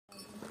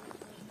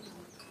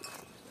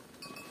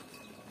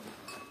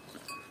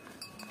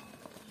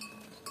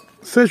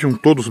Sejam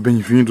todos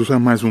bem-vindos a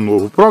mais um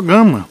novo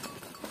programa.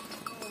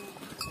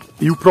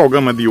 E o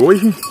programa de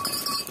hoje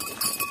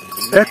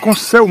é com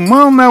seu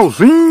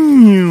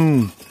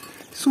Manoelzinho.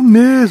 Isso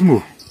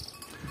mesmo.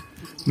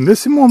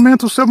 Nesse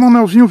momento o seu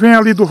Manoelzinho vem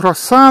ali do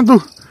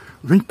roçado,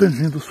 vem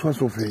tangendo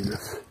suas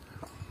ovelhas.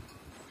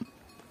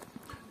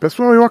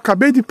 Pessoal, eu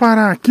acabei de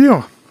parar aqui,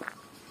 ó.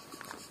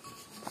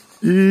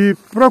 E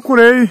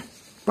procurei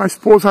para a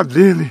esposa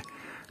dele.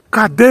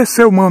 Cadê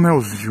seu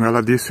Manoelzinho?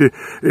 Ela disse,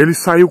 ele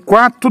saiu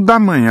 4 da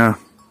manhã.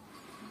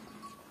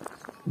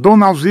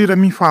 Dona Alzira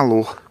me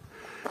falou.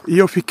 E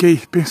eu fiquei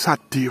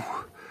pensativo.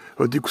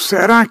 Eu digo,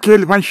 será que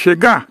ele vai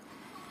chegar?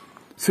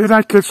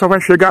 Será que ele só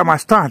vai chegar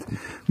mais tarde?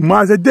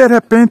 Mas de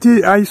repente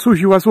aí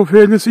surgiu as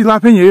ovelhas e lá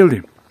vem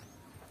ele.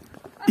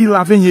 E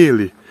lá vem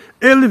ele.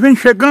 Ele vem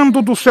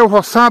chegando do seu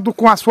roçado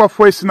com a sua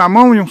foice na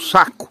mão e um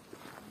saco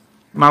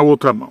na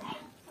outra mão.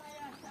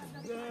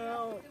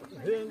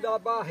 Vem da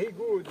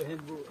barriguda,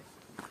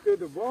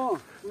 tudo bom?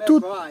 Como é que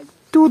vai?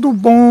 Tudo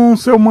bom,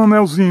 seu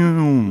Manoelzinho.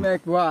 Como é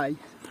que vai?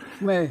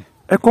 Como é?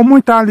 É com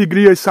muita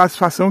alegria e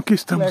satisfação que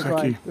estamos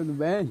aqui. Tudo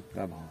bem?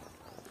 Tá bom.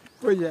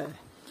 Pois é.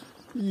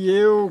 E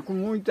eu com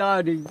muita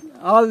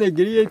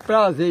alegria e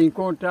prazer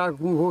encontrar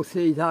com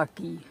vocês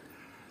aqui.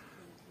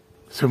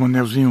 Seu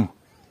Manoelzinho,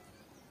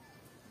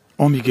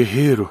 homem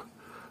guerreiro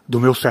do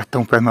meu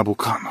sertão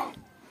pernambucano.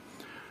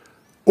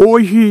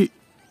 Hoje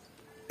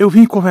eu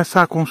vim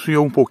conversar com o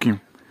senhor um pouquinho.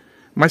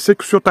 Mas sei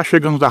que o senhor está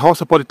chegando da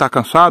roça, pode estar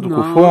cansado,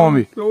 com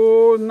fome.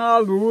 Estou na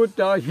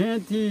luta, a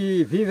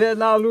gente vive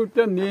na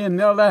luta mesmo.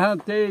 Eu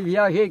levantei,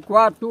 viajei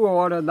 4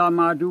 horas da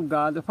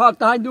madrugada.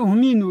 Faltava de uns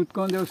minutos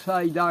quando eu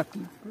saí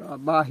daqui, para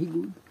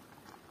barriguda.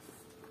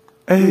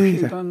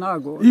 Eita.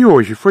 E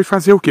hoje, foi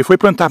fazer o quê? Foi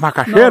plantar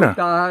macaxeira? Não,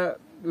 tá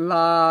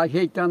lá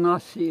ajeitando a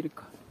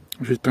cerca.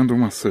 Ajeitando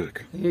uma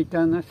cerca.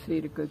 Ajeitando a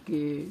cerca,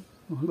 que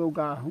é um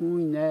lugar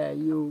ruim, né?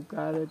 E o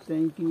cara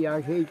tem que ir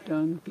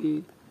ajeitando,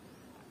 que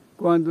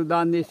quando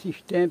dá nesses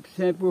tempos,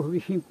 sempre os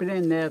bichos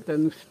imprenetram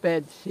nos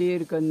pés de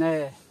cerca,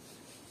 né?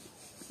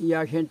 E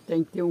a gente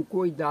tem que ter um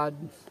cuidado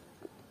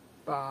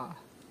para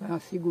a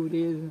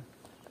segurança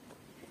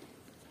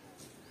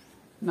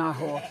na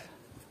roça.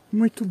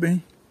 Muito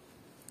bem.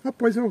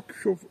 Pois eu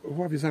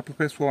vou avisar para o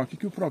pessoal aqui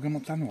que o programa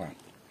está no ar.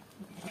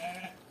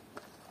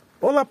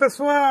 Olá,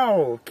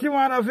 pessoal! Que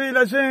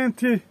maravilha,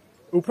 gente!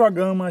 O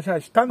programa já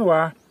está no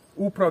ar,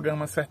 o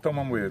programa Sertão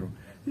Mamoeiro.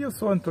 E eu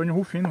sou Antônio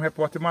Rufino,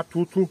 repórter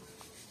Matuto,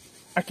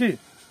 aqui,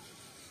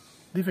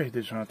 de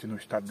Verdejante, no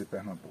estado de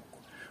Pernambuco.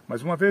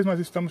 Mais uma vez nós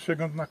estamos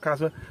chegando na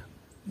casa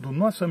do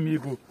nosso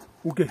amigo,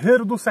 o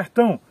guerreiro do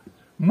sertão,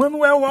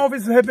 Manoel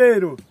Alves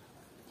Ribeiro.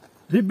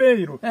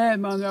 É,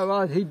 Manoel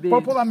Alves Ribeiro.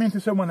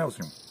 Popularmente seu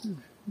Manoelzinho.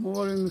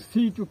 Moro no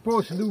sítio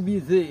Poço do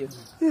Bezerro.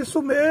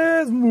 Isso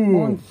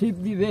mesmo!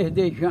 Município de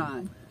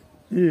Verdejante.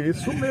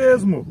 Isso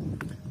mesmo.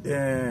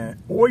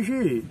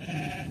 Hoje,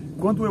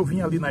 quando eu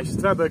vim ali na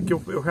estrada, que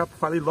eu já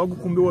falei logo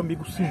com o meu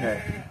amigo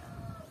Siné.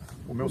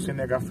 O meu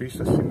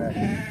cinegrafista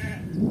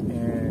Siné.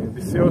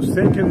 Disse, eu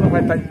sei que ele não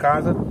vai estar em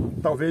casa,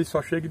 talvez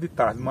só chegue de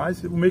tarde,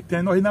 mas o meio que tem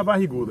é nós ir na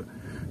barriguda.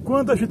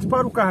 Quando a gente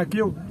para o carro aqui,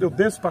 eu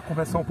desço para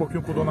conversar um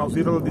pouquinho com a Dona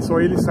Alzira, ela disse,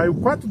 ele saiu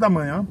 4 da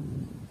manhã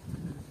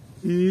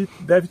e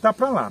deve estar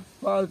para lá.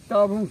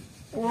 Faltavam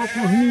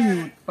poucos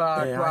minutos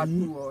para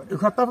 4 horas. Eu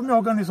já estava me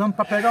organizando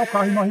para pegar o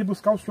carro e nós ir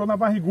buscar o senhor na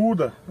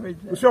barriguda.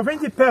 É. O senhor vem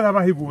de pé na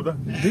barriguda?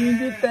 Vim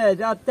de pé,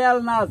 até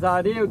o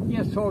Nazaré eu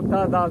tinha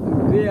soltado as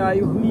ovelhas,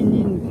 aí os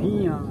meninos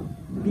vinham,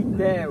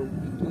 Pitel,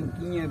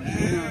 Quinquinha,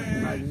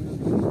 vinha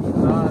ali,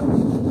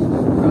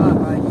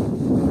 carro,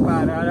 aí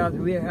pararam, as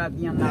ovelhas já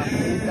vinham na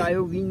frente, aí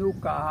eu vim no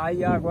carro,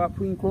 aí agora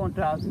fui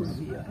encontrar as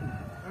ovelhas.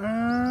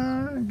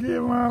 Que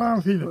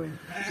maravilha! Foi.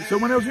 Seu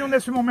Manoelzinho,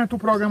 nesse momento o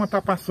programa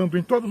está passando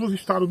em todos os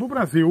estados do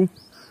Brasil,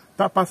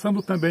 está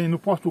passando também no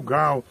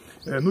Portugal,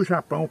 no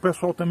Japão, o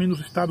pessoal também nos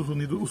Estados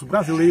Unidos, os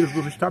brasileiros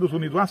dos Estados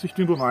Unidos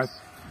assistindo nós.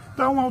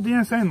 Então, uma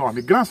audiência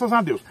enorme, graças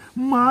a Deus.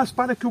 Mas,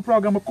 para que o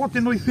programa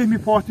continue firme e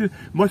forte,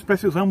 nós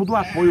precisamos do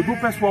apoio do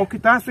pessoal que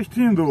está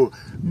assistindo.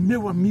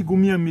 Meu amigo,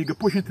 minha amiga,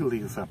 por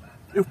gentileza,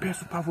 eu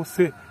peço para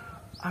você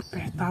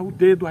apertar o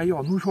dedo aí,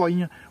 ó, no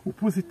joinha, o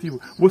positivo.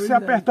 Você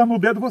apertando o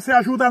dedo, você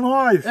ajuda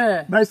nós.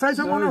 Daí sai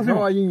seu Manoelzinho.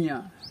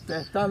 Joinha,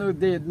 apertar no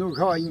dedo, no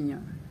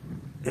joinha.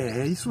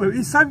 Isso.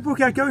 E sabe por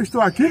que é que eu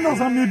estou aqui,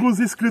 meus amigos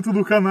inscritos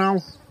do canal?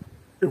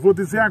 Eu vou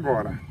dizer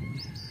agora.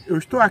 Eu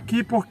estou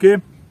aqui porque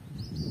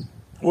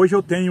hoje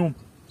eu tenho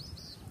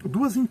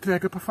 2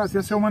 entregas para fazer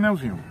a seu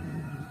Manoelzinho.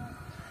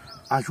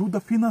 Ajuda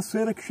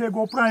financeira que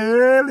chegou para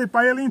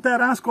ele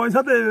inteirar as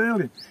coisas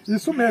dele.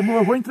 Isso mesmo,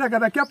 eu vou entregar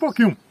daqui a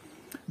pouquinho.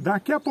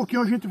 Daqui a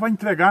pouquinho a gente vai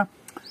entregar,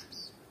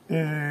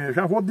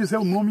 já vou dizer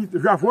o nome,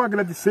 já vou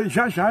agradecer,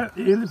 já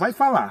ele vai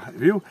falar,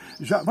 viu?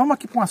 Vamos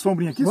aqui para uma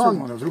sombrinha aqui, seu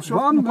Manoelzinho?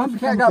 Vamos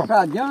chegar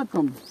para adiante,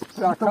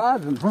 para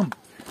casa. Vamos.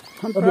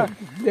 Para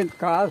dentro de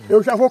casa.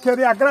 Eu já vou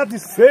querer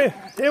agradecer,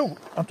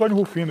 Antônio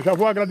Rufino, já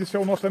vou agradecer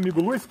ao nosso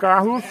amigo Luiz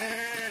Carlos.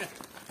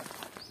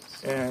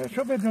 Deixa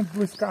eu ver de onde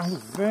Luiz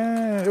Carlos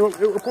é.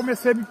 Eu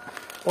comecei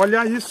a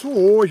olhar isso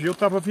hoje, eu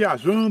estava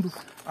viajando,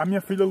 A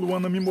minha filha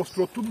Luana me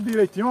mostrou tudo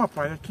direitinho, ó,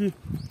 pai, aqui.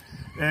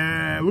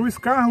 Luiz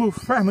Carlos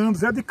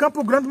Fernandes, é de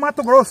Campo Grande,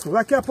 Mato Grosso.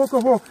 Daqui a pouco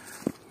eu vou,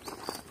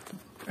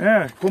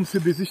 como se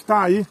diz,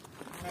 está aí,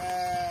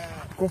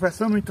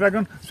 conversando,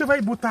 entregando. Você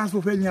vai botar as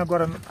ovelhinhas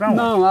agora pra onde?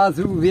 Não, as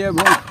ovelhas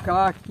vão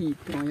ficar aqui,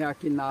 estão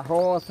aqui na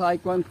roça, aí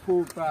quando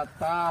for pra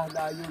tarde,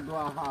 aí eu dou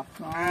a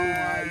ração,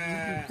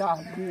 aí de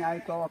tardinha,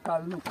 aí colocar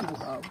ela no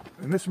curral.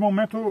 Nesse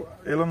momento,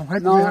 ela não vai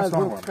comer Não, elas ração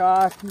vão agora.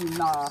 ficar aqui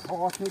na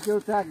roça, que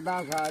eu trago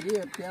das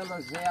areias, que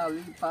elas vêm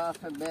ali,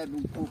 passa, bebe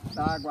um pouco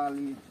d'água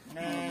ali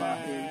na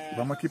barreira.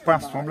 Vamos aqui pra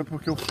sombra,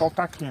 porque o sol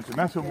tá quente,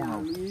 né, seu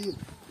Manuel?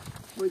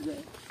 Pois é.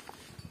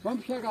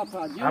 Vamos chegar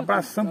pra dentro.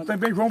 Abraçando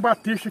também João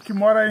Batista, que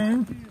mora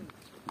em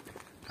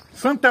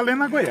Santa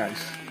Helena, Goiás.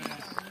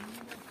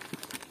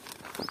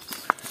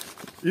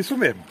 Isso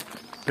mesmo.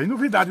 Tem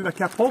novidade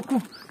daqui a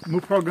pouco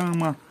no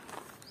programa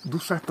do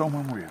Sertão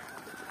Mamoeiro.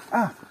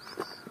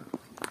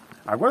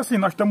 Agora sim,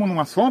 nós estamos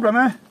numa sombra,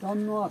 né?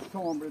 Estamos numa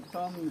sombra,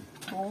 estamos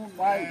bom,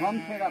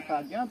 vamos chegar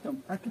pra dentro?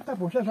 Aqui tá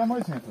bom, já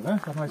nós entramos, né?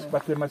 Para nós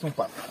bater mais um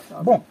papo.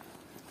 Tá bom,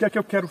 o que é que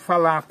eu quero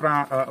falar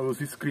para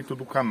os inscritos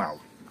do canal?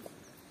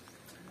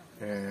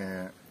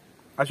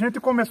 A gente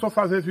começou a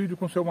fazer vídeo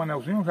com o seu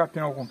Manoelzinho já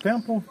tem algum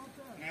tempo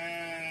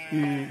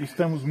e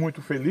estamos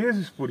muito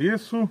felizes por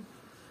isso,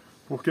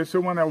 porque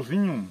seu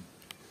Manoelzinho,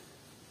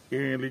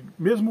 ele,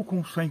 mesmo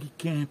com sangue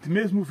quente,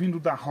 mesmo vindo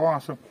da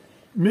roça,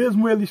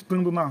 mesmo ele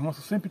estando na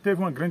roça, sempre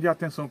teve uma grande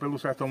atenção pelo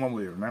sertão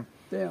mamoeiro, né?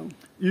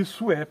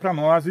 Isso para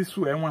nós,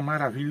 isso é uma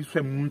maravilha, isso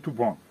é muito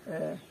bom.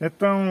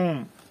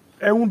 Então,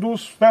 é um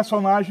dos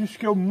personagens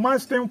que eu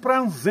mais tenho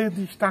prazer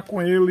de estar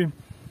com ele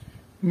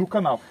no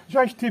canal.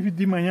 Já estive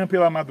de manhã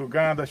pela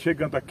madrugada,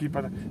 chegando aqui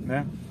para,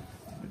 né?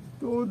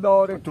 Toda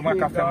hora que tomar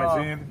café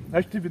mais ele. Já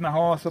estive na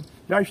roça,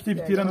 já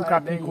estive tirando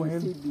capim com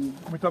ele.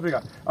 Muito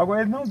obrigado.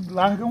 Agora ele não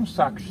larga um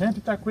saco, sempre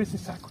está com esse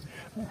saco.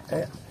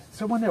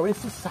 Seu Manel,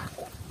 esse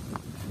saco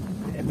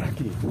é para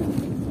quê?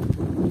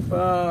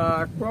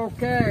 Para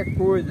qualquer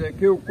coisa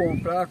que eu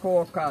comprar,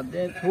 colocar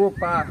dentro, for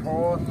para a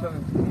roça,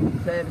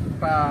 serve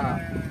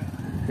para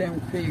ter um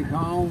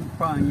feijão,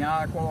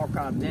 panhar,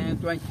 colocar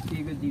dentro, uma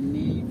espiga de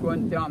milho,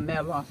 quando tem uma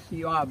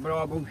melancia, uma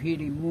broba, um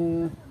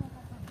girimum.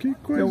 Que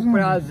coisa! Tenho o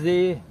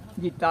prazer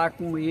de estar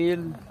com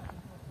ele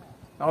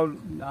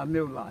ao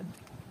meu lado.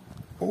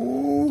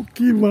 Oh,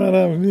 que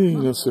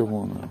maravilha, seu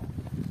Manuel!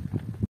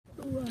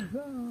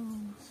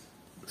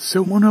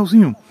 Seu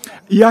Manoelzinho,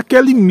 e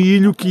aquele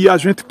milho que a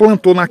gente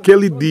plantou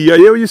naquele dia,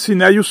 eu e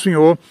Siné e o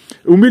senhor,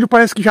 o milho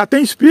parece que já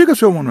tem espiga,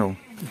 seu Manuel?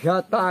 Já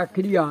está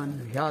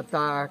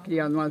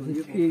criando umas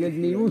espigas de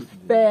milho. Os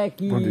pés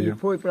que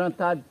foi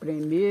plantado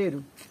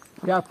primeiro,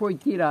 já foi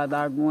tirado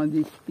algumas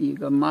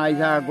espigas,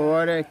 mas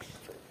agora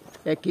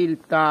é que ele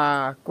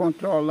está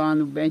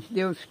controlando bem. Se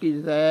Deus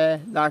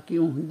quiser, daqui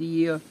uns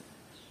dias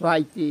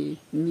vai ter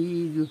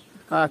milho.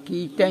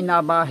 Aqui tem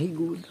na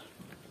barriguda.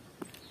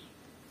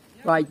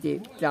 Vai ter,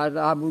 já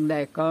está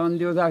bonecando,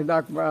 Deus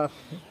ajudar com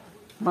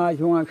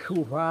mais uma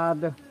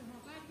chuvada.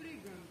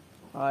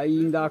 Aí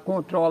ainda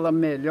controla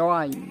melhor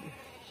ainda.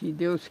 Se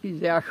Deus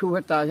quiser, a chuva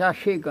está já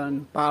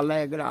chegando para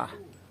alegrar.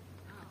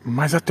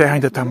 Mas a terra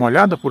ainda está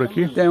molhada por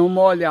aqui? Tem um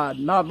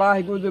molhado. Na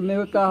barriga do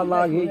meu estava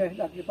lá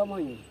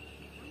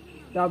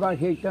estava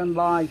ajeitando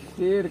lá uma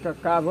cerca,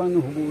 cavando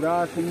uns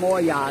buracos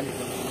molhados.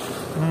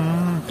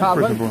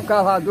 Cavando com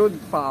cavador de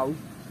pau.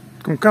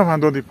 Com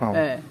cavador de pau?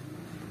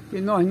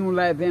 Que nós não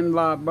levamos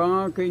lá a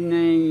banca e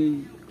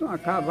nem a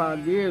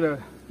cavadeira,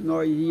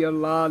 nós ia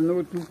lá no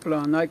outro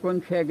plano. Aí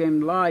quando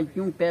chegamos lá, e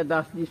tinha um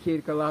pedaço de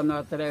cerca lá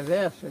na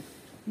travessa,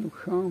 no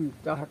chão, que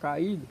estava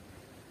caído.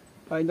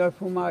 Aí nós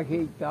fomos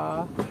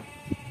ajeitar,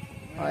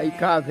 aí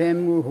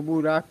cavemos os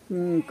buracos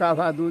com um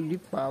cavador de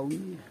pau.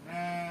 E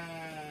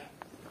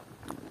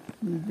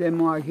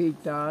demos uma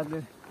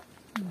ajeitada,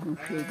 não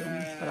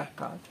chegamos para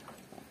casa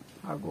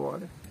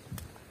agora.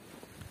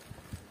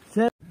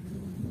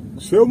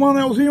 Seu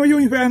Manoelzinho, e o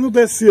inverno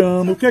desse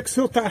ano? O que é que o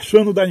senhor está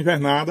achando da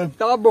invernada?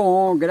 Tá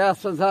bom,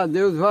 graças a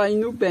Deus vai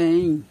indo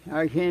bem.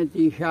 A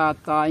gente já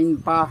está indo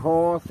para a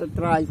roça,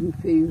 traz um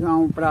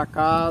feijão para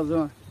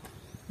casa.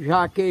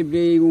 Já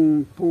quebrei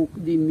um pouco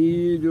de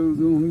milho,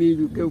 um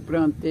milho que eu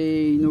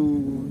plantei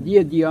no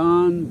dia de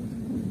ano.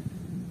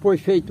 Foi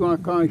feita uma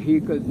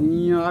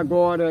canjicazinha,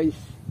 agora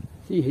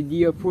esses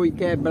dias foi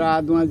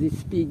quebrado umas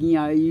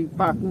espiguinhas aí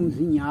para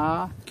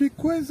cozinhar. Que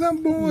coisa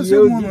boa,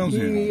 seu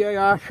Manoelzinho. E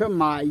eu acho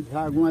mais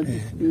algumas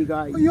espigas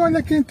aí. E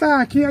olha quem está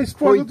aqui, a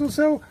esposa do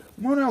seu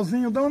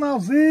Manoelzinho, Dona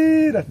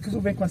Alzira. Tudo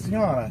bem com a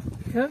senhora?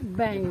 Tudo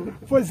bem.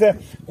 Pois é,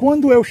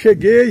 quando eu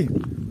cheguei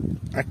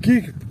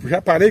aqui,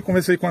 já parei,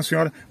 conversei com a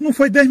senhora, não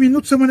foi 10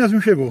 minutos, seu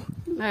Manoelzinho chegou.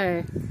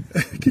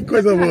 Que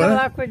coisa boa, né?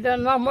 Lá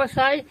cuidando do almoço,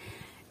 aí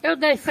eu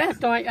dei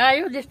sertões. Aí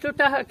eu disse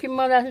que o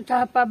Manoelzinho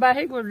estava para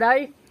barriguda.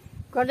 Aí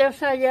quando eu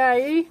saí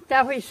aí,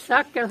 estava esse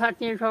saco que eu já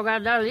tinha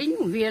jogado ali,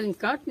 não via ele em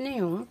canto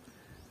nenhum.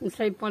 Não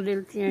sei para onde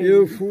ele tinha ido.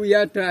 Eu fui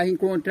atrás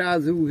encontrar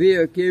as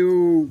ovelhas, que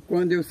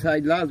quando eu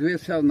saí lá, as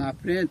ovelhas saíram na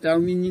frente, aí o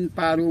menino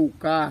parou o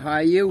carro,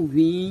 aí eu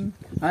vim,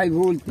 aí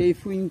voltei e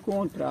fui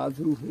encontrar as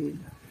ovelhas.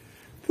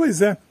 Pois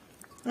é,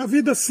 A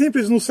vida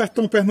simples no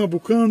sertão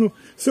pernambucano.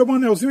 Seu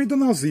Manoelzinho e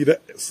Dona Alzira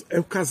é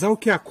o casal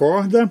que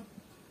acorda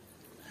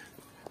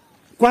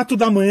 4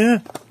 da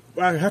manhã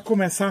para já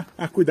começar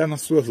a cuidar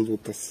nas suas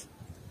lutas.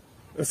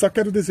 Eu só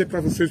quero dizer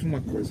para vocês uma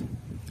coisa.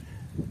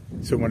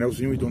 Seu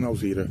Manoelzinho e Dona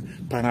Alzira,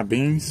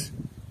 parabéns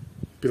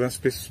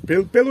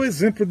pelo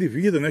exemplo de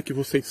vida, né, que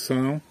vocês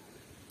são,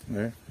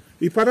 né?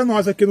 E para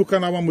nós aqui no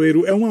canal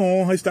Mamoeiro é uma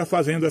honra estar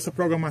fazendo essa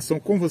programação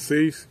com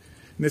vocês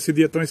nesse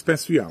dia tão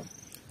especial,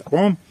 tá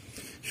bom?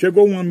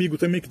 Chegou um amigo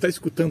também que está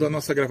escutando a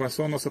nossa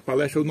gravação, a nossa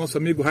palestra, o nosso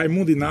amigo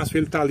Raimundo Inácio,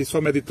 ele está ali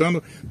só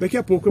meditando. Daqui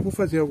a pouco eu vou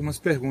fazer algumas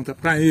perguntas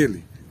para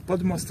ele.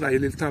 Pode mostrar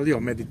ele está ali, ó,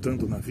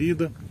 meditando na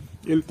vida.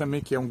 Ele também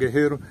que é um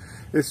guerreiro.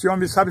 Esse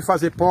homem sabe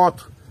fazer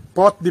pote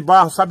de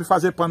barro, sabe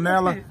fazer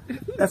panela.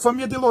 É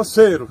família de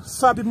loceiro,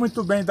 sabe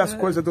muito bem das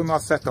coisas do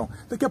nosso sertão.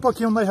 Daqui a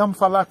pouquinho nós vamos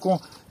falar com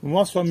o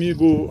nosso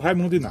amigo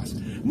Raimundo Inácio.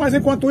 Mas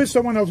enquanto isso,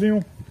 seu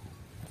Manoelzinho,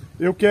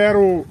 eu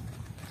quero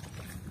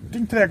te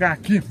entregar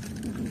aqui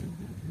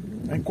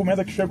a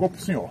encomenda que chegou para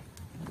o senhor.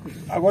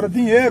 Agora,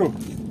 dinheiro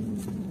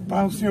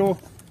para o senhor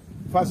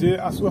fazer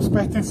as suas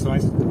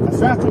pertenções, tá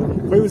certo?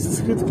 Foi os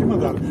inscritos que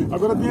mandaram.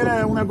 Agora, dinheiro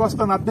é um negócio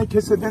danado, tem que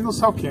receber no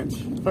sal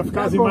quente, para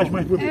ficar as imagens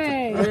mais bonitas.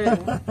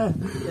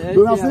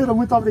 Dona Alzira,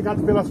 muito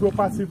obrigado pela sua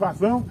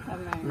participação,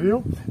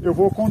 viu? Eu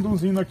vou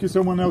conduzindo aqui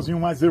seu Manoelzinho,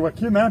 mas eu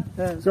aqui, né?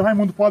 Seu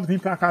Raimundo pode vir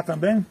para cá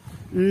também.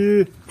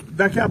 E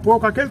daqui a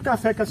pouco, aquele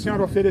café que a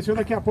senhora ofereceu,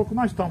 daqui a pouco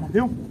nós tomamos,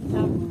 viu?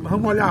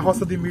 Vamos olhar a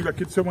roça de milho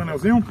aqui do seu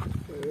Manoelzinho.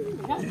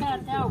 Já tem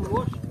até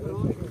almoço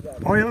pronto.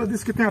 Olha, ela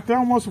disse que tem até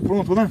almoço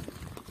pronto, né?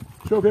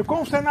 Deixa eu ver,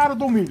 qual o cenário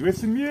do milho?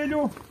 Esse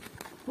milho...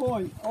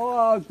 Põe, olha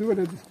a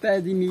altura dos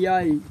pés de milho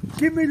aí.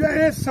 Que milho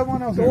é esse, seu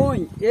Manoelzinho?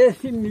 Põe,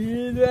 esse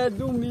milho é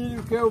do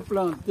milho que eu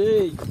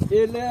plantei.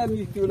 Ele é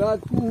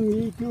misturado com o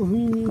milho que os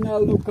meninos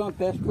ali no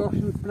campestre gostam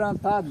de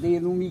plantar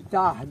dele, um milho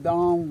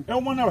tardão. É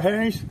o Manuel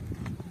Reis.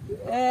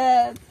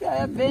 É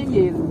bem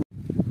ele.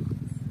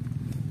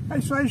 É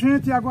isso aí,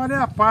 gente, e agora é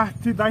a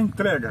parte da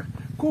entrega.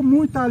 Com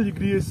muita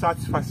alegria e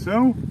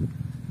satisfação,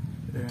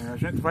 a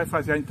gente vai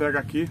fazer a entrega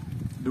aqui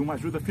de uma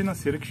ajuda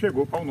financeira que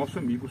chegou para o nosso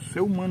amigo,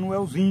 seu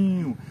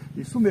Manoelzinho.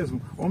 Isso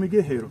mesmo, homem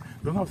guerreiro.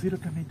 Dona Alzira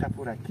também está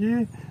por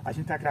aqui. A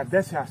gente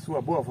agradece a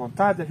sua boa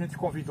vontade. A gente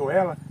convidou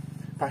ela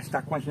para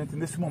estar com a gente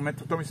nesse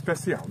momento tão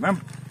especial, né?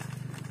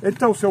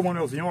 Então, seu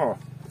Manoelzinho, ó,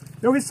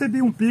 eu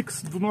recebi um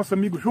Pix do nosso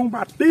amigo João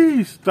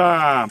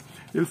Batista.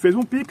 Ele fez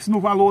um Pix no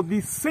valor de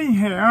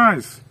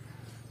R$100,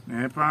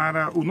 né,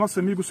 para o nosso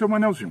amigo, seu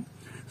Manoelzinho.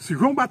 Se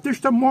João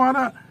Batista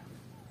mora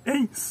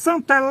em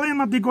Santa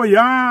Helena de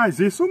Goiás,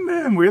 isso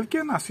mesmo, ele que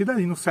é nascido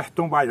aí no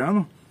sertão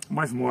baiano,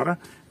 mas mora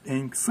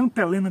em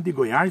Santa Helena de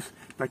Goiás,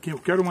 para quem eu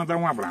quero mandar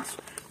um abraço.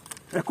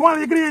 É com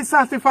alegria e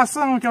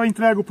satisfação que eu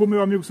entrego para o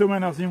meu amigo seu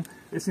Manoelzinho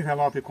esse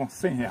envelope com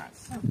R$100.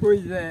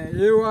 Pois é,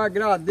 eu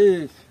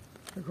agradeço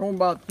João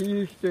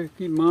Batista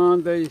que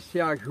manda esse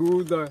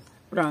ajuda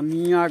para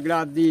mim,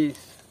 agradeço.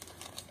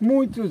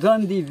 Muitos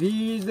anos de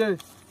vida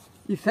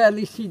e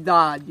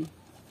felicidade.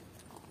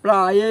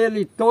 Para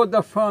ele e toda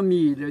a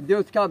família.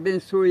 Deus que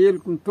abençoe ele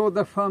com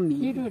toda a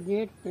família. Tira o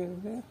dinheiro para eu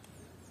ver.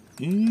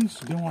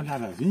 Isso, dê uma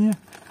olhadinha.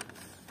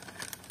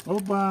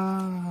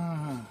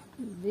 Oba!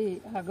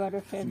 Agora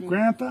eu te digo.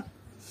 50,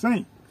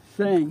 100.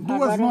 100.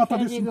 Duas Agora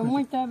notas eu de te digo 50.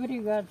 muito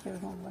obrigado, seu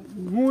João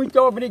Batista. Muito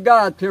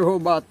obrigado, seu João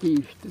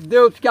Batista.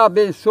 Deus que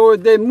abençoe,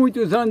 dê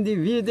muitos anos de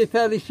vida e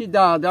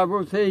felicidade a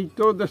você e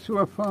toda a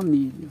sua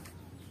família.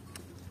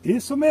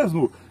 Isso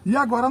mesmo. E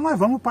agora nós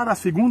vamos para a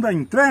segunda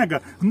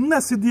entrega,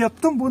 nesse dia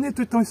tão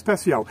bonito e tão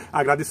especial.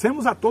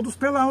 Agradecemos a todos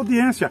pela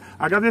audiência.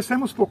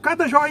 Agradecemos por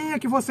cada joinha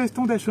que vocês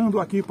estão deixando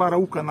aqui para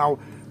o canal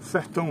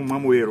Sertão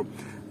Mamoeiro.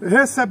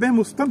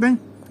 Recebemos também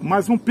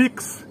mais um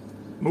Pix,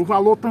 no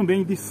valor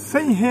também de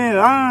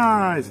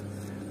R$100,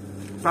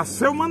 para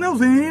seu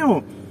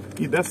Manoelzinho.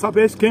 E dessa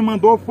vez quem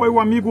mandou foi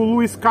o amigo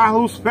Luiz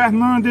Carlos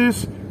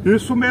Fernandes.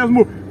 Isso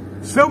mesmo.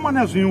 Seu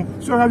Manoelzinho,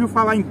 o senhor já viu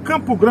falar em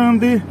Campo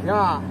Grande?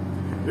 Já.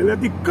 Ele é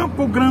de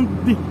Campo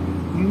Grande,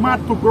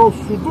 Mato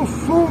Grosso do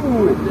Sul.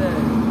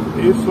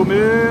 Isso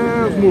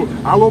mesmo.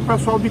 Alô,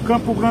 pessoal de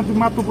Campo Grande,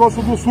 Mato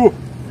Grosso do Sul.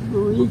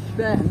 Luiz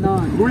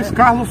Fernandes. Luiz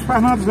Carlos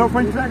Fernandes, eu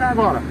vou entregar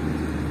agora.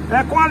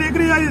 É com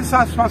alegria e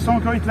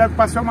satisfação que eu entrego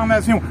para seu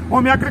Manoelzinho.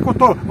 Homem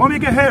agricultor, homem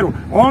guerreiro,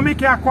 homem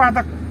que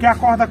acorda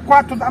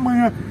 4 da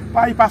manhã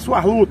para ir para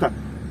suas lutas.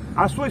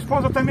 A sua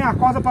esposa também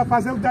acorda para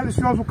fazer o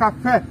delicioso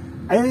café.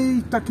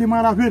 Eita, que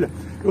maravilha.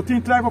 Eu te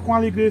entrego com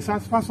alegria e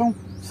satisfação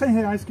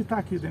R$100 que está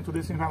aqui dentro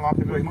desse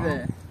envelope, meu irmão.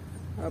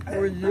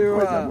 Pois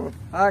eu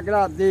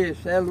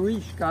agradeço. É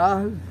Luiz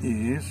Carlos.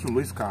 Isso,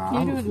 Luiz Tira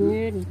Carlos. o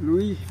dinheiro.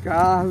 Luiz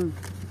Carlos.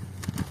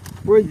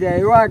 Pois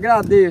é, eu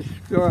agradeço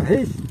por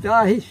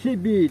estar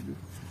recebido.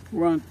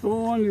 O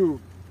Antônio.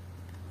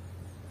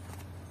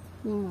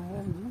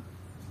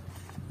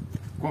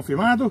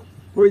 Confirmado?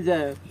 Pois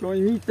é, o senhor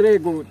me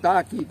entregou, tá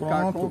aqui, está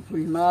Pronto.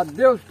 confirmado.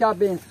 Deus que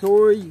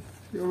abençoe,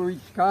 senhor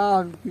Luiz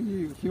Carlos,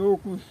 que o senhor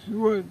com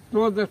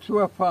toda a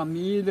sua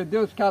família.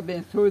 Deus que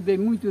abençoe, dê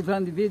muitos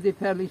anos de vida e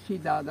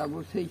felicidade a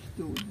vocês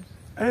todos.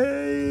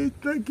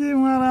 Eita, que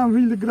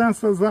maravilha,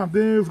 graças a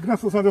Deus,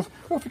 graças a Deus.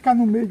 Vou ficar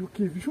no meio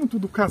aqui, junto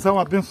do casal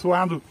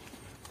abençoado,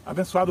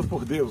 abençoado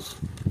por Deus.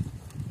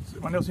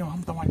 Manoelzinho,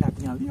 vamos dar uma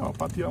olhadinha ali, ó,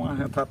 para tirar um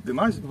retrato de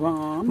nós?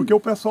 Vamos. Porque o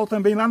pessoal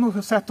também lá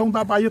no Sertão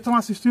da Bahia estão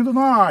assistindo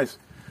nós.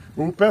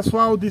 O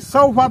pessoal de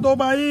Salvador,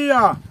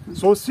 Bahia,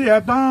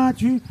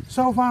 Sociedade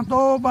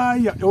Salvador,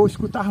 Bahia. Eu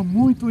escutava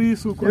muito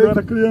isso quando eu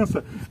era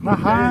criança, na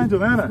rádio,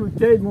 né?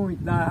 Escutei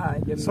muito na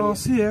rádio.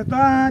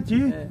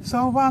 Sociedade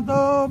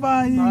Salvador,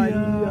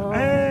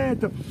 Bahia.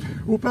 Eita.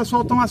 O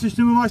pessoal estão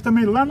assistindo nós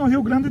também lá no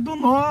Rio Grande do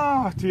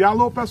Norte.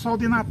 Alô, pessoal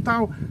de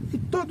Natal e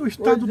todo o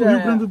estado do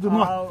Rio Grande do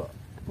Norte.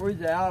 Pois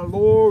é,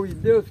 alô, e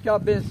Deus que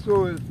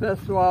abençoe o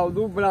pessoal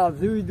do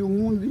Brasil e do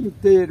mundo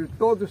inteiro,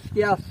 todos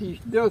que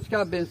assistem. Deus que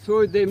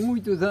abençoe, dê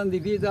muitos anos de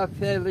vida e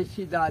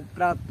felicidade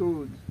para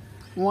todos.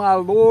 Um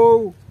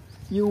alô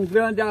e um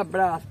grande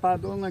abraço para a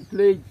dona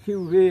Cleide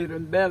Silveira,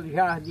 no Belo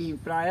Jardim,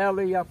 para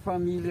ela e a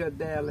família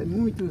dela.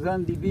 Muitos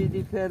anos de vida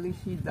e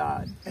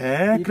felicidade.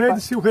 É,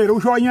 Cleide Silveira, o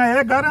joinha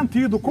é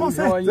garantido, com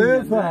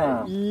certeza.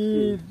 Joinha,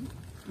 né?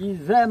 E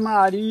Zé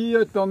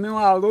Maria, também um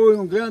alô e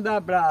um grande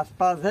abraço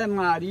para Zé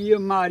Maria,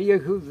 Maria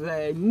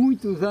José.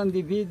 Muitos anos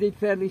de vida e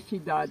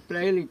felicidade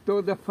para ele e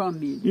toda a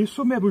família.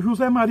 Isso mesmo, o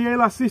José Maria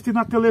ele assiste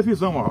na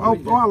televisão, ó.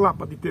 Olha a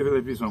lapa de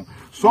televisão.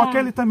 Só que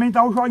ele também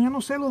dá o joinha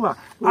no celular.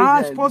 A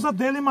esposa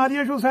dele,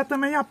 Maria José,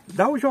 também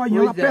dá o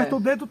joinha, ela aperta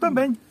o dedo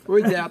também.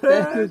 Pois é,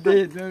 aperta o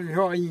dedo, o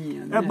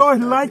joinha. Né? É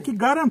 2 likes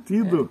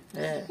garantido.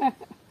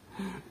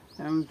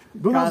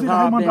 Dona Zina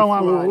vai mandar um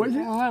alô hoje?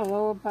 Um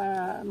alô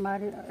para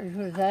Maria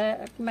José,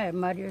 como é?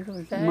 Maria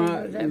José,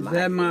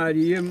 Zé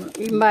Maria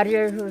e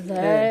Maria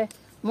José,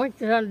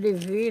 muitos anos de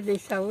vida, e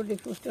saúde, e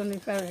fortuna e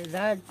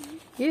felicidade.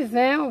 E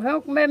venham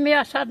comer meio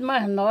assado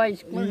mais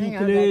nós,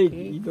 cozinhando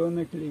aqui. E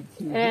dona Cleide.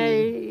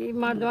 E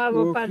mandou um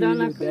alô para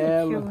dona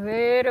Cleide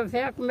Silveira,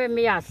 venha comer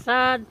meio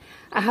assado.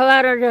 As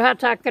laranjas já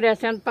estão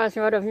crescendo para a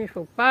senhora vir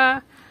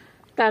chupar.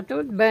 Está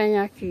tudo bem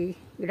aqui.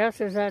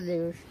 Graças a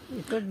Deus.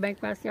 E tudo bem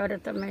com a senhora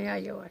também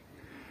aí, olha.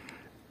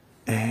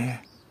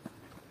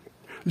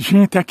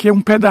 Gente, aqui é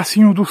um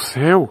pedacinho do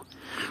céu.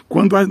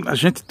 Quando a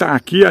gente está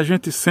aqui, a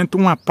gente sente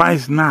uma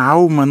paz na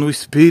alma, no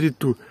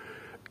espírito.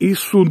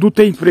 Isso não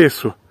tem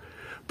preço.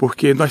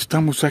 Porque nós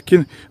estamos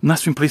aqui na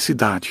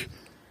simplicidade.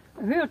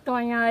 Viu,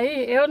 Tonho,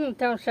 aí? Eu não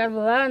tenho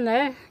celular,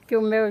 né? Que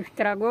o meu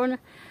estragou, né?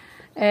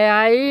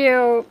 Aí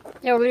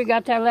eu ligo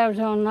a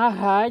televisão na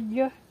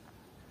rádio.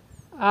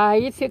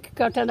 Aí fica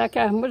cantando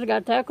aquelas músicas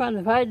até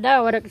quando vai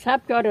dar hora.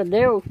 Sabe que hora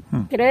deu?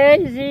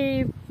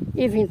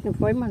 3h20, não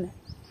foi, mano?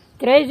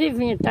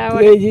 3h20, a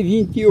hora.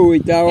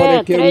 3h28, a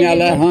hora que eu me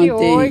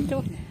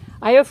levantei.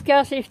 Aí eu fiquei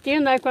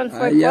assistindo, aí quando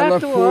foi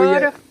 4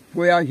 horas...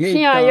 Foi ajeitar.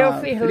 Sim, aí eu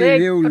fiz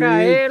leite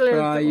para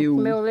ele,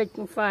 comeu leite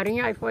com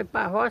farinha, aí foi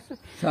para a roça.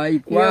 Saí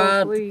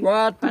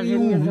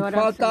 4h01,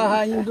 faltava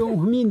ainda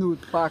uns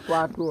minutos para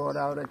 4 horas,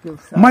 a hora que eu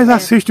saí. Mas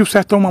assiste o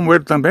Sertão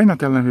Mamoeiro também na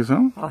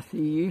televisão?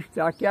 Assisto,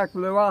 aqui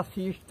eu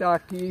assisto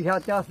aqui, já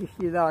tenho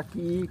assistido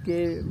aqui,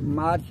 que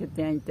Márcia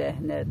tem a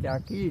internet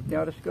aqui, tem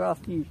horas que eu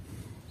assisto.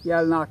 E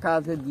ela na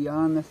casa de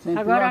Ana,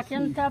 sempre agora aqui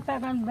não está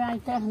pegando bem a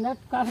internet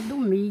por causa do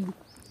milho.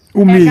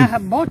 O milho? Pegava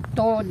bom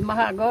todo, mas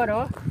agora,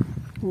 ó.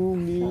 O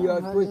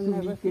milho, depois que o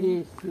milho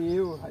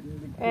cresceu.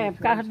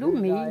 Por causa do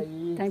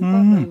milho, tem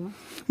problema.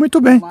 Muito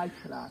bem.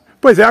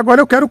 Pois é, agora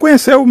eu quero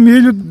conhecer o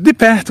milho de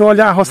perto,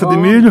 olhar a roça de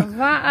milho.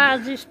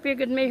 As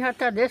espigas de milho já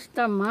estão desse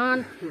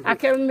tamanho.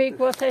 Aquele milho que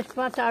vocês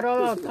plantaram,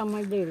 olha o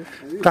tamanho dele.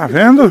 Tá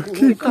vendo?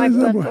 Que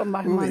coisa boa.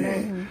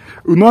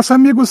 O nosso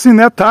amigo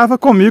Siné estava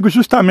comigo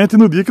justamente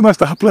no dia que nós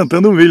estávamos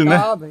plantando o milho,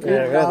 né? Ele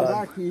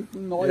estava aqui com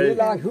nós,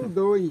 ele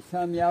ajudou em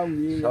semear o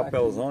milho.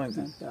 Chapéuzão,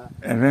 então.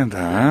 É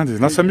verdade.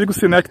 Nosso amigo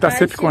Siné que está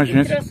sempre com a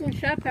gente. Ele trouxe um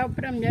chapéu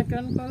para mim, que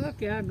eu não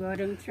coloquei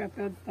agora, um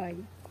chapéu do pai.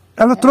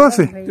 Ela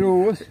trouxe?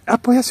 Trouxe.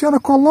 Pois a senhora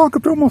coloca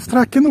para eu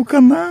mostrar aqui no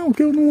canal,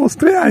 que eu não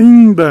mostrei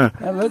ainda.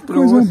 Ela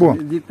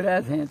trouxe de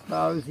presente para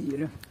a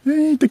Alzira.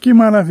 Eita, que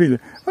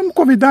maravilha. Vamos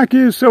convidar aqui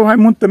o seu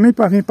Raimundo também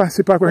para vir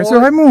participar com a gente. Seu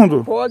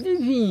Raimundo. Pode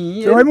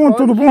vir. Seu Raimundo,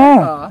 tudo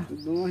bom?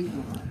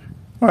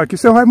 Olha, aqui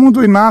seu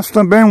Raimundo Inácio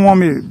também, um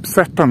homem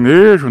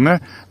sertanejo, né?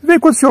 Vem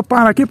quando o senhor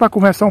para aqui para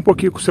conversar um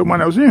pouquinho com o seu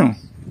Manoelzinho.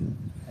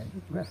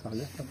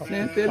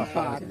 Sempre ele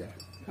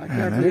para.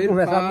 Aqui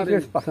conversar com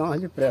eles, passamos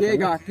de pressa.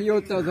 Chega aqui,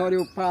 outras horas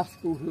eu passo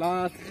por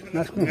lá.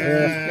 Nós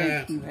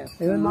conversamos.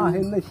 Eu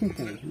narrei meus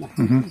 50,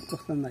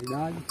 postando na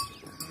idade.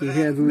 E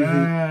Jesus,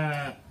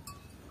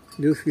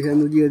 Deus quiser,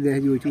 no dia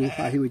 10 de 8, eu vou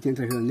fazer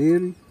 80 de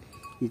janeiro.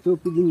 E estou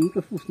pedindo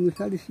muita fortuna,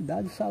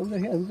 felicidade e saúde a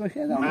Jesus para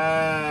chegar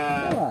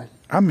lá.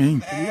 Amém.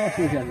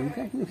 Nossa, Jesus, não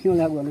quer que o Senhor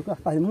leve agora, não quero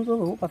fazer muito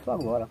louvor para sua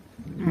agora.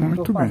 Muito bem.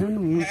 Estou fazendo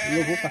muito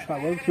louvor para sua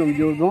agora, o Senhor me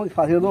deu o dom de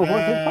fazer louvor,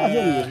 tem que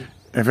fazer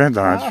mesmo. É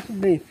verdade. Faço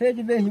bem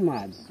feito e bem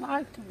rimado.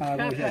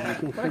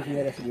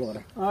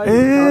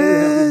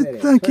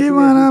 Eita, que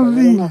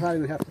maravilha.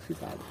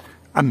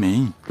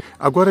 Amém.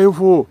 Agora eu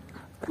vou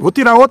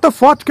tirar outra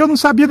foto que eu não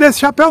sabia desse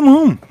chapéu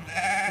não.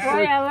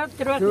 Foi ela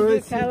trouxe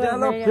de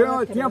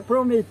ela tinha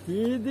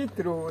prometido e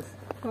trouxe.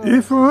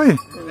 E foi?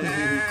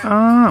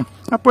 Ah,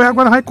 pois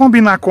agora vai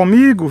combinar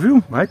comigo,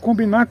 viu? Vai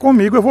combinar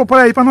comigo. Eu vou por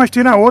aí para nós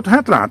tirar outro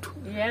retrato.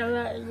 E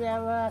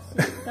ela assim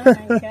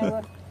também, que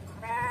ela...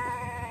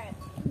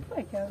 O que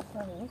foi que ela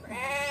falou?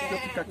 Deixa eu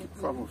ficar aqui,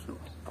 por favor, senhor.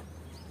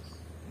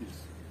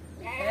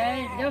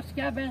 Deus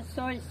que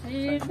abençoe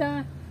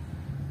Cida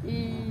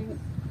e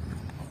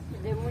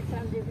dê muitos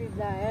anos de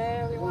vida a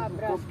ela e um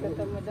abraço que eu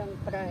estou mandando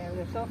para ela.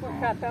 Eu só com o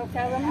chapéu que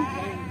ela não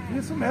tem.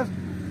 Isso mesmo.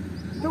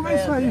 Então é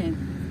isso aí.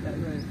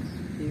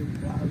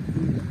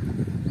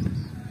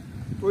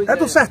 É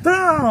do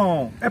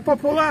sertão, é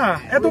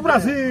popular, é do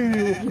Brasil.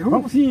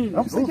 Vamos seguir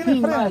na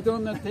frente.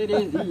 Dona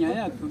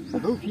Terezinha,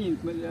 Rufino,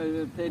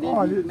 Terezinha.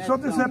 Olha,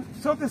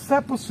 se eu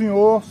disser pro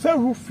senhor,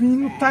 seu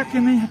Rufino tá que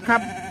nem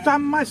tá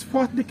mais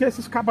forte do que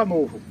esses cabas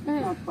novos.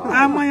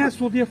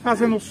 Amanhece o dia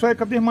fazendo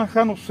seca,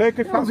 desmanchando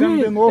seca e fazendo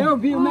de novo. Eu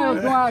vi o meu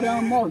do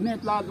arame, o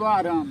movimento lá do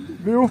arame.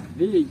 Viu?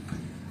 Vi.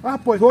 Ah,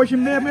 pois hoje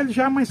mesmo ele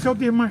já amanheceu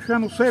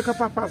desmanchando seca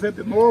para fazer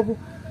de novo.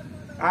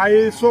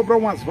 Aí sobrou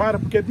umas varas,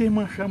 porque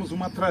desmanchamos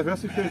uma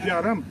travessa e fez de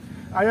arame.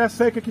 Aí a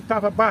seca que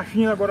estava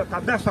baixinha agora está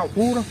dessa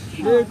altura.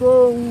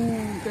 Chegou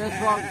um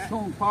pessoal de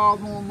São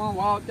Paulo, uma mão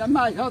alta, é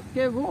mais alto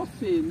que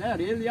você, né?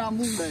 Ele e a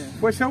mulher.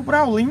 Foi seu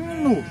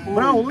Braulino,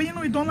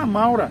 Braulino e Dona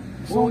Maura.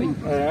 Foi.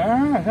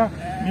 Já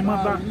me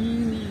mandaram.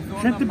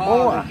 Gente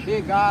boa.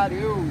 Chegaram,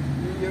 eu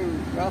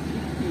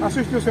assisti.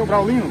 Assistiu o seu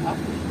Braulino?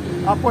 Assisti.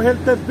 Ah, pois ele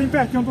esteve bem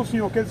pertinho do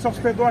senhor, que ele se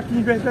hospedou aqui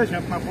em vez da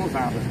gente na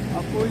pousada.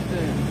 Ah, pois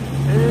é.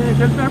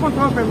 E ele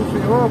perguntou pelo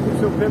senhor, pro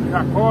seu Pedro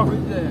Jacó.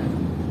 Pois é.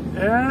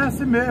 É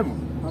assim mesmo.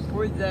 Ah,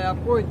 pois é.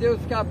 Pois Deus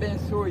que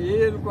abençoe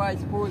ele com a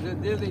esposa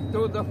dele e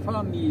toda a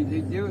família.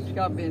 E Deus que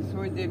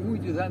abençoe de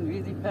muitos anos de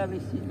vida e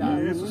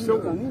felicidade. Isso,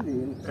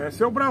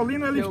 seu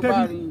Braulino, ele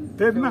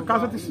esteve na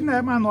casa de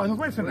cinema, mas nós não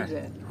foi cinema. Pois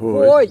é.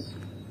 Foi.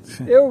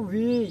 Eu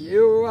vi,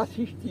 eu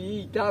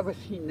assisti, estava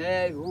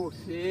ciné,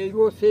 você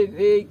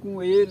veio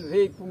com ele,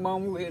 veio com o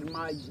mamoeiro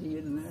mais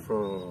ele, né?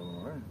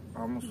 Foi,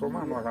 almoçou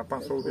mais nós, já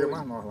passou o dia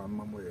mais nós lá no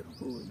mamoeiro.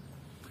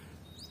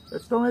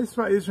 Então é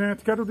isso aí,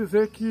 gente, quero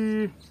dizer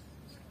que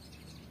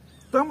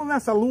estamos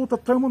nessa luta,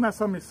 estamos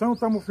nessa missão,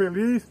 estamos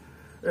felizes.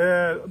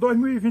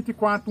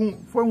 2024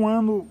 foi um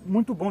ano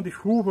muito bom de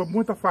chuva,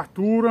 muita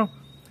fartura.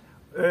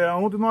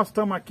 Onde nós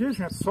estamos aqui,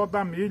 gente, só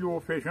dá milho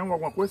ou feijão,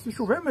 alguma coisa, se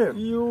chover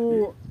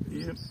mesmo.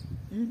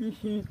 E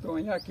bichinho,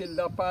 Tony, aquele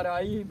da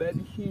Paraíba,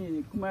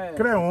 bichinho, como é?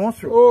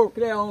 Creôncio. Ô,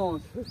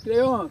 Creôncio,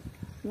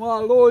 um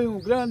alô e um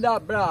grande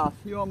abraço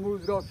e uma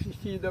música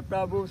oferecida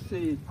para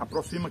você.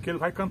 Aproxima que ele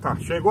vai cantar.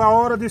 Chegou a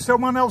hora de seu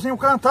Manoelzinho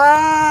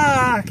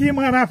cantar! Que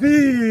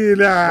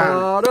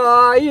maravilha!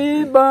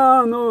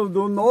 Paraibano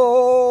do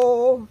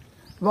Norte,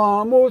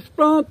 vamos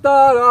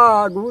plantar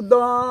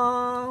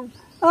algodão.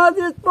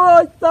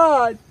 Depois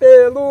sai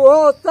pelo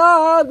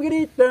roçado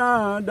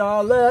gritando,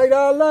 alegre,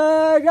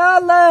 alegre,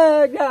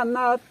 alegre a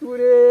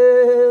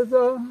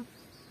natureza.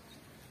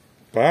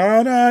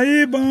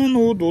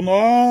 Paraibano do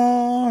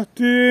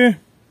Norte.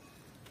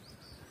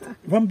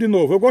 Vamos de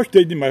novo, eu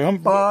gostei demais.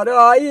 Vamos.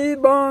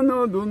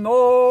 Paraibano do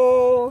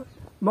Norte,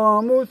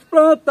 vamos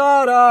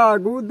plantar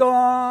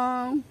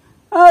algodão.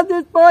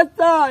 Depois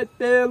sai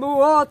pelo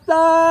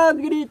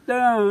roçado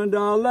gritando,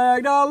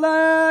 alegre,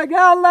 alegre,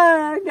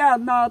 alegre a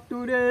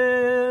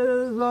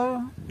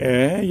natureza.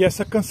 E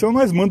essa canção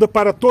nós manda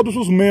para todos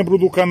os membros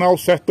do canal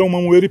Sertão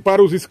Mamoeiro e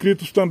para os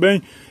inscritos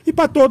também. E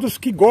para todos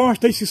que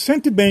gostam e se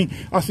sentem bem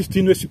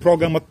assistindo esse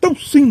programa tão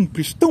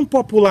simples, tão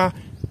popular,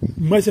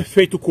 mas é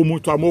feito com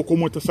muito amor, com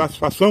muita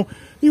satisfação.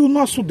 E o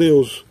nosso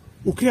Deus,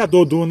 o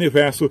Criador do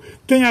Universo,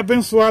 tem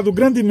abençoado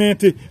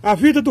grandemente a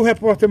vida do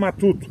repórter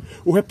Matuto.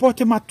 O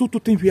repórter Matuto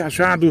tem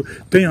viajado,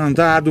 tem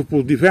andado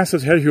por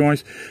diversas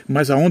regiões,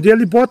 mas aonde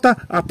ele bota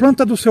a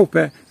planta do seu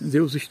pé,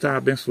 Deus está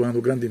abençoando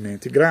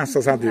grandemente,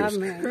 graças a Deus.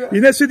 Amém. E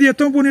nesse dia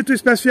tão bonito e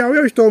especial,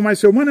 eu estou mais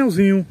seu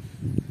Manoelzinho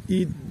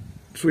e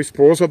sua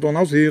esposa, Dona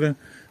Alzira,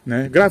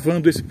 né,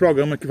 gravando esse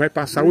programa que vai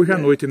passar hoje à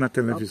noite na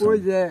televisão.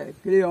 Pois é,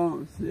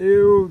 criança,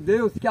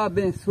 Deus que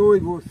abençoe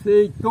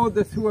você e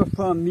toda a sua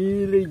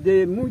família e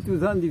dê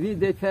muitos anos de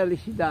vida e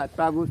felicidade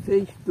para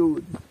vocês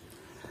todos.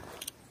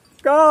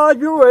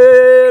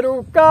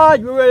 Cajueiro,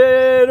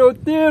 cajueiro,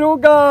 tira o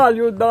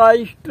galho da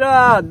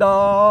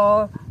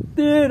estrada,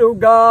 tira o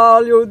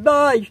galho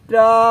da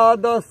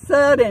estrada,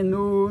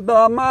 sereno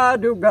da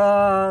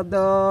madrugada.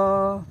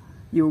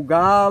 E o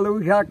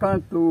galo já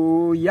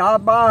cantou e a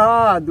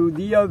barra do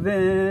dia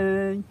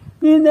vem.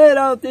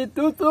 Mineirão, se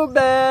tu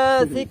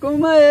soubesse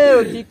como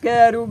eu te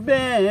quero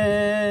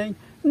bem,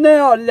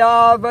 nem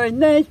olhava e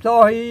nem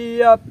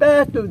sorria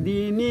perto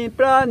de mim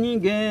pra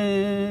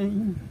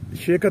ninguém.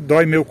 Chega,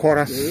 dói meu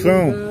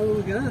coração. O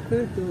galo já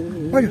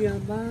cantou e a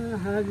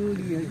barra do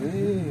dia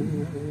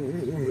vem.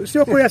 O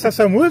senhor conhece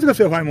essa música,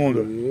 seu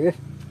Raimundo?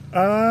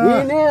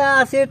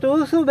 Mineira, se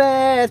tu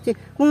soubesse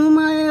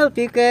como eu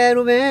te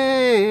quero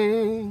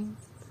bem,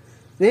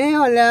 nem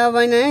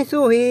olhava e nem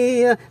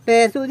sorria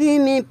perto de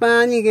mim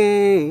pra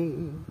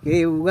ninguém,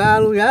 que o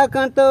galo já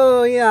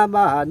cantou e a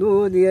barra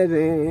do dia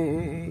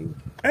vem.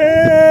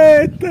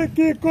 Eita,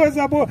 que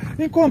coisa boa!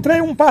 Encontrei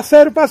um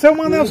parceiro para ser o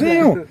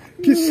Manoelzinho.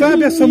 que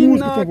sabe essa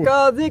música, por favor.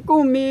 Case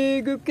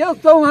comigo, que eu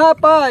sou um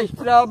rapaz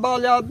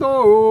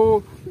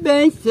trabalhador.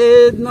 Bem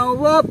cedo não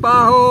vou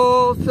pra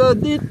roça,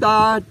 de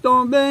tarde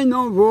também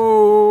não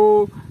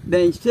vou.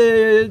 Bem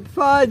cedo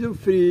faz o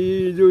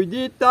frio,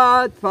 de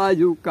tarde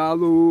faz o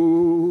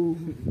calor.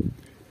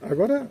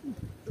 Agora,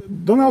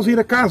 Dona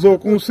Alzira casou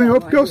com o senhor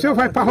porque o senhor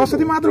vai pra roça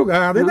de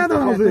madrugada, né,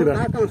 Dona Alzira?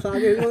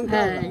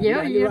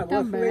 Eu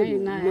também,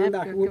 na manda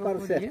época a rua para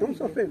o sertão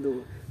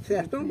sofredor.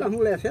 Sertão das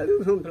mulheres sérias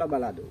e os homens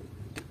trabalhadores.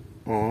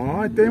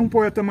 Ó, tem um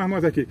poeta mais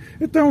nós aqui.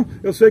 Então,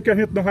 eu sei que a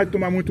gente não vai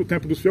tomar muito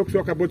tempo do senhor, que o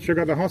senhor acabou de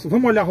chegar da roça.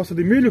 Vamos olhar a roça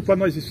de milho para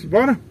nós ir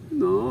embora?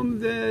 Não,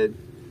 mas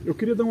eu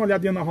queria dar uma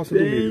olhadinha na roça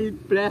do milho. tem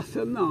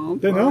pressa não.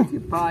 Tem não?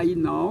 Para ir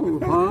não,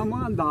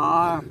 vamos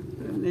andar,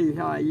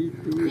 planejar aí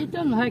tudo.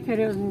 Então não vai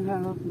querer os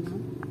envelopes,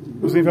 não?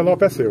 Os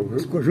envelopes é seu,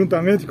 viu?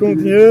 Conjuntamente com o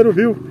dinheiro,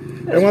 viu?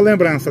 É uma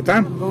lembrança,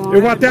 tá? Eu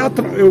vou até...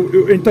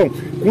 Então,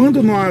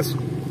 quando nós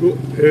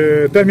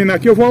terminar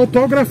aqui, eu vou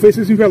autografar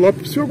esses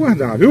envelopes para o senhor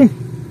guardar, viu?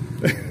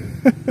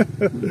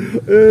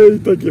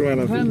 Eita, que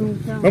maravilha.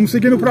 Vamos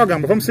seguir no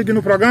programa,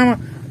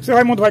 O seu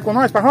Raimundo vai com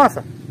nós para a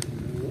roça?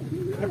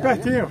 É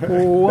pertinho.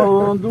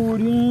 Ô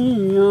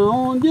andorinha,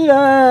 onde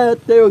é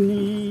teu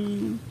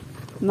ninho?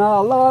 Na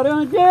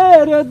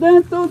laranjeira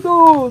dentro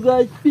dos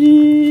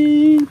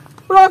espinhos.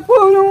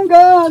 Procura um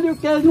galho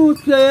que não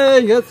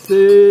seja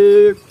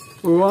seco.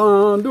 Ô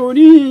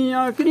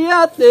andorinha,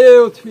 cria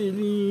teus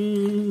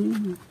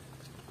filhinhos.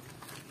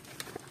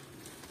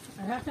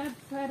 Já tá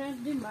diferente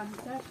demais,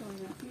 tá,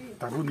 Sônia? Aqui.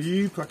 Tá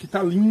bonito, aqui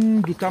tá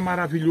lindo, tá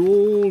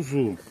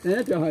maravilhoso.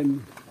 É, teu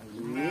Raimundo?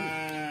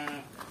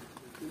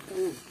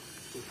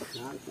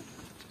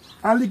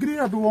 A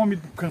alegria do homem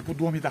do campo,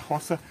 do homem da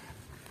roça,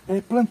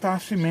 é plantar a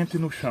semente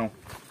no chão.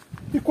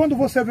 E quando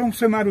você vê um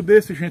cenário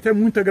desse, gente, é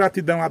muita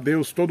gratidão a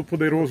Deus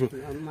Todo-Poderoso,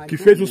 que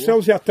fez os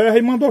céus e a terra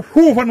e mandou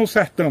chuva no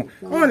sertão.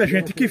 Olha,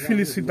 gente, que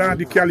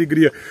felicidade, que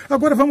alegria.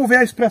 Agora vamos ver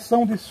a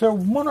expressão de seu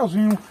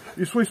Manoelzinho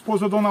e sua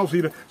esposa, Dona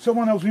Alzira. Seu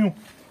Manoelzinho,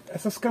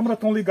 essas câmeras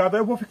estão ligadas,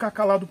 eu vou ficar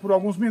calado por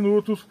alguns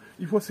minutos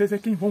e vocês é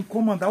quem vão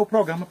comandar o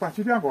programa a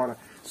partir de agora.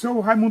 Seu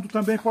Raimundo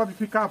também pode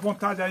ficar à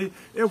vontade aí,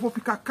 eu vou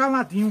ficar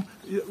caladinho,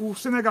 o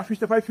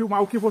cinegrafista vai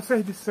filmar o que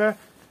vocês disser,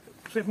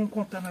 vocês vão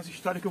contando as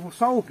histórias que eu vou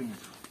só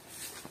ouvindo.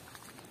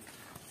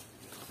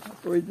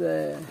 Pois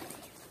é.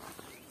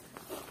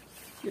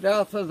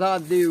 Graças a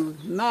Deus,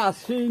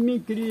 nasci e me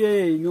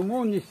criei no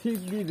município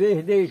de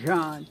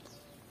Verdejante.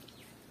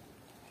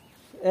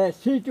 É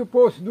sítio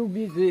Poço do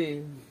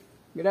Bezerro.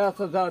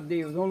 Graças a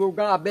Deus, um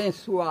lugar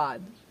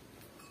abençoado.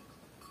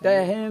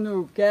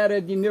 Terreno que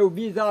era de meu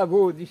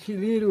bisavô, de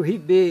Cilírio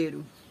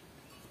Ribeiro.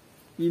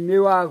 E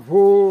meu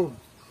avô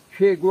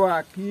chegou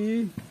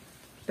aqui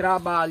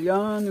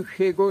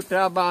chegou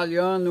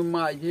trabalhando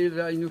mais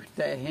ele aí nos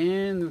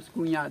terrenos,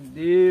 cunhado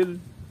dele.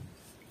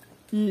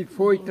 E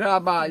foi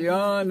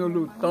trabalhando,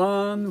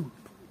 lutando.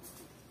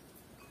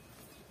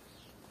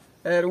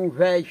 Era um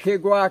velho,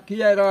 chegou aqui,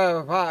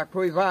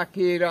 foi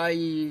vaqueiro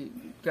aí,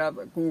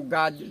 com o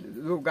gado,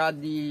 lugar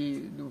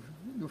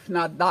do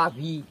finado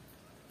Davi.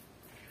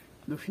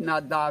 Do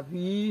finado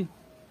Davi,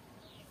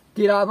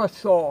 tirava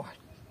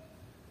sorte.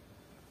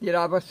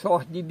 Tirava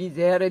sorte de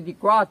bezerra de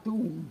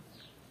 4-1.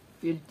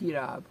 Ele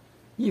tirava.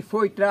 E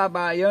foi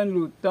trabalhando,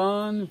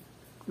 lutando,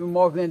 no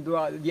movimento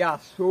de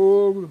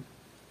açougue,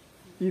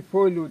 e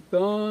foi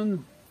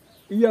lutando,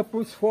 ia para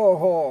os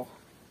forró,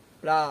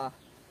 para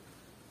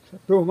a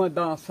turma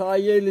dançar,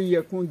 e ele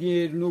ia com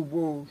dinheiro no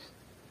bolso.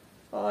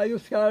 Aí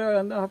os caras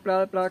andavam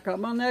para cá,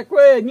 Maneco,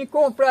 me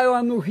comprar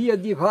uma novia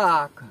de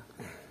vaca.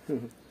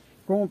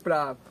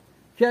 Comprava.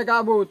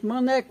 Chegava outro,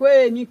 Maneco,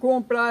 me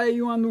comprar aí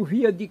uma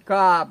novia de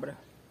cabra.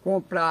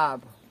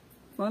 Comprava.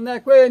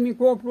 Maneco, me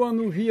comprou uma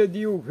novia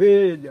de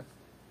ovelha.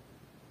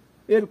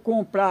 Ele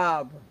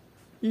comprava.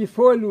 E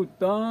foi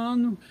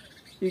lutando.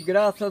 E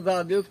graças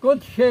a Deus,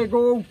 quando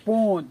chegou o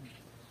ponto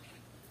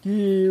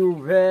que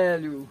o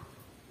velho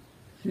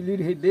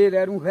Cilírio Ribeiro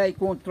era um velho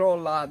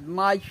controlado,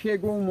 mas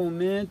chegou um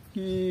momento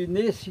que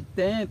nesse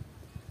tempo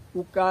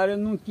o cara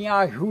não tinha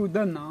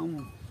ajuda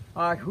não.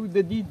 A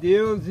ajuda de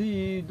Deus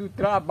e do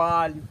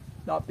trabalho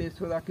da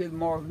pessoa daquele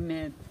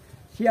movimento.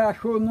 Se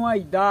achou numa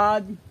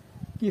idade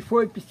que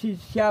foi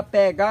preciso se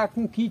apegar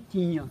com o que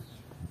tinha.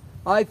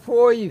 Aí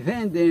foi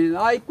vendendo.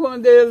 Aí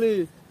quando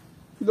ele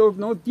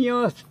não tinha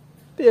umas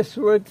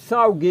pessoas de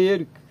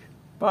salgueiro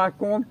para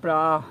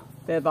comprar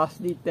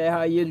pedaço de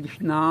terra, aí ele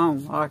disse, não,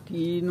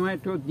 aqui não é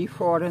todo de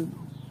fora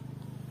não.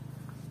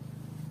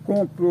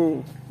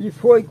 Comprou. E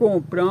foi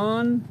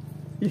comprando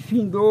e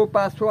findou,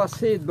 passou a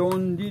ser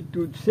dono de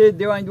tudo.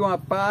 Cedeu ainda uma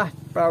parte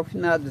para o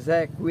finado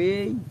Zé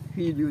Coelho,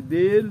 filho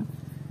dele,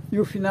 e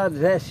o finado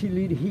Zé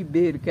Cilírio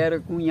Ribeiro, que era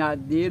cunhado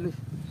dele,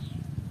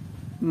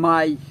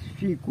 mas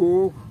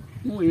ficou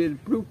com ele.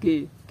 Por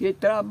quê? Porque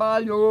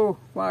trabalhou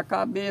com a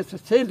cabeça.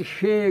 Se ele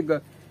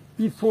chega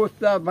e fosse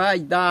da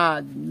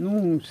vaidade,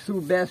 não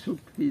soubesse o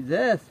que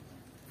fizesse,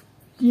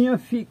 tinha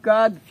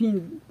ficado,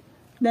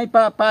 nem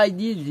papai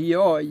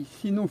dizia, olha,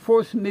 se não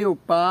fosse meu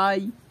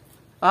pai,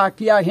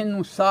 aqui a gente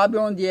não sabe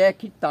onde é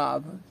que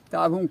estava.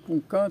 estavam com um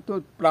canto,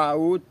 outro para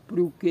outro,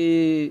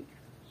 porque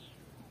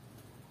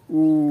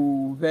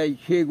o velho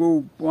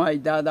chegou com uma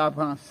idade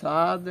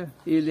avançada,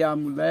 ele e a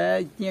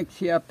mulher, e tinha que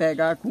se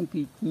apegar com o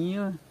que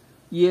tinha,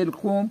 e ele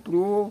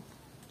comprou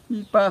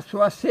e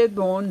passou a ser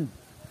dono.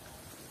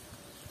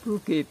 Por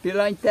quê?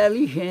 Pela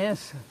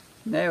inteligência,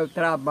 né? O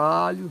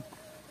trabalho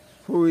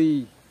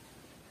foi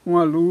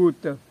uma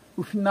luta.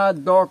 O finado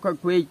Doca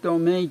Coelho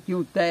também tinha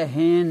um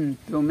terreno,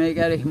 também que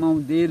era irmão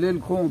dele, ele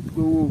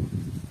comprou,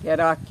 que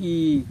era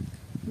aqui,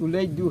 o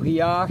leito do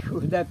Riacho,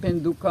 depende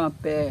do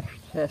Campestre,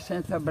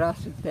 60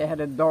 braços de terra,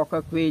 era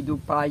Doca Coelho, do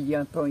pai de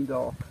Antônio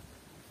Doca.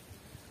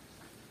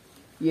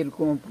 E ele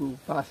comprou,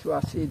 passou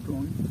a ser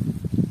dono.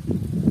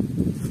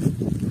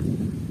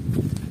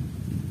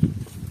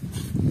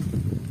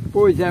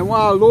 Pois é, um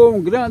alô,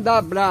 um grande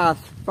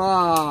abraço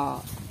para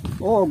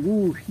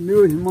Augusto,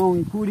 meu irmão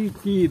em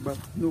Curitiba,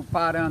 no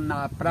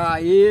Paraná,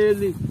 para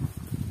ele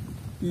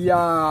e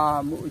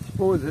a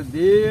esposa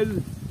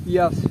dele e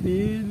as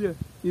filhas,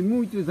 e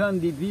muitos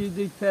anos de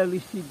vida e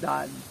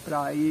felicidade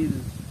para ele,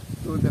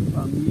 toda a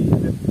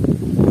família.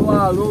 Um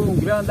alô, um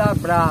grande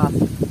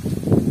abraço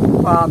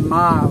para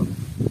Mário,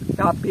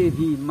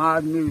 Capevi,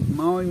 Mário, meu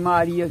irmão, e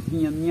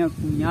Mariazinha, minha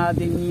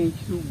cunhada e minha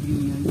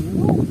sobrinha, e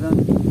muitos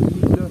anos de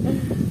vida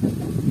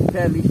e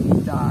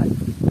felicidade.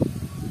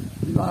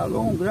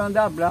 Alô, um grande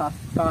abraço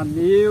para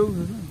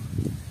Neuza,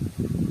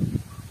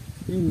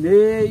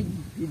 Inês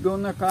e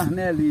Dona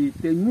Carmelita.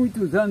 Tem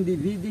muitos anos de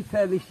vida e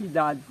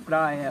felicidade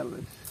para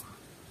elas.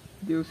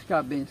 Deus que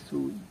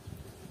abençoe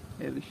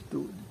elas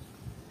todas.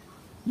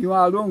 E um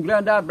alô, um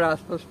grande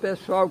abraço para os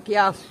pessoal que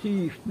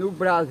assiste no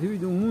Brasil e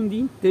no mundo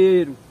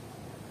inteiro.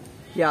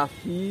 Que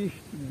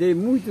assiste, dê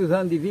muitos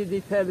anos de vida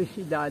e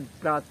felicidade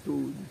para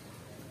todos.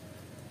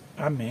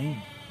 Amém.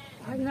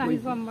 Aí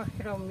nós vamos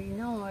mostrar o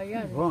milhão aí?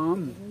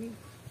 Vamos.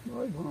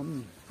 Nós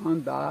vamos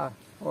andar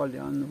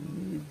olhando o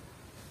milho.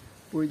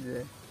 Pois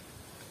é.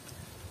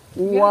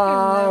 O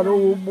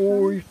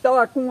arubu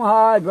está com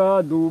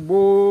raiva do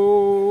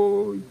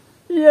boi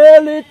e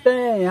ele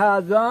tem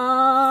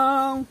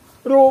razão.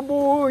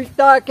 Urubu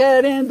está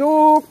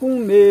querendo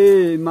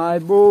comer,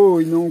 mas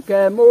boi não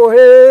quer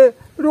morrer.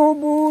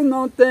 Urubu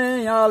não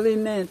tem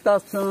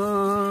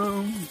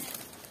alimentação.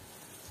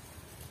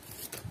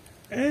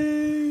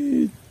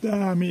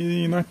 Eita,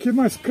 menina, aqui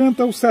nós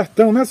canta o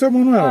sertão, né, seu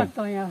Manoel?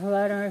 Tonha, as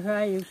laranjas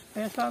aí, o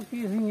pessoal que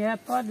vier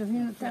pode vir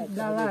no tempo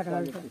da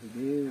laranja.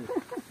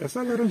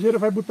 Essa laranjeira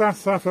vai botar a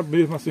safra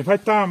mesmo assim, vai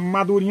estar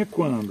madurinha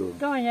quando?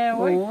 Tonha, é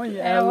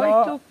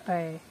 8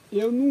 pés.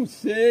 Eu não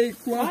sei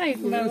quanto, Ai,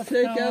 eu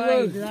sei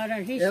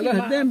que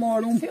elas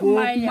demoram um pouco,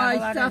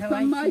 mas está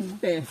ficando mais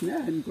perto,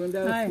 né? Quando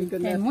elas ficam tem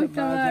nessa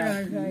muita base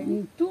laranja aqui. aí,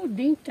 em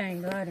tudinho tem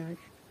laranja.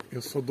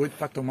 Eu sou doido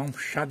para tomar um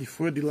chá de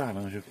folha de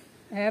laranja.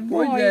 É bom,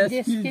 Pois é, ele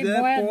disse se que quiser,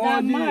 bom é da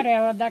pode-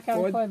 amarela, daquela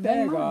pode coisa bem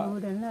pegar.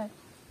 madura, né?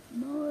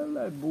 Não,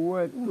 ela é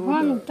boa, é toda...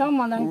 Vamos então,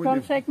 mano, então folha.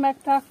 não sei como é que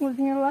tá a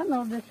cozinha lá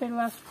não, deixei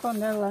lá as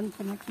panelas lá, não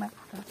sei nem como é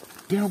que tá.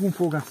 Tem algum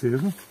fogo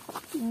aceso?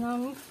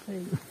 Não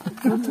sei.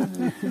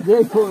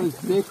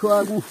 Deixa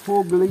algum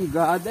fogo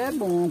ligado, é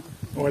bom.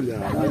 Olha,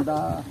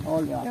 Andar,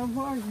 olhar. Eu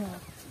vou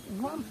já.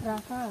 Vamos pra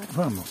cá.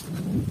 vamos.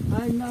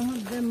 Aí nós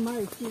não temos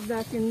mais que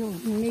daqui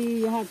nos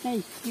milho, já tem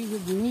espiga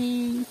de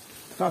milho.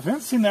 Tá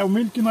vendo, Siné? O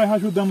milho que nós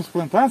ajudamos a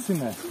plantar,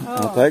 Siné?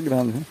 Ó, Tá é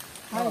grande, viu?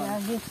 olha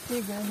as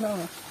espigas, ó,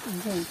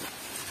 gente.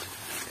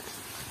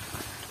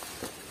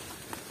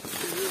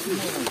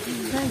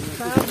 Tem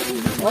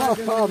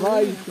fava,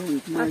 Vai,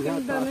 aqui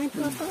não dá nem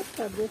pra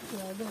passar desse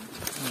lado.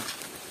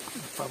 A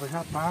fava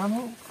já tá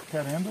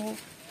querendo,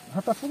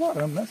 já tá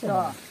florando, né,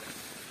 senhora?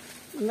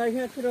 Ó, nós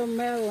já tirou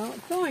melão.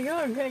 Então,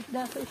 olha o jeito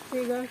dessa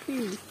espiga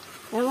aqui.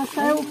 Ela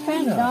saiu o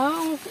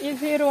pendão e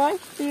virou a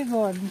espiga,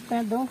 ó. O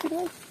pendão virou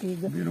a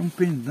espiga. Virou um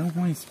pendão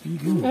com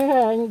espiga.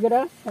 É,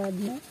 engraçado,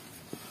 né?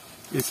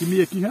 Esse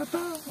milho aqui já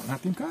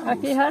tem caroço.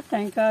 Aqui já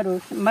tem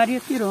caroço. Maria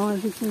tirou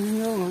onde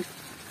cozinhou ontem.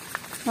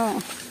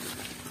 Ó.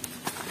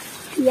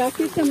 E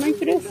aqui também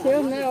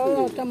cresceu, né?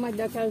 Olha o tamanho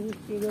daquelas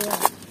espigas lá.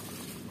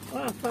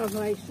 Olha a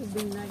fava aí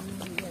subindo aí.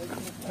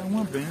 É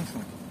uma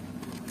bênção.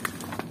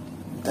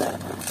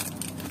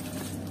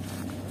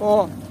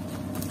 Ó,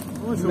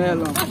 Hoje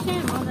melão,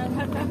 Oxê, olha,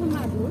 já estava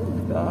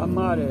maduro. tá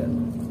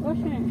amarelo.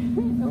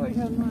 Oxê, hoje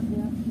eu não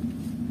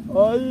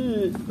adianta.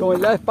 Aí, então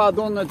leva pra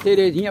dona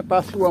Terezinha,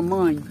 pra sua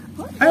mãe.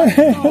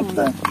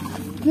 Eita,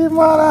 que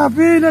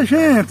maravilha,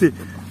 gente!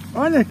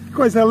 Olha que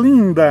coisa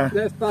linda!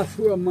 Leva pra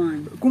sua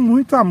mãe. Com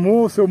muito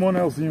amor, seu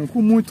Manoelzinho,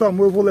 com muito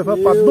amor eu vou levar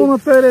para Dona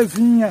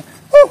Terezinha.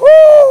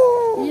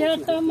 Uhul! E eu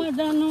estou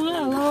mandando um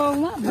alô,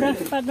 um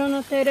abraço para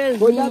Dona Terezinha.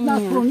 Cuidado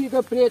nas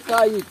formigas pretas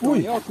aí, Ui.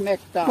 Tony. Olha como é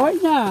que tá.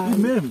 Cuidado. E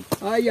mesmo?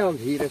 Aí,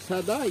 Alvira,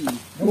 sai daí.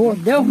 Oh,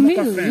 Deus me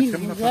pra frente, livre,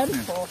 vamos pra frente.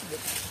 misericórdia.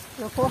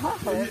 Eu corro a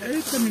roda.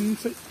 Eita, menino,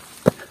 isso aí.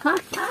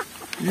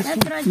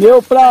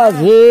 Meu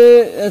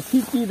prazer é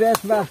se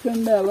tivesse bastante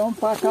melão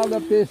para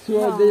cada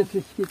pessoa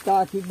desses que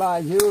está aqui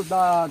embaixo, eu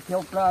tenho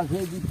o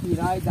prazer de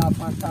tirar e dar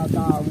para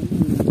cada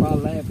um, para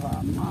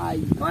levar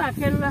mais. Olha,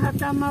 aquele lá já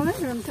está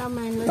amarelando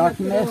também. Está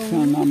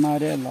começando a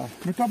amarelar.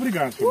 Muito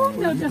obrigado, senhor.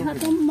 Meu Deus, já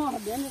estamos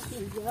mordendo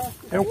esses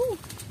dias.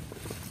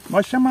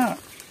 Nós chama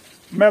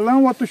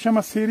melão, outro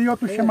chama siri,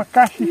 outro chama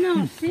caxixi.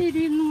 Não,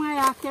 siri não é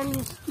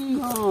aqueles que...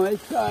 Não,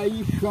 isso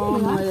aí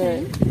chama,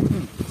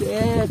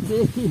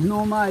 desses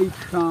nomes aí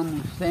chamam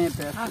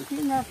sempre. Aqui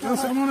nessa... Eu,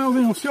 seu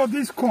Manoelzinho, o senhor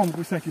diz como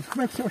isso aqui?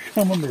 Como é que o senhor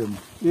chama mesmo?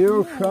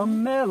 Eu chamo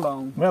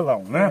melão.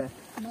 Melão, né?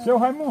 Seu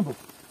Raimundo,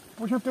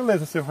 por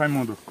gentileza, seu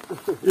Raimundo.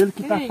 Ele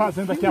que está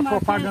fazendo aqui a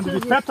propaganda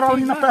de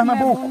Petrolina,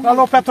 Pernambuco.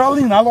 Alô,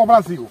 Petrolina, alô,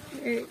 Brasil.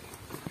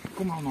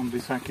 Como é o nome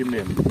disso aqui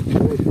mesmo?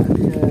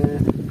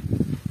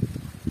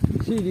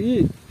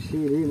 Siri.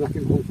 Siri,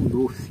 naquele com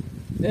doce.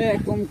 É,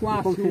 como com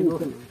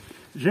açúcar.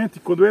 Gente,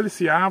 quando ele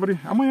se abre,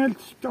 amanhã ele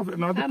talvez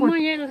não, depois,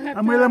 Amanhã ele já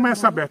amanhã ele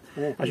amanhece aberto.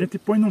 A gente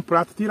põe num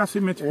prato, tira a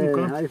semente com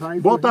canto,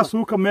 bota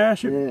açúcar,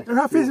 mexe. Eu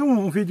já fiz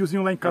um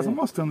videozinho lá em casa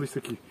mostrando isso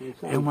aqui.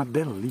 É uma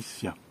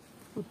delícia.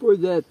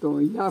 Pois é,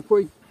 Tom, já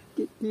foi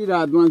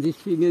tirado umas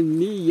espigas de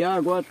milho e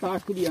agora está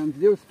criando. Se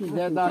Deus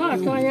quiser dar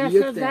Olha, um essa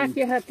dia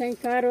daqui já tem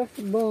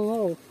caroço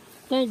bom, ó.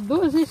 Tem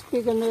 2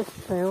 espigas nesse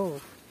pé, ó.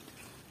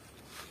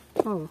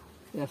 Ó,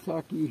 Essa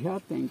aqui já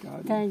tem,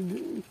 cara.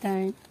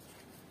 tem.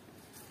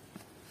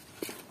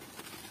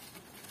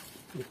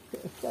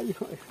 Está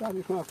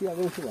com aqui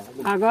abençoado.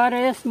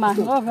 Agora esse mais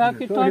novo é o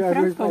que estou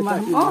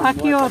enfrentando. Ó,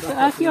 aqui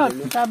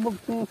outro, tá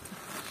com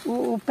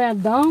o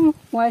pedão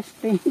com a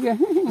espinha.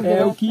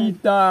 É o que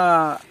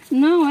está...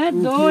 Não, é O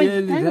que 2,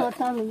 eles tem é-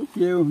 outro ali.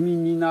 que os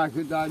meninos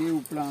ajudariam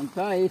a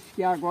plantar, esse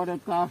que agora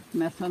está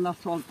começando a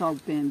soltar o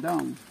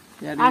pendão.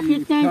 Era Aqui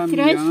ele tem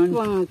 3 caminhando.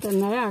 plantas,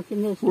 né? Aqui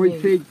nesse Foi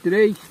meio. feito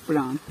 3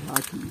 plantas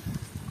aqui.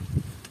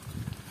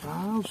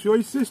 Ah, o senhor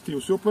insistiu.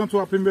 O senhor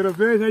plantou a primeira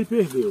vez, aí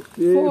perdeu.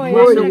 Foi, Eu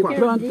aquele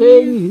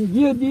plantei em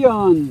dia de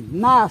ano.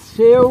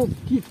 Nasceu,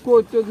 que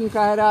ficou todo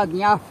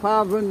encarreiradinho. A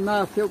fava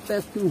nasceu,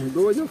 parece que uns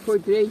 2 ou foi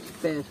 3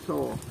 pés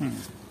só.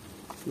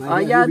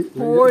 Aí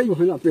depois... Eu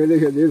fui na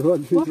peleja dele, vou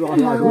Você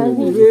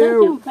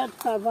Meu. tem um pé de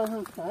fava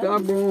arrancado? Tá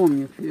bom,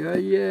 meu filho.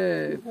 Aí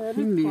é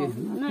assim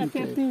mesmo. Não,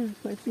 que piso,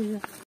 foi piso.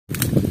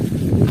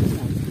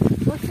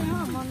 Você,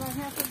 ó, mano, a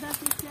gente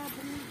daqui se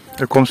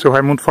abrindo. É como o seu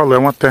Raimundo falou, é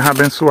uma terra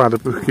abençoada,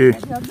 porque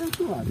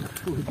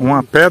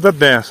uma pedra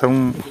dessa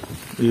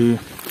e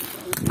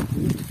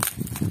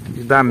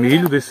dar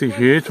milho desse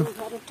jeito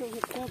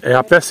é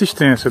a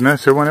persistência, né?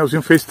 Seu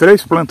Manoelzinho fez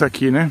 3 plantas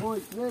aqui, né?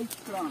 Foi 3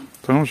 plantas.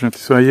 Então, gente,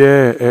 isso aí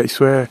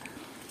isso é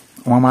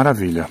uma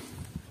maravilha.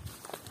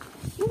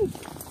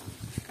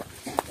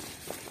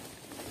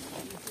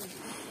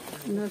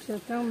 Você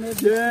tem um medo.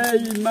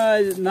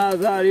 Mas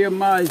Nazaré,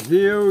 mais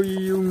eu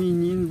e o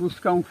menino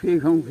buscar um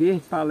feijão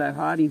verde para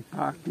levarem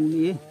para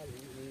comer.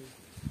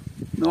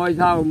 Nós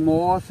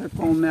almoça,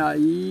 come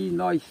aí,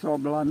 nós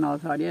sobe lá na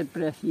Nazaré,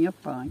 depressinha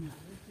apanha.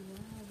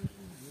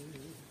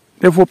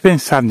 Eu vou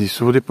pensar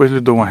nisso, depois lhe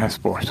dou uma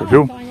resposta,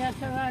 viu?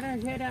 Essa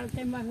laranjeira, ela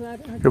tem mais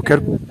laranja. Eu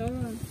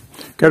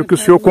quero que o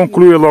senhor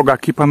conclua logo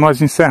aqui para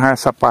nós encerrar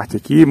essa parte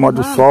aqui,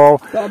 modo sol,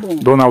 Tá bom.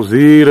 Dona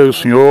Alzira e o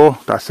senhor,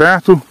 tá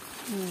certo?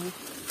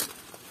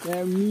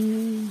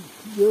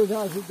 Deus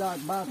ajudar a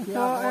bater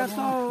Eu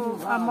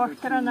estou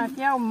mostrando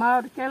aqui ao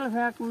Mauro que ele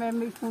vai comer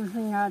meio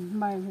cozinhado,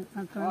 mas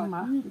Antônio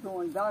Marcos.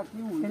 Daqui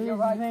um Eles dia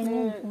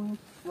vêm com...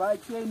 vai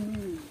ter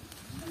milho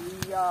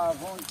e à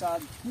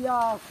vontade. Se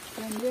a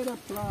primeira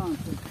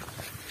planta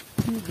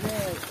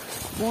estiver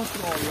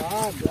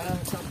controlada,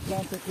 essa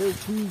planta que eu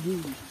fiz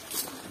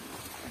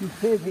em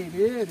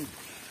fevereiro,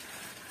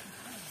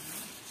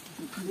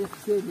 nesse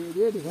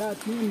fevereiro já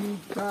tinha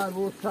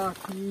caroço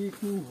aqui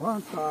com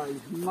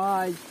vantagem,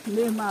 mas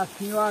mesmo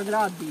assim eu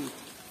agradeço.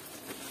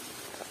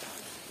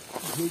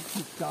 Do jeito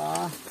que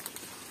tá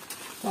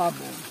bom.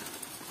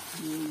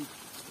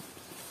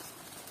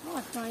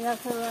 Nossa, e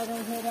essa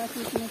laranjeira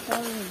aqui que não está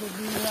linda,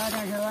 de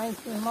laranja lá em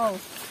cima, ó.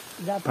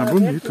 Dá Tá pra ver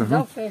bonita, que dá viu?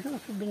 o feijão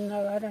subindo na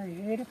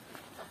laranjeira.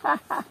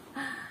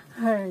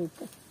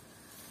 Eita.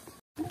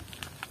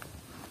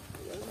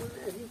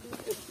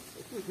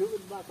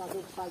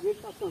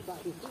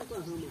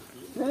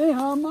 Tem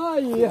rama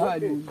aí,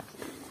 Raimundo.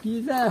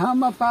 Quiser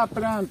rama para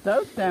plantar,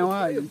 eu tenho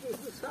aí.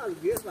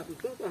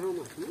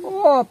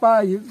 Ô,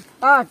 pai,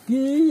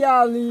 aqui e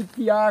ali,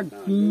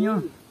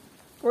 Tiaguinho.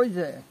 Pois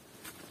é.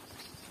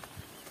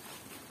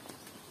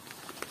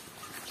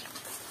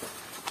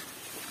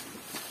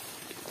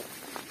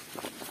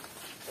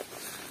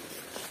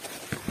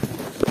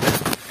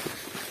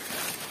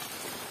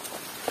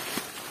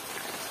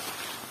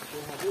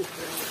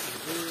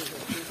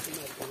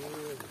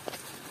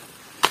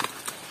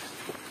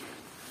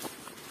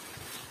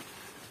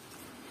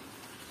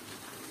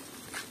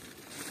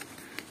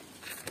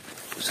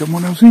 Seu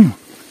Manoelzinho.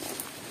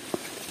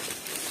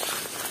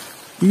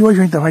 E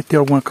hoje ainda vai ter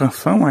alguma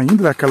canção ainda,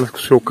 daquelas que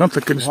o senhor canta,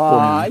 aqueles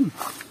poemas?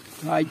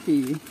 Vai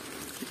ter.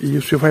 E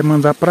o senhor vai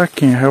mandar para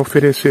quem? Vai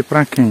oferecer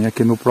para quem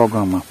aqui no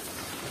programa?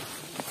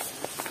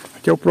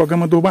 que é o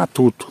programa do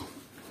Matuto.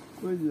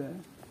 Pois é.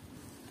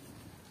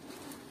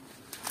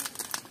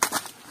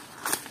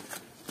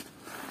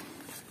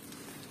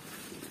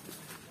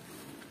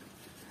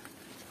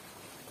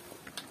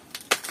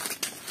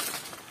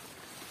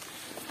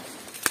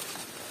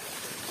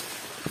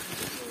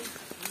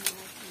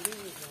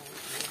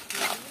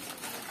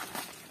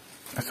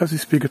 Essas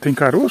espigas têm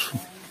caroço?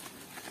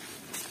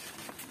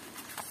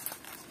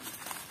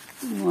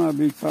 Não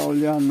abri para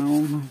olhar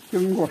não, mas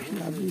eu não gosto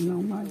de abrir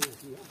não, mas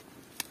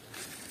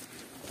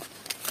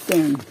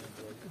tem.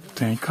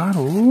 Tem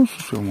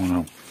caroço, seu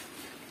Manuel.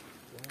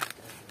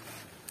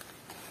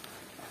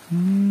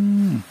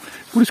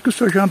 Por isso que o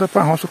senhor já anda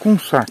para a roça com um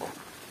saco.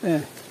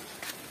 É.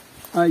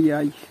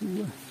 Ai,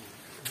 sua.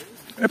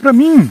 É para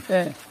mim?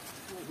 É.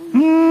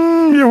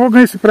 Eu vou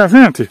ganhar esse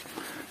presente.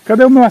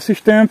 Cadê o meu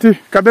assistente?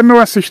 Cadê meu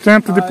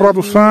assistente de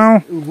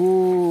produção? Eu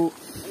vou...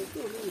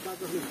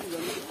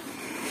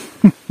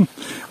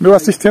 Meu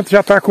assistente já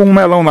está com um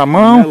melão na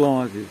mão.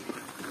 Melão aqui.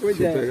 Pois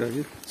Deixa eu é. pegar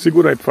aqui.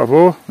 Segura aí, por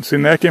favor.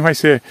 Ensinar quem vai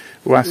ser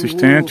o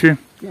assistente.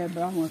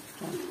 Quebrar uma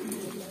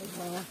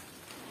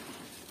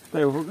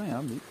Eu vou ganhar,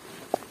 amigo.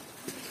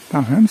 Tá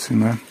vendo,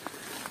 Siné?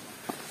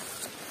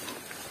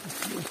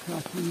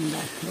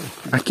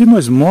 Aqui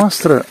nós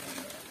mostra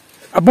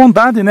a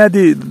bondade, né,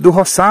 do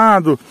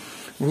roçado.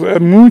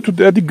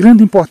 É de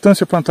grande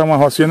importância plantar uma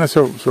rocinha, né,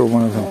 seu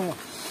Manoelzinho?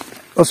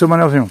 Ô, seu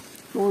Manoelzinho.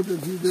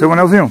 Seu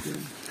Manoelzinho.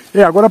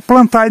 Agora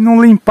plantar e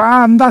não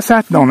limpar não dá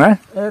certo não, né?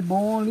 É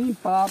bom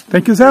limpar.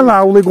 Tem que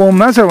zelar o legume,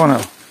 né, seu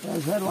Manoel? É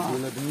zelar.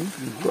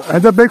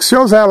 Ainda bem que o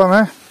senhor zela,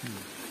 né?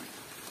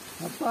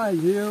 Rapaz,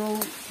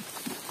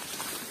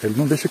 Ele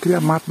não deixa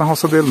criar mato na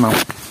roça dele, não.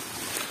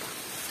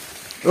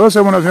 Ô,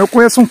 seu Manoelzinho, eu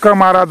conheço um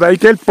camarada aí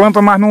que ele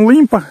planta, mas não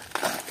limpa.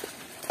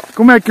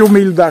 Como é que o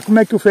milho dá? Como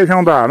é que o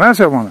feijão dá, né,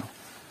 seu Manoel?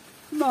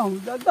 não,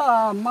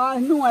 dá,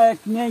 mas não é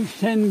que nem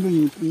sendo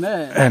limpo,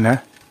 né? É,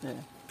 né? É.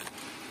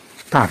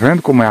 Tá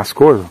vendo como é as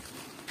coisas?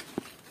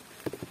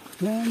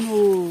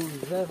 Sendo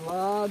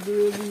zelado,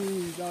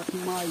 ele dá com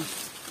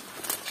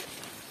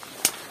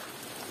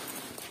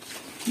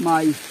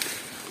mais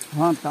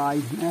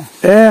vantagem, né?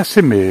 É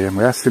assim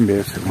mesmo, seu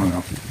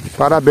Manoel.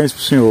 Parabéns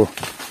pro senhor.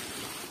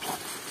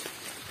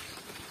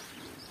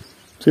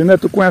 Siné,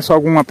 tu conhece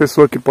alguma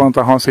pessoa que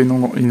planta roça e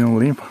não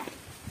limpa?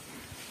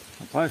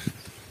 Rapaz,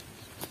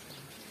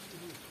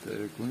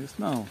 eu conheço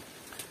não.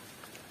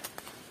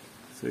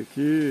 Sei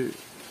que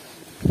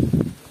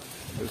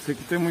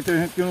tem muita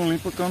gente que não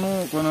limpa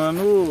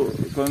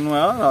quando não é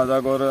arado.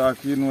 Agora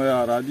aqui não é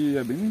arado e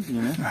é bem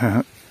limpinho,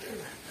 né?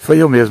 Foi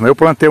eu mesmo. Eu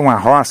plantei uma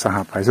roça,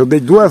 rapaz. Eu dei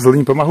 2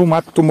 limpas, mas o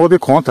mato tomou de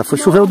conta.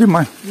 Choveu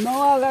demais.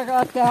 Não,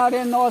 a terra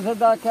arenosa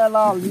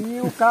daquela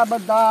ali, o cabo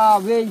dá,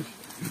 às vezes,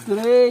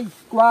 3,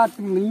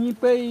 4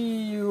 limpas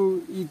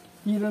e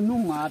tira no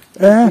mato.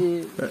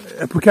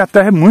 É porque a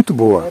terra é muito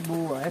boa. É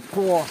boa, é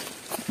forte.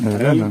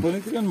 Não vou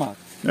nem criando mato.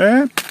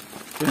 É.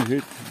 Tem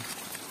jeito.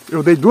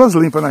 Eu dei 2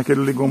 limpas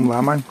naquele legume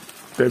lá, mas não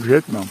teve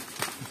jeito não.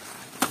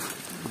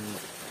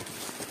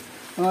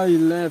 Aí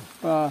leva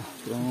pra...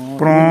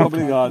 Pronto. Muito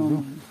obrigado.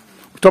 Viu?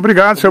 Muito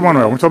obrigado, seu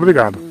Manuel. Muito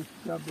obrigado.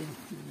 Tá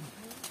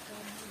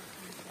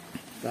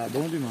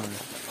bom demais.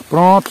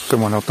 Pronto, seu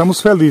Manuel.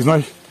 Estamos felizes.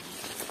 Nós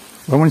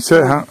vamos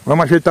encerrar.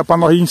 Vamos ajeitar para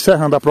nós ir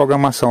encerrando a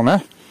programação,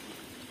 né?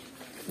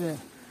 É.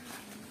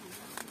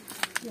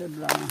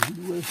 Quebrar as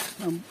 2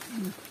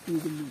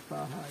 espigas de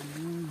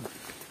parrainho.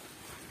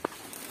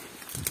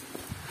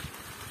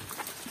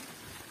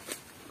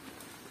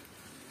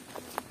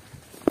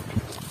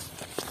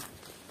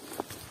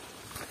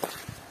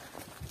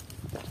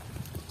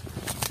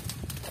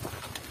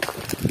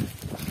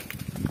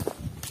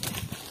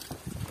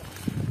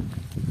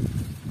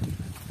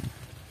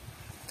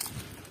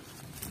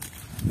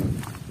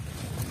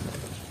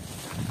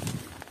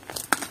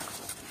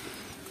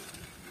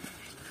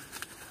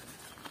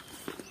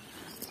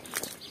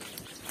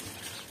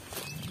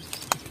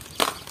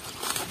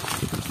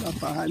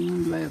 Para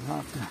não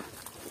levar para...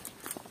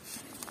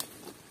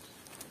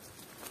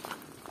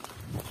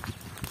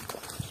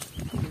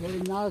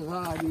 Veio nas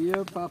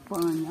areias para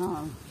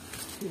apanhar,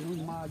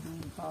 arrumado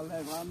para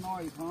levar,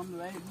 nós vamos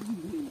levar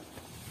ninguém.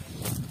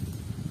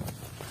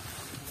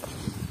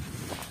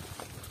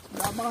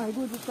 A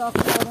barriguda está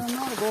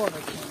florando agora,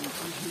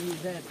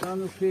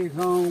 injetando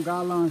feijão,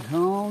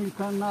 galanjão e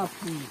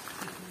canapu.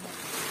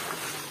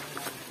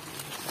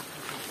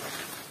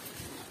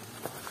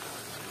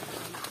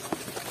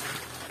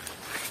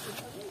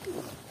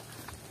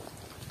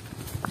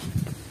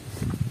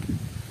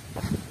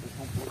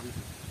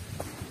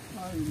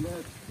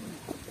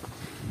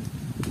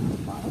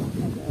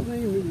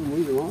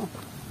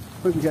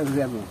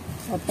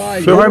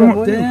 Rapaz, O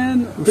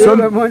senhor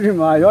é bom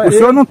demais. Olha, o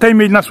senhor não tem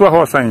milho na sua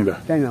roça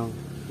ainda? Tem não.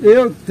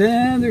 Eu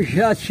tendo,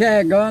 já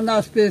chegando,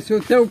 as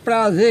pessoas têm o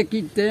prazer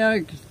que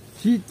tem, que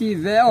se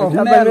tiver, ó, Eu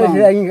trabalhei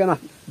melão. ainda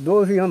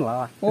 12 anos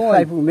lá. Eu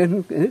saí pro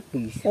mesmo que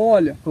fiz.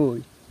 Olha,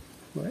 Foi.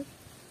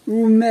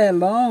 o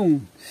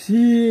melão,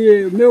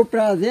 se o meu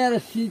prazer era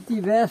se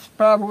tivesse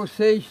para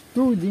vocês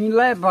tudinho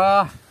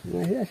levar.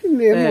 Mas é assim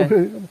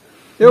mesmo.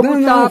 Eu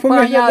botava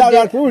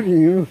apanhadeira.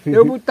 Eu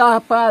Eu botava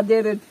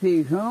apanhadeira de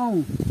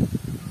feijão,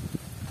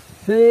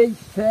 6,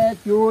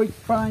 7, 8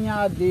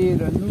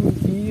 apanhadeiras. No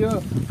dia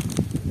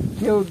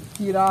que eu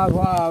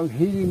tirava os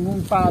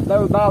girimum para dar,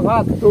 eu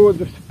dava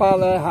todos para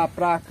levar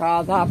para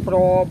casa, a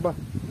prova.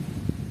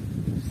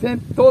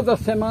 Sempre, toda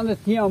semana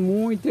tinha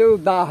muito, eu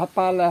dava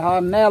para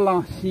levar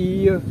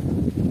melancia,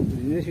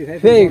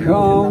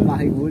 feijão. Na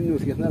barriguda, não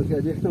sei, não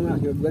sei, deixa eu tomar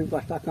aqui, eu vou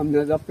encostar a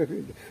caminhonete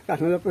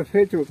da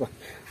prefeitura,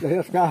 daí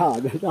as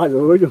carradas, tá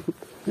doido?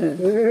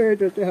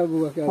 Eita, terra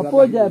boa aquela.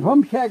 Pois é,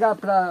 vamos chegar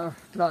para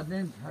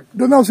dentro.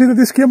 Dona Alzira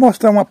disse que ia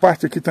mostrar uma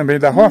parte aqui também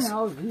da roça. A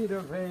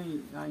Alzira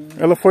vem ainda.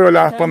 Ela foi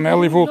olhar a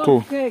panela e voltou.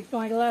 O que estão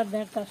lá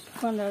dentro das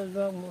panelas do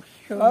almoço?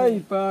 Aí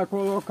para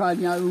colocar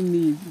em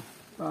alumínio,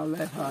 para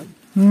levar.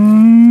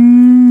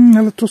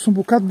 Ela trouxe um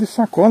bocado de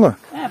sacola.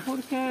 É,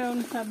 porque eu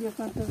não sabia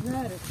quantas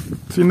eram.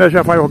 Siné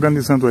já vai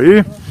organizando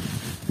aí.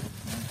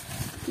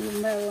 E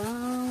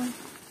melão.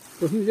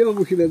 Você me deu uma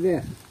mochila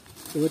dessa?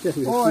 Eu vou ter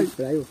Oi.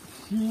 para eu.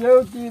 Se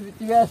eu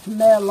tivesse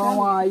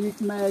melão aí,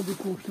 como é de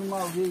costume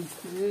alguém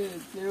ter,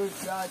 eu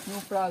já tinha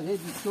o prazer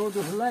de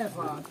todos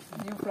levar.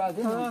 Tinha o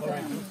prazer não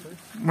tem.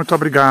 Muito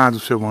obrigado,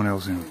 seu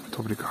Manoelzinho. Muito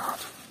obrigado.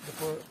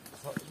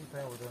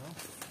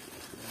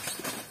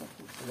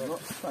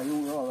 Saiu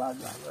um ao lado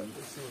lá.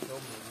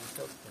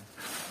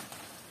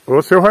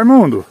 Ô, seu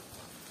Raimundo.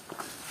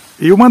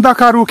 E o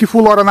mandacaru que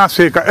fulora na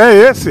seca, é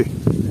esse?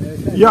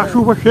 E a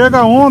chuva chega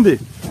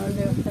aonde?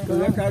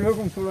 Quando carou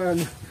com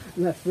fulano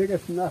na seca,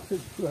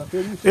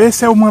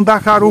 Esse é o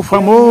mandacaru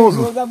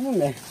famoso. da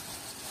mulher.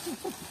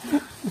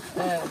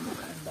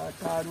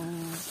 Mandacaru,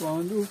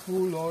 quando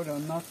fulora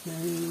na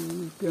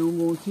seca, é um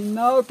bom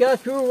sinal que a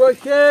chuva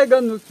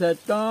chega no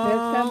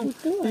sertão.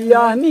 E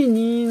as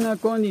meninas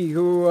quando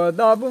enjoa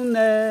da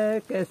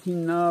boneca, é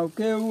sinal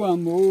que o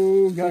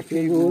amor já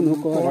chegou no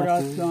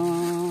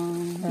coração.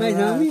 Mas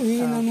a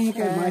menina não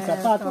quer mais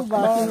sapato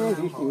baixo, nem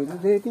vestido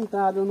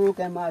requintado, não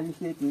quer mais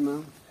vestir de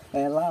mão.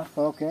 Ela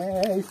só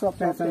quer e só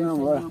pensa em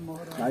namorar.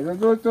 Mas o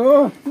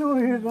doutor não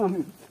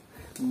resolve.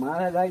 O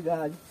mal é da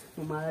idade,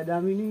 o mal é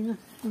da menina,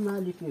 o mal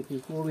de que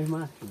ficou os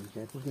machinhos.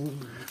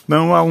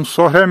 Não há um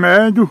só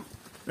remédio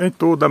em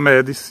toda a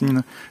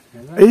medicina.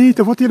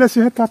 Eita, eu vou tirar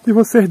esse retrato de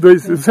vocês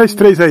dois, vocês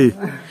três aí.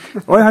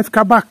 Olha, vai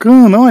ficar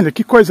bacana, olha,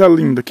 que coisa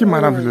linda, que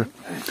maravilha.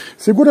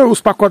 Segura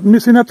os pacotes, meu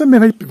Siné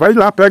também, vai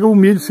lá, pega o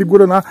milho,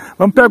 segura lá.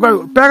 Vamos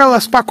pega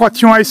os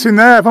pacotinhos aí,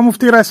 Siné, vamos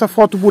tirar essa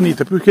foto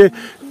bonita, porque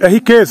é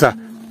riqueza.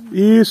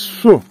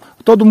 Isso,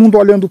 todo mundo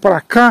olhando para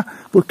cá,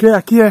 porque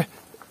aqui é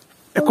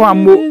com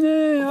amor,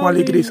 com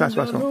alegria e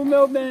satisfação. No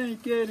meu bem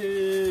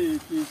querer,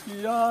 que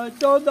tirar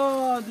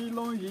toda de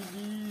longe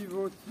de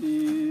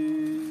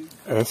você.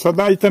 Essa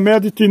daí também é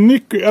de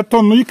Tinico, é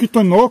Tonico e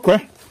Tonoco, é?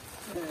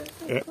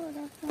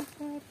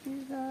 Coração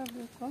pisado,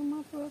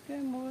 como a flor que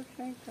murcha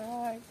em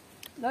cai.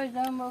 Dois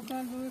amor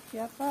quando se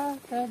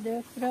aparta,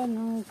 Deus pra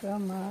nunca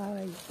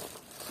mais.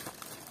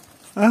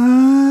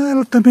 Ah,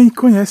 ela também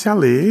conhece a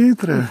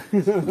letra.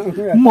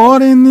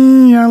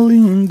 Moreninha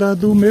linda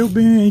do meu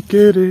bem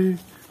querer.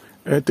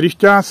 É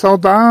triste a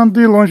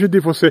saudade longe de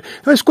você.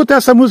 Eu escutei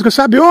essa música,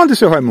 sabe onde,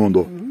 seu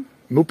Raimundo?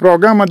 No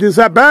programa de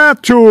Zé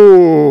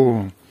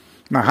Bétio,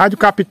 na Rádio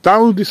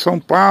Capital de São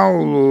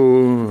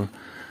Paulo.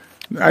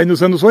 Aí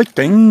nos anos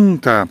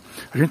 80.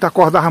 A gente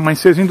acordava mais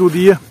cedo do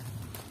dia.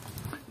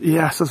 E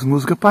essas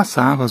músicas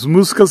passavam. As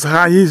músicas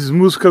raízes,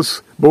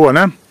 músicas boas,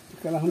 né?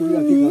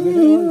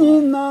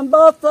 Menina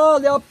da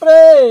folha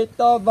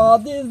preta, vá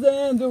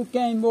dizendo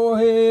quem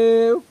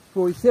morreu.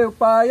 Foi seu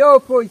pai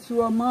ou foi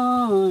sua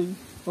mãe,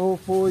 ou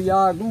foi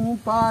algum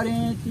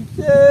parente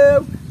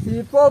seu.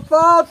 Se for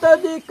falta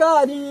de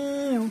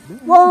carinho,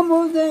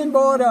 vamos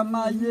embora,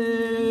 mas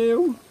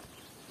eu.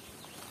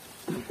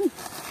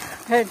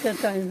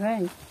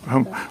 Vem.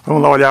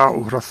 Vamos lá olhar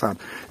o roçado.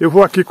 Eu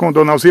vou aqui com a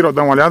Dona Alzira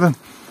dar uma olhada.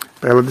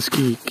 Ela disse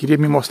que queria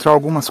me mostrar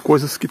algumas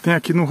coisas que tem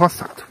aqui no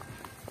roçado.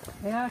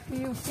 É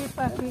aqui o tipo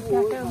aqui,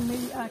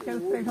 que aquele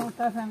feijão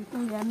tá vendo com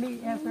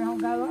é feijão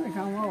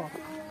galanjão, ó.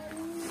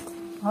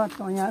 Ó,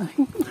 Tonha.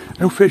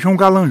 É o feijão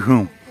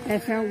galanjão. É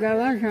feijão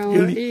galanjão.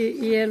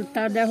 E ele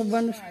tá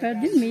derrubando os pés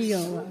de milho,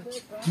 ó.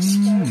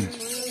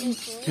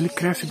 Ele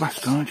cresce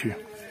bastante.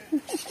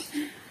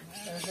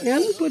 Eu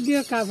não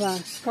podia cavar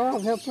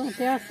cova, eu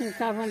plantei assim,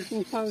 cavando com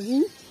um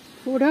pauzinho,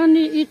 furando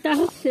e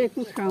tava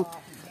seco o chão.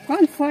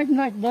 Quando foi que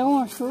nós demos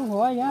uma chuva,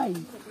 olha aí.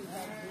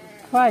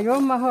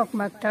 Falhou, mas olha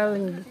como é que tá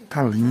lindo.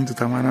 Tá lindo,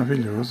 tá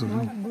maravilhoso. Viu?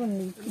 Muito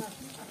bonito.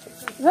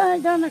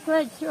 Vem, dona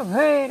Cleide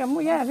Silveira,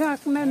 mulher, vem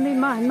comer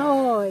mais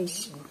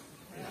nós.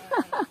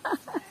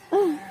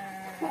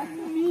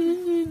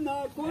 Menina,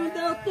 quando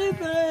eu te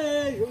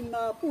vejo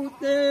na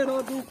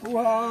puteira do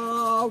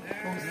curral,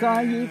 o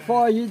sangue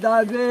foge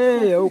da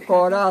veia, o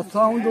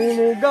coração do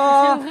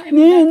lugar.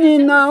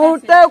 Menina, o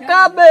teu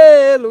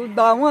cabelo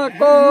dá uma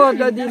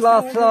corda de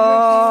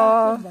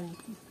laçar.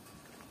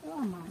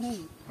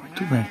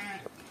 Muito bem.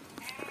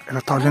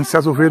 Ela tá olhando se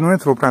as ovelhas não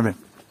entrou pra ver.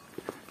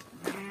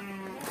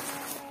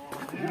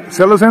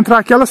 Se elas entrar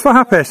aqui, elas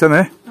farrapestam,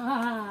 né?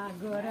 Ah,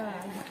 agora.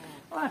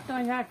 Ó, Tonha,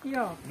 manjar aqui,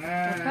 ó.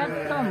 Eu quero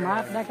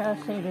tomate daquela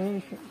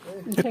cereja.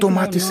 É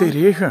tomate e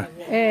cereja?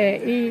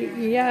 É,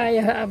 e aí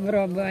a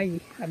broba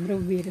aí, a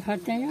brobeira. Já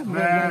tem a broba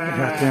aí.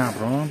 Já tem a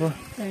broba.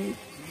 Tem.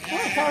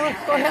 Só as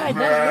coisas aí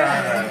dentro,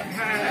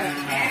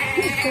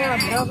 tem a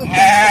broba.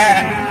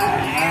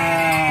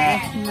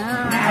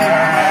 Não.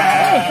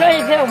 Isso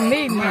aí é o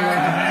milho, mano.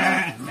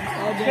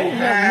 Isso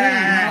aí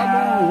é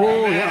o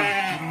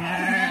milho.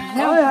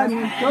 Olha,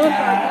 me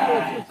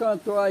canta esse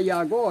cantor aí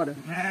agora.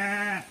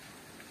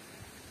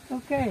 O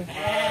quê?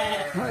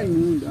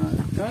 Raimundo,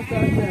 canta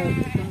aquela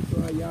que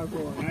cantou aí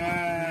agora.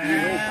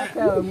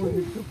 Aquela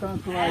música que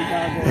cantou aí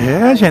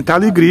agora. É, gente,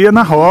 alegria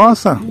na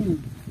roça.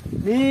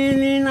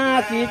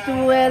 Menina, que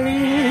tu é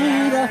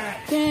linda,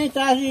 quem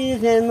tá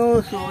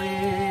dizendo sou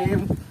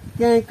eu.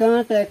 Quem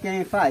canta é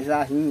quem faz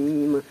a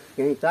rima,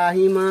 quem tá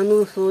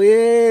rimando sou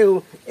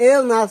eu.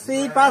 Eu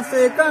nasci pra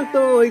ser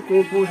cantor e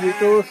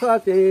compositor só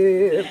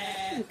teu.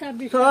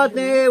 Só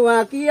teu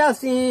aqui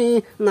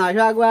assim, na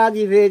Jaguar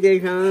de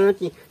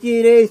Verdejante,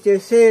 tirei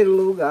terceiro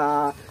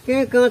lugar.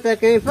 Quem canta é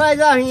quem faz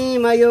a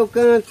rima, e eu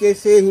canto que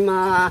sei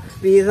rimar.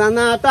 Pisa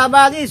na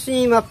tábua de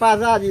cima,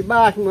 passa de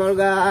baixo no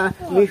lugar.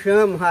 Me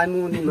chamo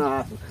Raimundo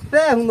Inácio,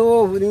 ferro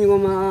novo de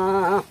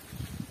engomar.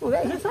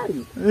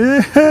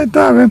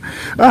 Tá vendo?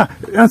 Ah,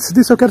 antes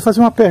disso eu quero fazer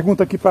uma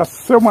pergunta aqui para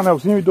seu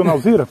Manoelzinho e Dona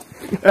Alzira.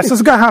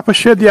 Essas garrafas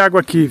cheias de água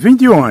aqui, vêm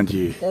de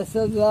onde?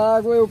 Essas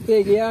águas eu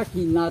peguei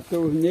aqui na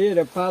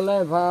torneira para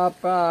levar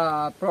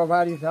para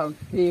provarizar o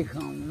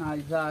feijão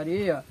nas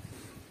areias,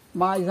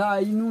 mas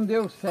aí não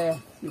deu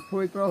certo.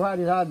 Foi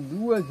provarizado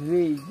 2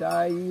 vezes,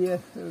 aí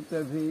essa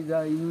outra vez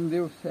aí não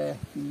deu certo.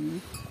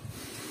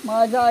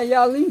 Mas aí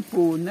ela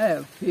limpou, né?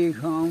 O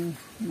feijão.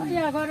 Aí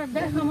agora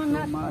derrama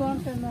nas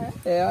plantas, né?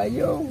 É, aí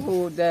eu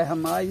vou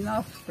derramar aí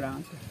nas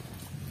plantas.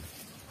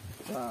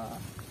 Tá.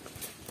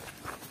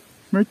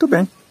 Muito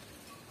bem.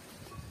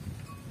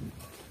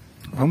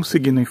 Vamos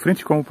seguindo em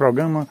frente com o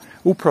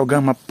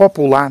programa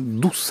Popular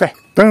do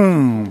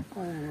Sertão.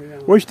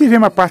 Hoje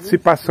tivemos a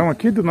participação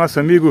aqui do nosso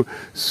amigo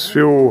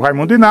seu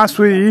Raimundo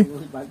Inácio e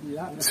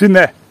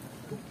Siné.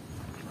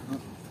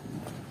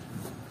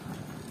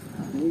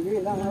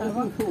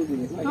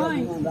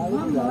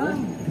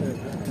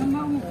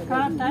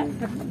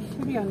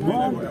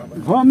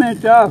 Vamos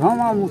entrar, vamos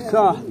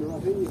almoçar.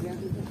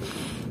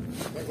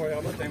 A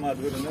goiaba tem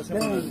madura, né,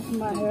 semana?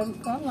 Mas eu não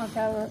como,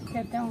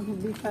 porque tem uns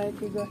bichos aí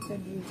que gostam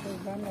de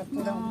jogar, né?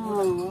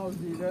 Não,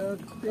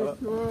 direto,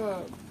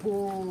 pessoa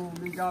for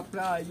ligar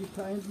pra isso,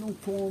 a gente não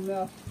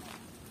come.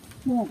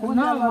 Bom,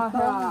 quando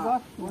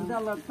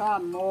ela tá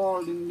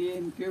mole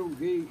mesmo, que eu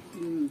vejo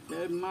que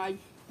é mais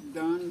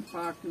dano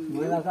para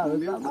comer.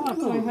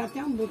 Nossa, já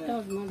tem um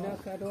botão de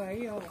mandacaru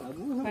aí, ó.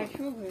 Vai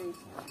chover.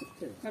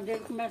 Quando ele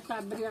começar a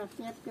abrir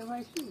assim é porque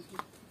vai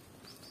chover.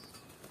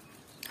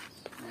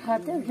 Já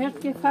tem gente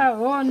que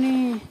falou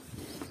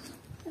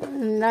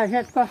na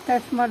gente cortar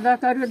esse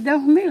mandacaru,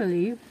 Deus me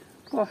livre.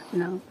 Corte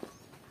não.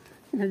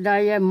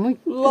 Daí é muito...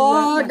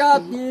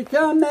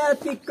 Lagartixa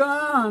mete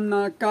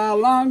cana,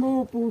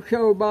 calango puxa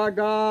o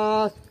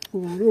bagaço,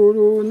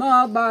 cururu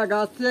na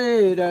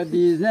bagaceira,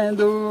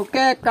 dizendo que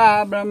é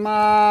cabra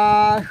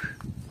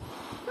macho.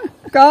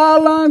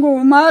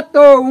 Calango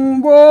matou um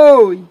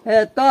boi,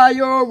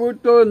 retalhou,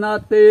 botou na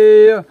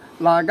teia,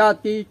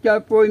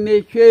 lagartixa foi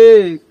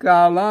mexer,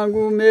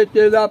 calango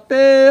meteu a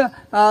peia,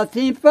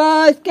 assim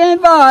faz quem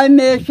vai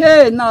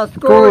mexer nas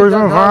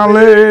coisas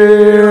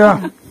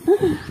valer.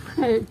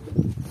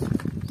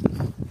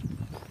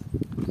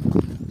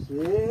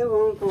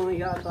 Seu Antônio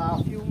já tá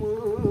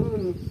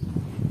filmando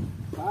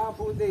pra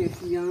poder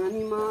se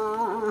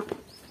animar.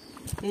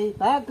 Quem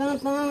tá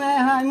cantando é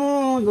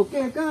Raimundo,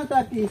 quem canta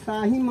aqui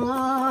sabe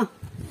rimar.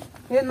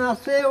 Ele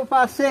nasceu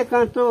pra ser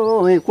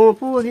cantor e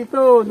compôs em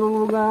todo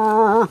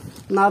lugar.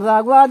 Nas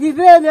águas de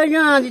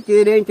Verdejante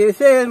tirei em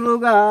terceiro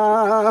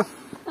lugar.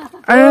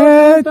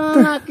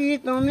 Cantando aqui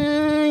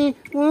também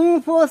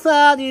com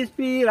força de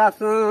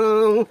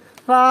inspiração.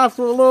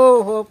 Faço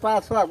louvor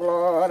para sua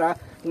glória,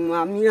 com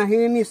a minha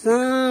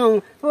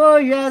remissão.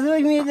 Foi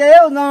Jesus me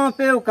deu dom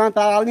pra eu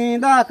cantar a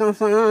linda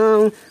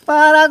canção,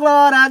 para a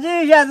glória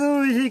de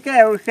Jesus, que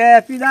é o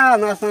chefe da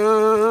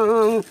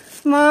nação.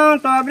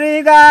 Muito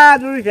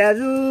obrigado,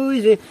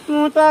 Jesus,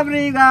 muito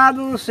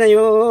obrigado,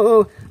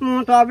 Senhor,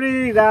 muito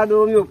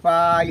obrigado, meu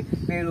Pai,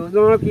 pelo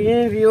dom que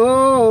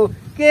enviou,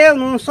 que eu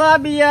não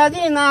sabia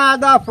de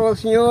nada, foi o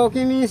Senhor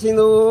que me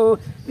ensinou.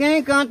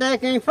 Quem canta é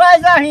quem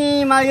faz a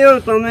rima,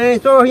 eu também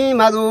sou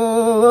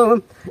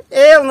rimador.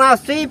 Eu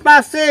nasci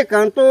para ser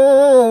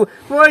cantor,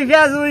 foi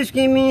Jesus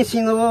que me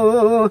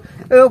ensinou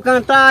eu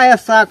cantar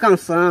essa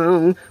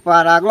canção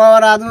para a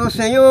glória do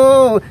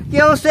Senhor, que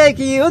eu sei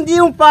que um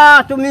dia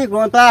parto me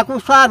encontrar com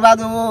o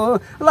Salvador,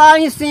 lá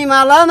em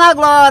cima, lá na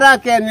glória,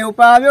 que é meu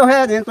Pai, meu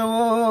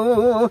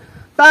Redentor.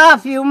 tá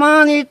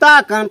filmando e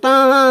tá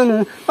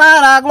cantando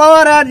para a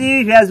glória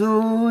de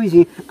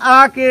Jesus,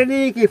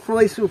 aquele que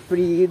foi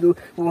sofrido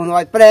por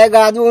nós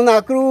pregado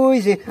na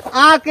cruz,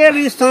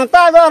 aquele santo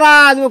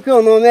adorado que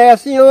o nome é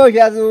Senhor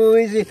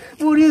Jesus.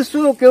 Por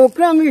isso que eu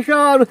clamo e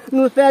choro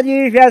nos pés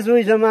de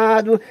Jesus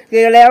amado, que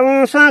ele é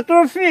um santo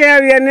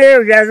fiel e é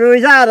meu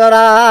Jesus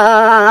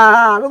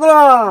adorado.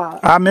 Glória.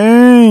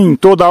 Amém.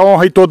 Toda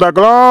honra e toda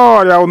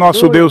glória ao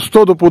nosso Deus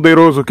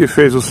Todo-Poderoso que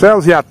fez os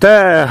céus e a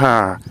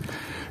terra.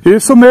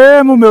 Isso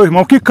mesmo, meu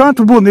irmão. Que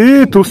canto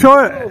bonito. O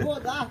senhor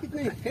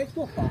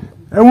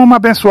é um homem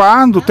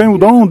abençoado, tem o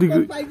dom de...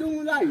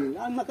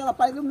 Naquela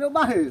parte do meu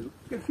barreiro,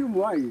 que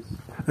filmou aí.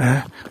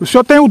 É. O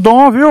senhor tem o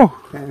dom, viu?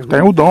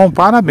 Tem o dom,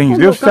 parabéns.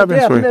 Deus te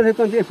abençoe. A primeira vez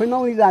que eu cantei foi na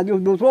unidade, o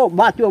doutor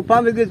bateu o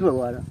palmo e disse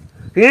agora: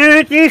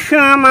 quem te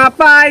chama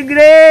para a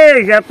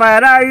igreja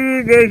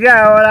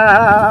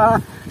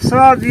orar,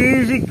 só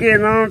dizem que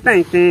não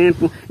tem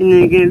tempo, e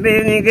ninguém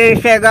vê ninguém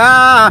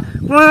chegar.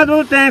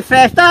 Quando tem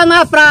festa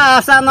na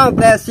praça, não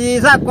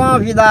precisa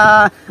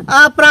convidar.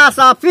 A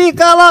praça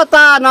fica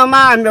lotada,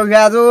 mas meu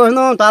Jesus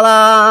não tá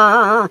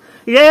lá.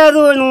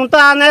 Jesus não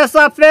tá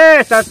nessa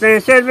festa, tem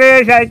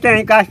cerveja e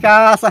tem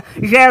cachaça.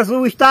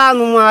 Jesus está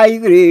numa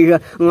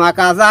igreja, numa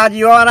casa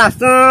de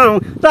oração,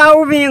 tá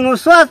ouvindo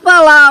suas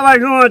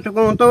palavras junto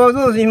com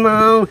todos os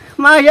irmãos.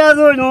 Mas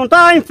Jesus não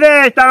tá em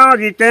festa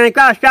onde tem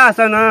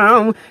cachaça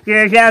não,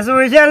 que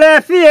Jesus ele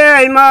é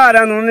fiel e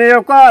mora no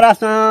meu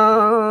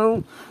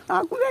coração.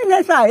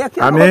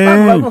 Amém.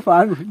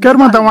 Quero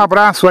mandar um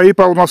abraço aí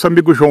para o nosso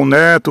amigo João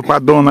Neto, para a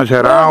dona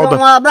Geralda,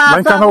 lá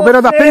em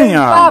Carnaveira da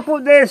Penha. Para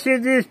poder se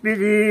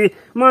despedir,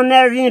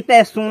 Manoelzinho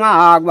peça uma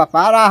água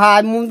para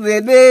Raimundo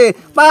beber,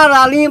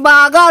 para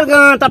limpar a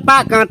garganta,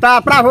 para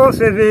cantar para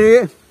você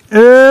ver.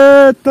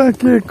 Eita,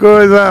 que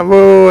coisa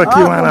boa, que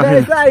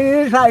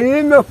maravilha. Isso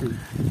aí, meu filho.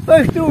 Estou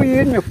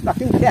instruído, meu filho,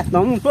 aqui no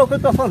sertão. Não estou que eu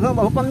estou fazendo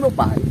a roupa do meu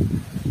pai.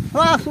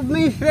 Faço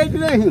bem feito e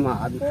bem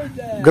rimado.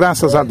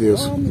 Graças a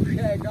Deus. Vamos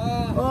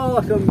chegar. Ó,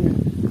 seu menino.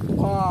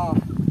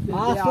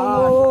 Essa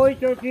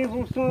noite eu tive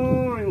um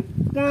sonho,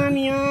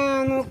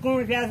 caminhando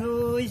com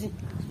Jesus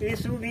e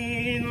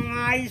subindo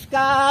uma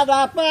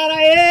escada para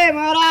ir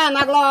morar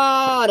na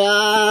glória.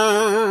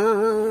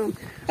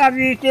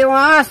 Avistei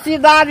uma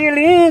cidade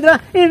linda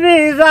e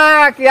vi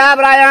Isaac e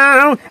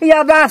Abraão e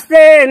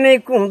abracei-me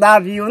com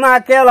Davi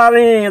naquela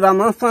linda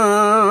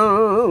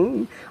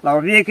mansão. Lá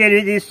eu vi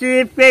aquele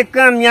discípulo que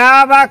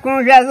caminhava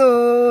com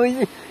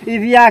Jesus e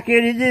vi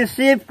aquele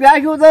discípulo que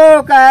ajudou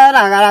a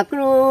carregar a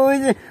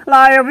cruz.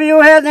 Lá eu vi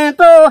o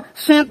Redentor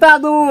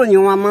sentado em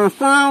uma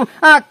mansão,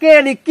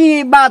 aquele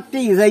que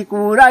batiza e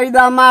cura e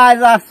dá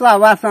mais a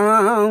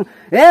salvação.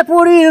 É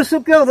por isso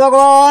que eu dou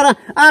glória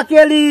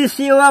àquele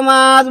Senhor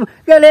amado,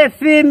 que ele é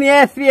firme e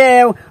é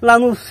fiel, lá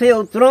no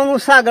seu trono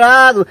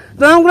sagrado,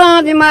 tão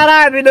grande e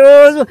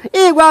maravilhoso,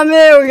 igual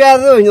meu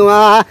Jesus não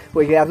há.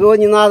 Foi Jesus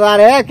de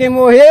Nazaré que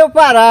morreu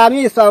para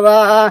me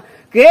salvar,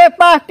 que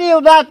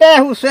partiu da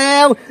terra o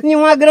céu em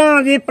uma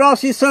grande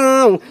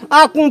procissão,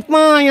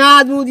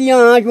 acompanhado de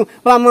anjo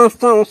para a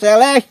mansão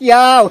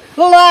celestial.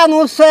 Lá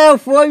no céu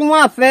foi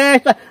uma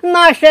festa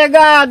na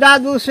chegada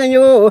do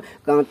Senhor,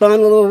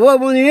 cantando louvor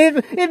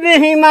bonito e bem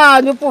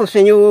rimado por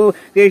Senhor,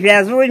 que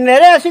Jesus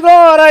merece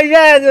glória e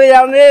Jesus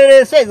é o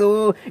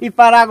merecedor, e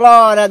para a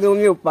glória do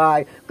meu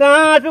Pai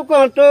canto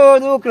com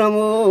todo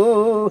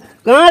clamor,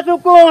 canto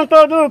com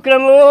todo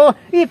clamor,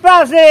 e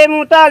prazer,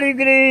 muita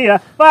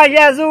alegria, para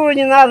Jesus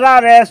de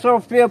Nazaré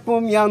sofreu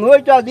por mim a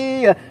noite a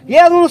dia, e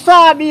eu não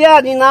sabia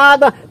de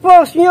nada, foi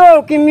o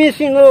Senhor que me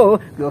ensinou,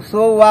 que eu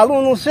sou o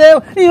aluno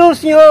seu, e o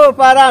Senhor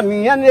para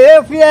mim é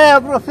meu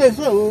fiel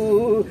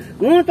professor.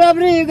 Muito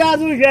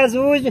obrigado,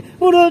 Jesus,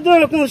 por o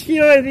dom que o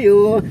Senhor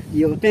enviou,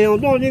 e eu tenho o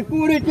dom de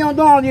cura e tenho o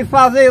dom de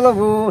fazer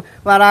louvor,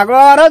 para a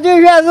glória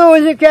de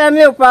Jesus, que é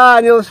meu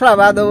Pai, meu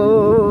Salvador.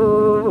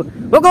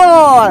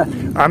 Glória!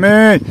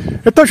 Amém.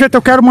 Então, gente,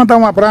 eu quero mandar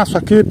um abraço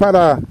aqui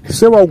para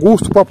seu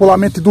Augusto,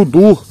 popularmente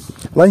Dudu,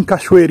 lá em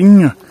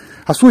Cachoeirinha.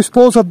 A sua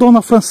esposa,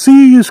 Dona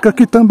Francisca,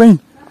 que também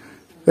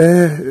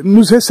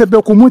nos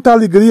recebeu com muita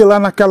alegria lá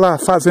naquela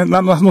fazenda,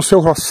 lá no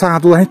seu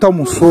roçado. A gente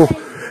almoçou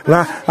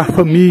lá, a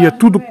família,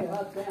 tudo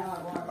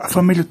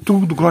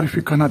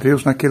glorificando a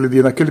Deus naquele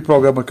dia, naquele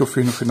programa que eu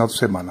fiz no final de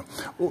semana.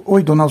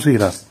 Oi, Dona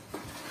Alzira.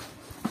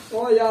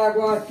 Olha a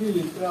água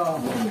aqui, tá?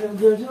 Meu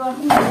Deus, eu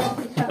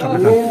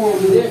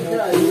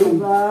deixa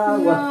aí,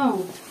 água.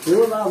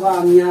 Eu lavar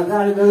a minha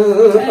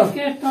garganta.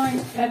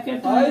 É que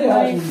eu tô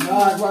aí.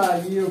 Água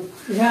aí.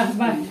 Já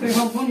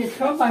baixou bonito,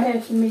 só para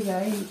esse milho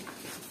aí.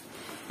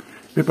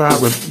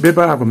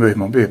 Beba água, meu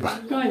irmão, beba.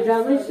 Então, dá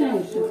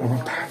licença. À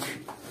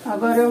vontade.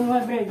 Agora eu vou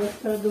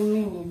agradecer do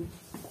menino.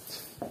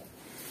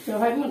 O senhor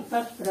vai muito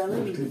fácil para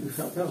ali?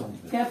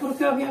 É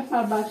porque eu vim com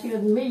a bacia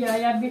de milho,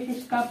 aí a bicha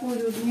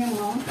escapuliu de minha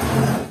mão.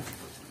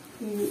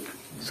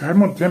 Seu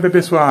Raimundo, vem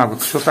beber sua água,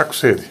 que o senhor está com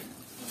sede.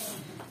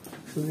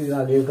 Subir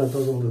ali,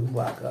 cantou todo mundo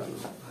bacana.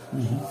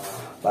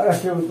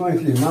 Parece que eu estou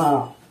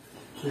ensinando.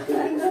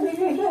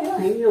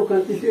 Eu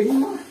canto e sei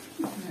rimar.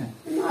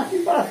 Nasci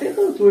para ser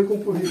cantor e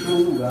compositor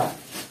no lugar.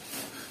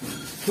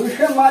 Fui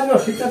chamado, eu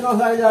fico na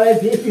nossa área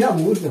de e a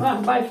música.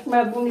 Rapaz, como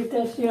é bonito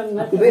esse ano,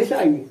 né? Vê isso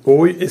aí.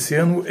 Oi, esse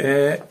ano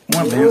é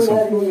uma bênção.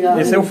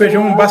 Esse é o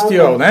feijão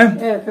bastial, né?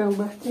 É, feijão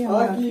bastião.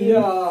 Aqui a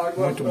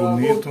água Muito pra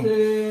bonito.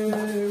 você,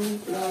 um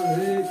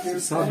prazer que Você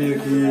sabia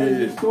que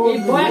E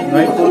bom é Não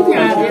é todo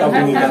cozinhado, mundo que tá ele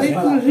bonito já tá bem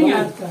assim.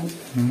 cozinhado, cara.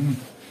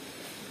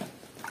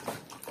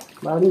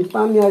 Vai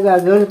limpar a minha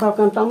garganta para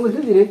cantar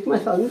música direito,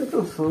 mas só linda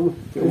canção.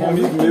 um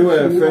amigo meu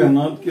é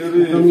Fernando, que O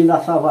caminho ele da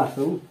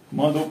salvação.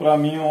 mandou pra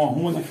mim uma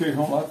ruma de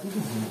feijão lá, tudo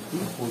ruim,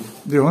 tudo podre.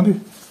 De onde?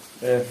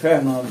 É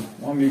Fernando,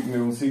 um amigo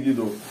meu, um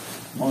seguidor,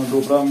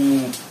 mandou pra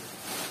mim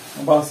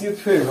uma bacia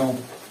de feijão,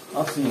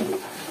 assim,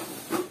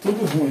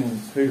 tudo ruim,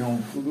 feijão,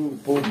 tudo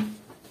podre.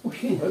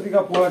 Vai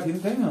ligar por aqui, não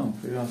tem não,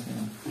 feijão assim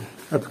não.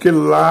 É porque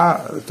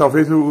lá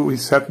talvez o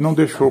inseto não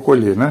deixou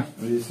colher, né?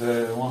 Isso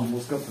é uma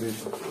mosca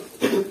preta.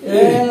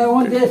 É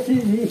onde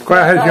esses Qual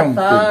é a região?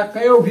 ataca.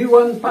 Eu vi o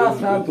ano Eu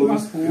passado tô uma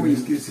eu coisa.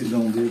 esquecidão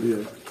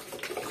dele.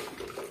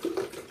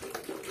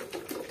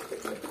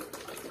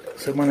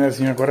 Seu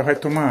Manoelzinho agora vai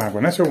tomar água,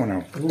 né, seu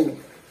Manoel?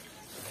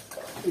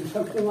 Ele só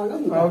que tem uma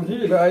garganta.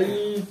 Alzira,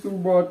 aí tu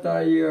bota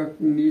aí a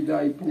comida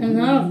aí pro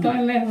Não, o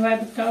Tony mesmo vai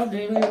botar o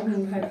dele,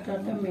 eu vai botar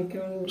também, que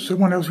eu não... Seu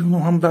Manoelzinho,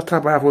 não vamos dar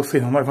trabalho a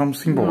vocês, não. Nós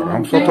vamos embora.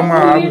 Vamos só Tem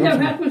tomar comida, eu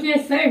água. já cozinhei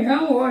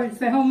feijão hoje,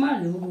 feijão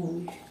maduro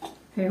hoje.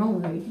 Feijão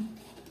verde.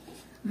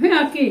 Vem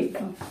aqui,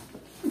 Tom.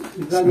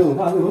 Vamos,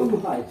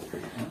 faz.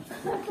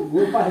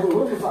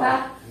 Vamos,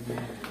 faz.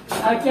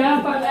 Aqui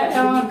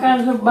é uma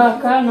casa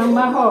bacana,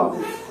 Marrocos.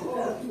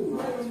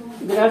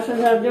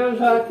 Graças a Deus,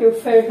 olha aqui o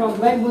feijão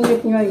bem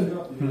bonitinho aí.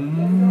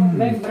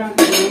 Bem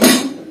branquinho.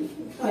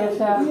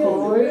 Essa é a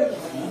arroz.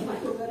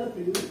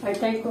 Aí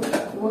tem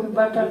cuscuz,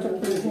 batata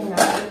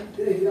cozinhada.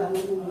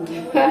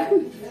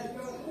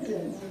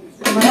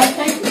 Mas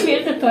tem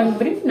comida, Tony,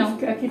 brinco não,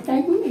 porque aqui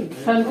tem comida.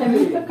 Só não tem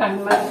muita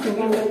carne, mas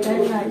comida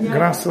tem aí.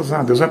 Graças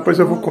a Deus. Depois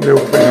eu vou comer o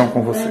feijão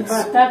com Tem vocês.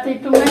 batata e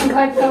tu mesmo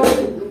vai estar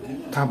ouvindo.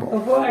 Tá bom, Eu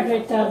vou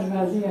ajeitar as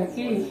vasilhas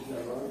aqui.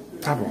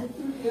 tá bom.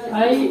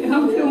 Aí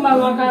vamos filmar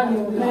logo a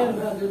né?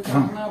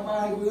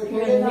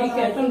 Que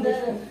é tão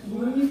desse.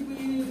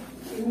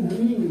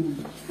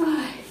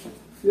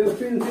 Meu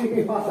filho não tem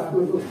quem faça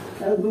coisa.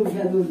 Eu não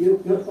dia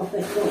que eu posso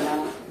estourar.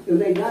 Eu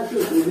nem nada que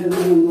eu fiz, eu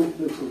não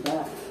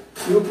escutar.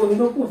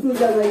 Não costumo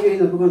dar na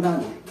igreja, não vou contar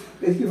não.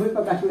 Esse que foi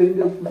para a cachoeira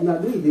deu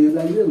oportunidade 2 dias,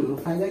 daí eu não,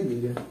 sai da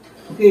igreja.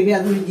 Porque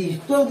Jesus diz,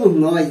 todos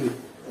nós,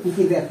 se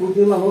tiver fruto,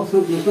 eu lavou o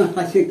santo, não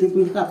faz ser tudo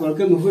no capô,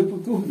 porque eu não vou para o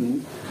turno.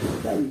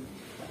 Tá aí.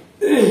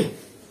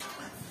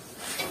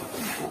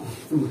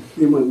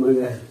 Que mamãe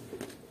é.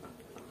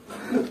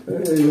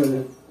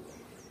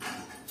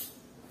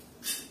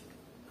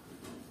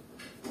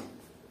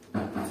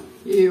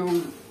 Eu,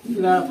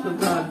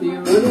 graças a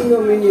Deus. Quando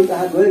meu menino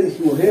estava doente, ele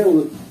se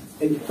morreu,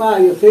 ele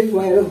pai, eu sei que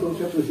vai, eu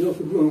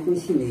fui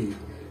ensinei.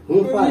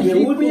 Vamos fazer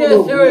muito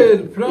Conheceu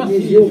ele, Francisco? Ele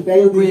dizia um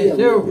pé, eu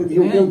Conheceu?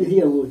 dizia um pé, eu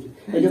dizia outro.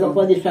 Ele não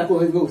pode deixar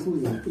correr meu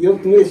fuzinho. E eu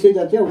comecei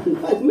até o fim.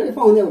 Pai, como ele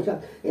faz um negócio?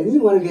 Ele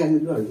não mora em guerra de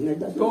Brasil, né?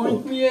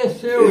 Tony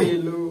conheceu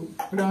ele, o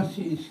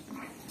Francisco.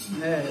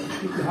 É,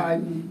 filho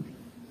Raimundo.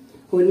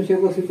 Quando não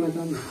chegou a 50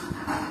 anos.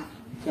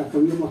 Se a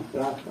família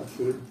mostrar,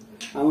 parceiro.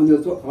 Aonde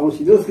eu tô,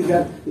 se Deus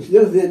quiser, se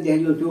Deus quiser,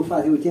 eu vou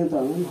fazer 80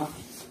 anos.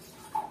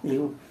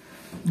 Eu.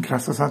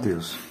 Graças a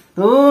Deus.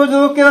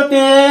 Tudo que eu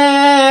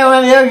tenho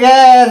é meu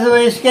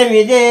Jesus que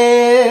me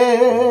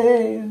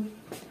deu.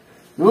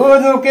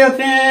 Tudo que eu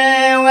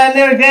tenho é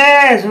meu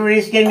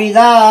Jesus que me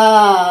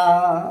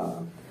dá.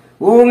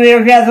 O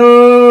meu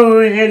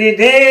Jesus, Ele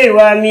deu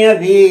a minha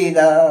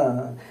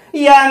vida.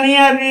 E a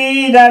minha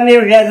vida,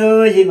 meu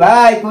Jesus,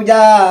 vai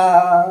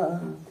cuidar.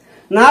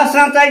 Na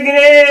Santa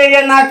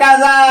Igreja, na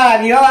casa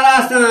de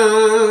oração,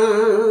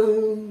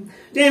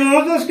 tem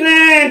muitos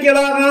crentes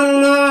louvando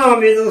o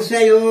nome do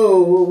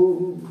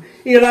Senhor.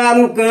 E lá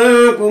no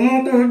campo,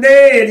 muitos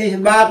deles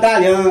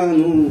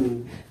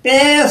batalhando,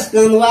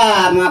 pescando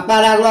arma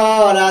para a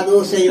glória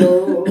do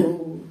Senhor.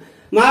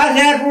 Mas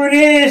é por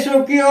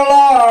isso que eu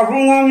louvo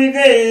o nome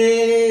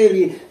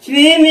dele.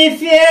 Firme e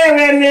fiel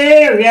é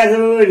meu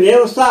Jesus,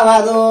 meu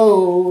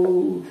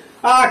Salvador.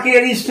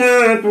 Aquele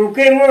santo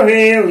que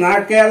morreu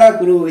naquela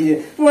cruz,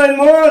 foi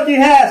morto e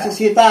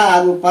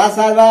ressuscitado para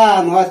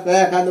salvar nós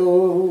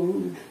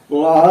pecadores.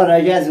 Glória a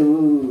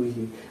Jesus,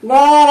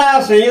 glória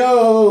ao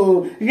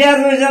Senhor.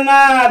 Jesus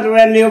amado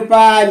é meu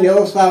Pai,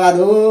 meu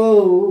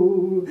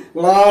Salvador.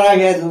 Glória a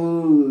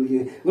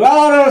Jesus,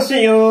 glória ao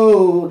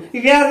Senhor.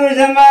 Jesus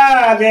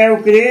amado é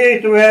o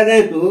Cristo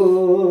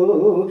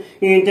Redentor.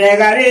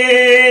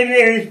 Entregarei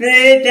meu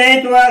espírito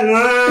em tuas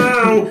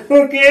mãos,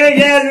 porque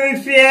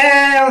Jesus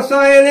fiel,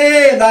 só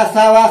Ele dá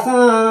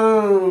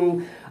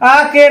salvação.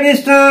 Aquele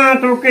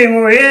santo que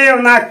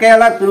morreu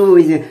naquela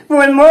cruz,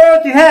 foi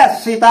morto e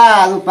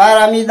ressuscitado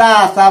para me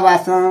dar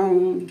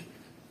salvação.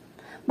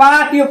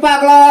 partiu pra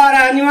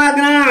glória numa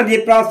grande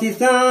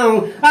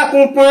procissão,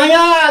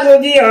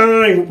 acompanhado de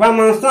anjo pra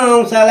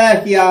mansão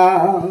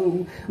celestial.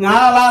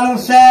 Mas lá no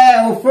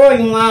céu foi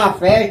uma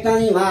festa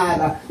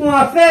animada,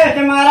 uma festa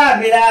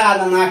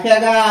maravilhada na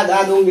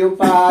chegada do meu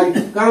pai,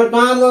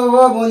 cantando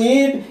louvor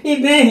bonito e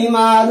bem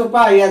rimado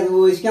para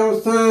Jesus, que é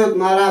um santo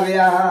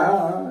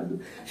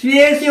maravilhado. Se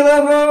esse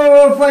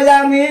louvor foi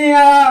da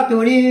minha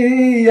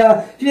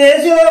autoria, se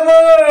esse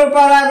louvor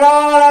para a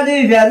glória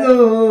de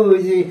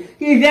Jesus,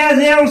 que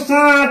Jesus é um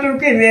santo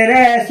que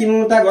merece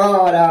muita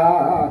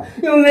glória.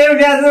 E o meu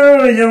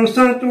Jesus é um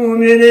santo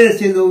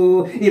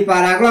merecedor, e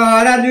para a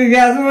glória de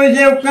Jesus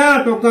eu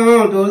canto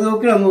do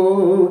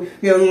clamor.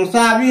 Eu não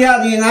sabia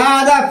de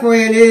nada,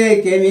 foi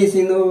Ele que me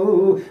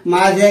ensinou,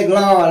 mas é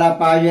glória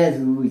para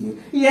Jesus,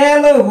 e é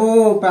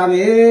louvor para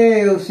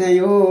meu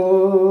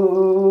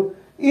Senhor.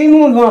 E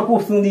não dá uma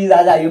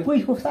profundidade aí, por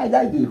isso que eu saio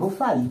daqui, vou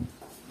sair.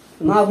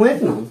 Não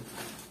aguento não.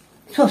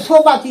 Se eu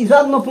sou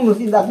batizado numa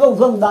profundidade,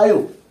 2 anos daí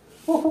eu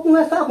vou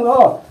começar com,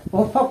 ó,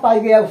 vou só para a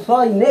igreja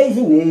só em mês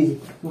e mês.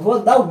 Vou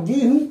dar o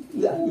dízimo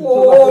e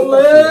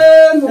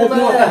olê,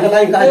 mulher,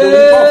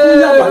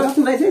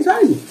 comecei isso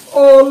aí.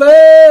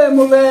 olê,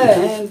 mulher,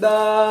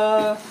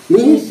 renda,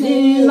 me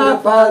ensina a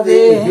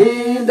fazer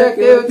renda,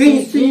 que eu te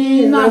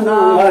ensino a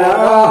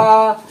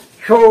namorar.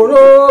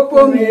 Chorou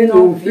por mim,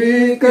 não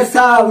fica,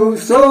 essa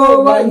luz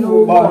só vai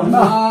no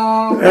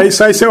jornal. É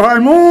isso aí, seu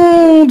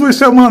Raimundo e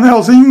seu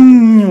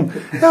Manoelzinho.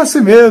 É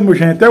assim mesmo,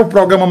 gente. É o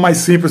programa mais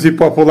simples e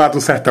popular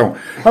do sertão.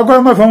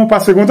 Agora nós vamos para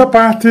a segunda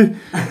parte.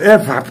 É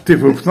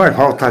VaptVupt, nós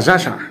voltamos já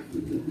já.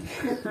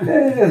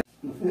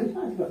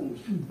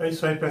 É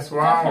isso aí,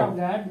 pessoal.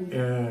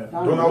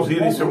 Dona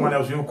Alzira e seu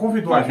Manoelzinho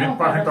convidou a gente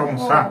para a gente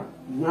almoçar.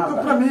 Então,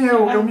 para mim,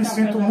 eu me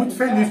sinto muito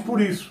feliz por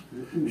isso.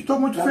 Estou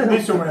muito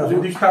feliz, seu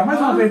Manoelzinho, de estar mais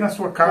uma vez na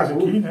sua casa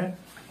aqui, né?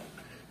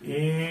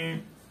 E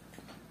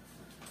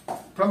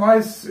para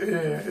nós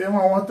é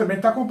uma honra também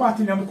estar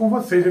compartilhando com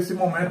vocês esse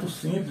momento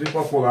simples e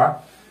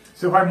popular.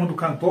 Seu Raimundo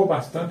cantou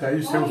bastante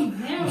aí as suas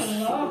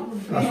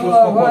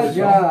composições.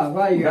 Já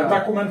está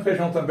comendo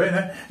feijão também,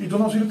 né? E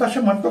Dona Alzira está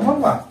chamando, então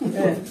vamos lá.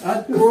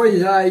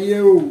 Pois aí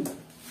eu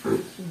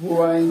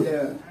vou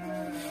ainda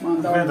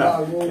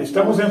mandar um valor.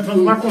 Estamos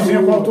entrando na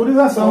cozinha com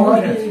autorização,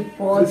 né, gente?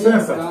 Pode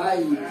licença.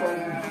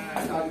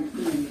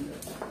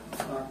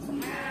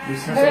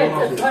 Licença,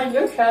 vai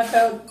deixar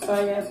até o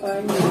pai.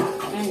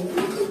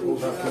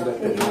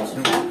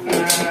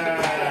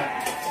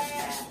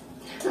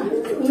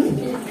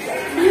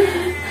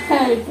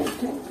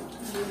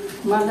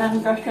 Mas não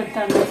gosta de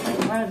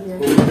vazia.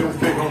 Vou um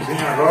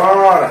feijãozinho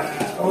agora.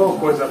 Oh,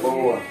 coisa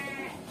boa.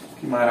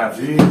 Que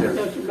maravilha.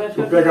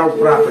 Vou pegar o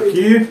prato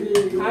aqui.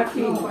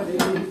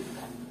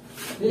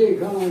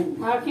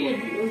 Aqui,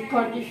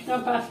 pode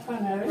estampar as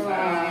panelas.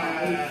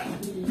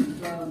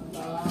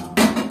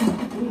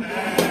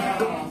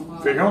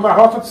 Feijão da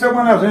roça do seu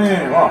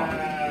Manoelzinho, ó.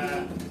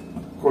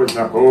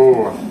 Coisa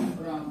boa.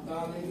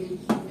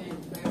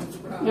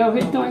 Eu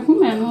vi Tony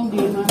comendo um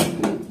dia, né?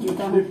 Que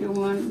estava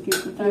filmando, que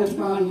estava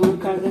filmando uma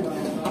casa.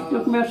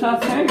 Eu comecei a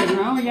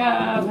feijão e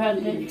a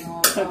velha.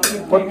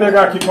 Pode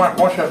pegar aqui com a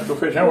concha do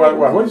feijão,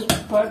 o arroz?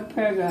 Pode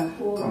pegar.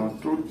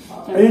 Pronto.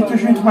 Eita,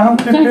 gente, mas vamos Não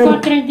tem tempero.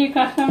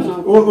 contraindicação,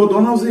 não. Ô,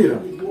 Dona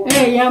Alzira.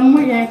 Ei, a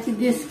mulher que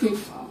disse que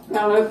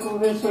ela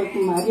conversou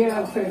com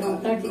Maria, o feijão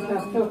até que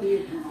passou.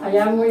 Aí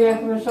a mulher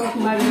conversou com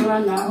Maria lá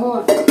na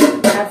rua,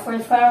 ela foi e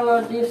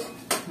falou disso.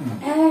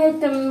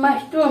 Eita,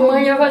 mas tua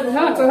mãe, eu vou dizer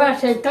uma coisa, eu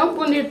achei tão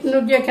bonito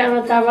no dia que ela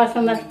estava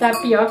assando as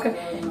tapioca,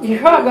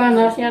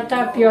 jogando assim a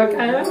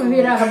tapioca, aí ela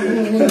virava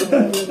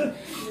bonita.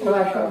 Eu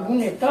acho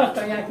bonito, ó,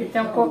 Tonho, aqui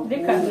tem um pouco de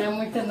carne, não é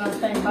muita não,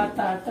 tem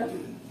batata.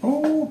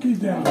 Oh, que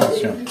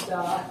delícia.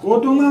 Ô,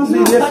 Dona Não,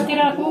 Alzira. para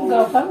tirar com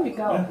gal, sabe,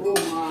 gal?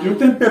 E o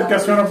tempero que a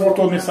senhora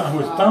botou nesse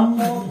arroz? Tá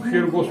um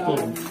cheiro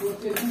gostoso.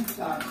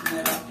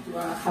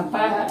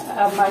 Rapaz,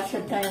 abaixo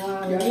tem uma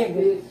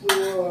amiga.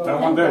 Tá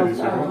uma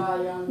delícia, viu?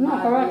 Não,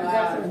 coloca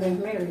essa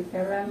vermelha, que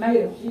ela é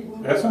meio.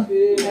 Essa?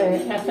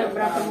 Essa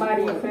branca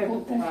Maria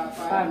pergunta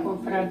para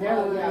comprar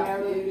dela, e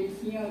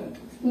ela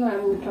não é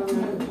muito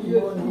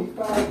boa.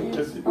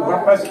 O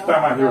rapaz que está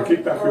na rio aqui,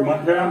 que está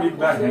filmando, já é amigo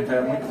da gente, é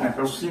muito tempo,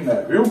 é o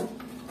Ciné, viu?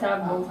 Tá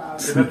bom.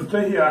 Ele é do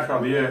Terriacho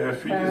ali, é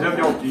filho de Zé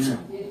de Altinha.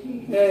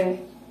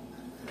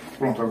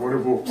 Pronto, agora eu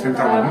vou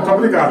sentar lá. Muito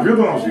obrigado, viu,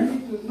 Dona Alzira?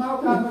 Tá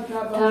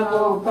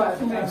bom, pode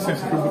comer.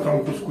 Licença que eu vou botar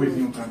um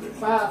cuscuzinho também.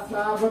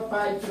 Passava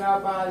para ir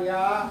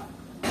trabalhar.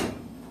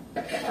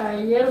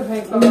 Aí ele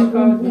vem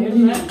colocar o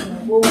dele, né?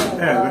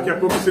 Daqui a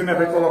pouco o Ciné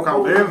vai colocar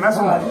o dele, né,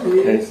 senhora?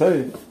 É isso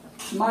aí.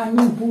 Mas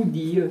não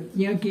podia,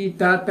 tinha que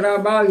estar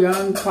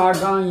trabalhando para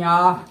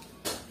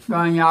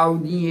ganhar o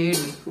dinheiro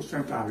Vou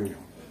sentar, viu?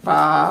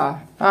 para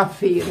a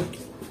feira.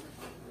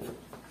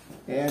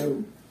 Era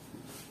o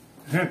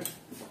Gente,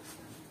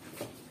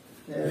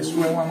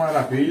 isso é uma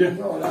maravilha.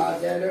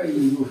 dourado, era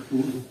isso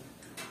tudo.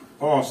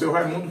 Ó, seu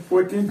Raimundo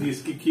foi quem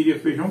disse que queria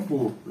feijão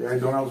porco. E aí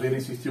Dona Alzira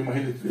insistiu, mas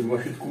ele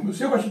gosta de comer. O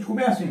senhor gosta de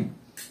comer assim?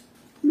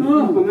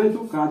 Principalmente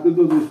o caso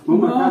do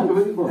estômago, a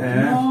carne de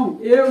fora. Não,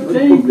 eu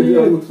tenho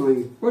dia.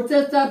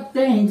 Você sabe,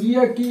 tem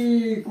dia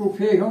que o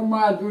feijão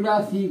madura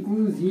assim,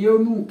 cozinha,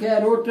 eu não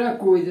quero outra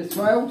coisa,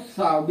 só é o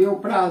sal. Meu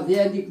prazer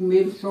é de comer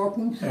ele só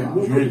com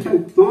sal. Gente,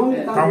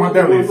 tá uma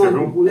delícia,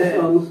 viu?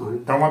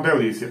 Tá uma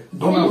delícia.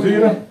 Dona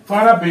Alzira,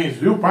 parabéns,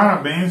 viu?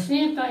 Parabéns.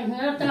 Sim, tá,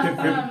 eu estava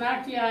falando lá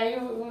que aí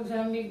os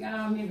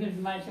amigos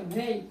mais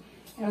veio,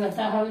 ela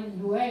estava ali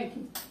doente,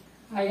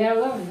 aí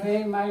ela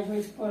veio, mas o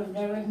esposo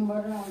dela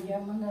mora onde? A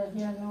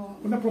Manoelzinho no...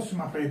 Vou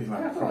aproximar para ele lá,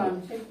 por favor.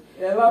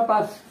 Ela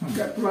passa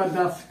para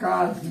das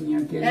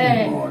casinhas que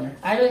eles moram.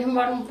 Aí eles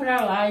moram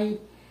para lá e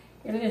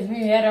eles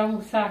vieram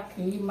almoçar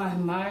aqui,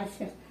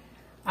 Márcia.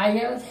 Aí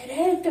ela disse,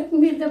 eita,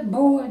 comida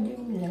boa de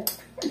mulher.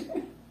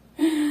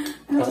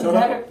 Eles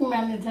eram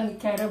comendo, dizendo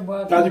que era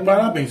boa. Tá de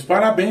parabéns.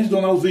 Parabéns,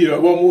 Dona Alzira.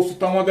 O almoço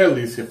tá uma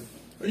delícia.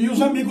 E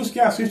os amigos que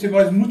assistem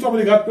nós, muito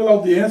obrigado pela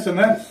audiência,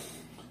 né?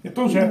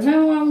 Então, gente...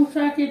 Vamos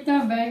almoçar aqui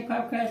também,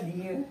 qualquer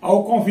dia.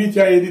 Ao convite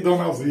aí de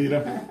Dona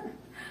Alzira.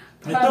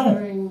 Então,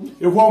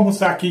 eu vou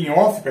almoçar aqui em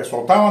off,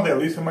 pessoal. Tá uma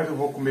delícia, mas eu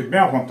vou comer bem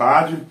à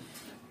vontade.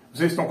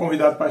 Vocês estão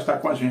convidados para estar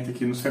com a gente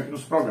aqui sempre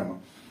nos programas.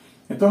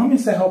 Então vamos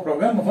encerrar o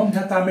programa. Vamos,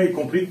 já tá meio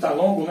comprido, tá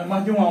longo, né?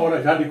 Mais de 1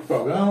 hora já de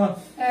programa.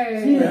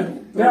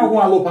 Tem algum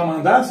alô para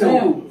mandar?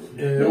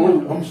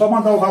 Vamos só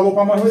mandar o alô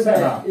para nós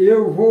encerrar.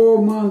 Eu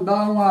vou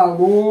mandar um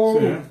alô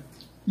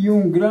e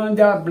um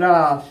grande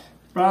abraço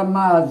para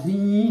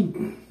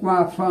Mazinho, com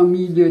a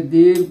família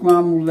dele, com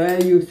a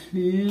mulher e os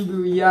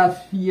filhos e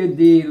as filhas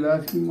dele.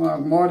 As que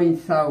moram em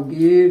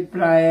Salgueiro,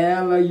 para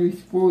ela e o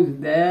esposo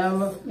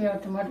dela.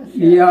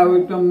 E a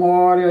outra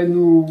mora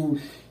no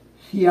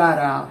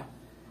Ceará.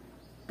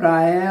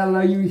 Para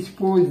ela e o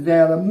esposo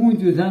dela.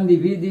 Muitos anos de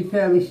vida e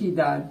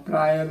felicidade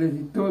para elas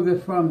e toda a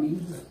família.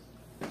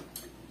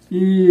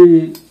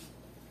 E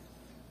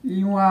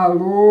um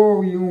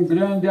alô e um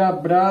grande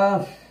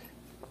abraço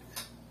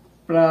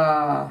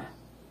para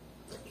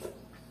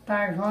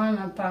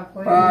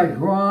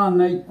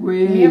Joana e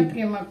Coelho. Minha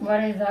prima que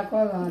mora em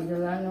Zacolândia,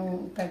 lá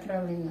no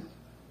Petrolina.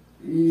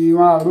 E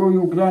um alô e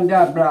um grande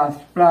abraço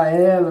para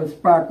elas,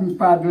 para o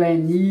compadre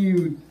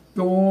Lenil,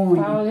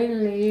 Tony,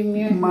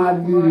 Lili,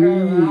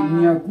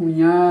 minha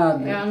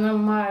cunhada. Ana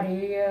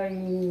Maria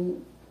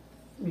e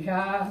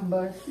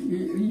Jarbas.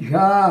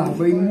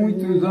 E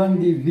muitos anos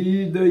de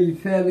vida e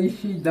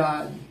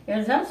felicidade.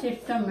 Eles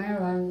assistem também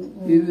lá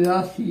no Eles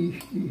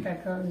assistem.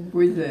 Petrolina.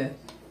 Pois é.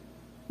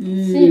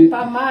 Sim,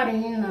 para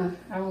Marina,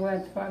 a mulher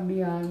de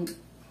Fabiano.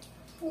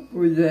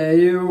 Pois é,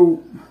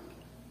 eu...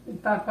 E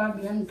para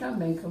Fabiano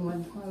também, que eu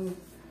mando com ele.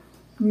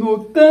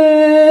 No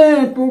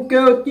tempo que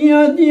eu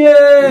tinha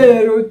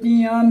dinheiro,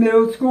 tinha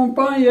meus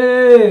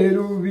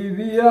companheiros,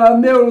 vivia ao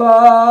meu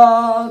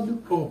lado.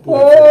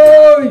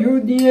 Hoje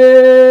o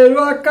dinheiro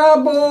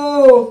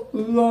acabou,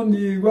 os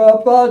amigos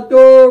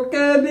apatou, que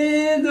é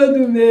vida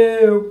do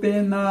meu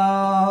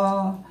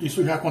penar.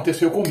 Isso já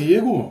aconteceu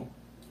comigo.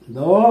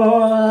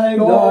 Dói.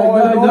 Um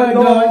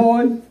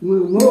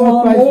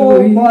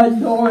amor faz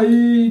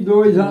sorrir,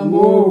 dois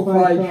amor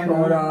faz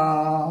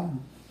chorar.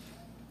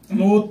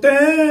 No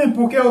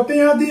tempo que eu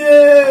tinha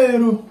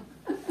dinheiro,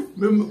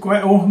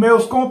 os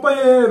meus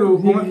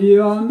companheiros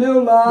viviam ao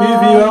meu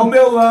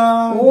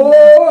lado.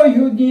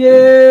 Hoje o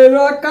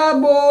dinheiro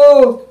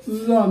acabou,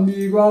 os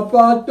amigos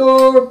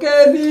apatou, que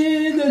é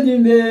vida de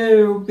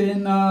meu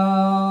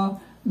penar.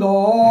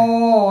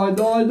 Dói.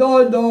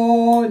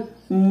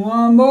 Um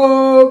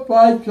amor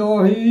faz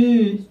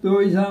sorrir,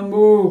 dois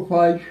amor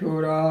faz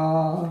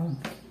chorar.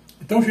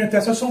 Então, gente,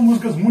 essas são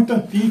músicas muito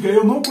antigas.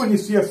 Eu não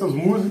conhecia essas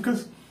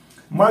músicas,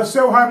 mas o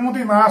seu Raimundo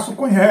Inácio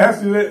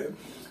conhece.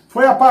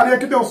 Foi a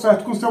parede que deu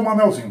certo com o seu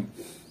Manoelzinho.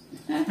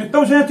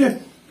 Então, gente,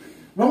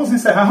 vamos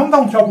encerrar. Vamos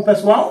dar um tchau pro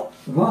pessoal?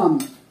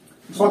 Vamos.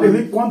 Só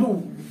desligue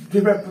quando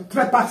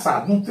tiver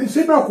passado. Não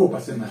se preocupa,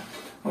 assim, né?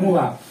 Vamos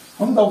lá.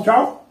 Vamos dar um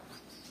tchau?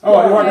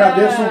 Ó, eu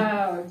agradeço.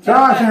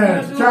 Tchau,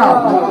 gente.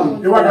 Tchau.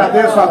 Eu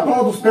agradeço a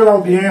todos pela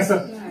audiência.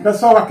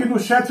 Pessoal, aqui no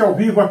chat ao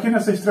vivo, aqui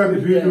nessa estreia de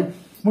vídeo,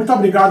 muito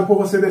obrigado por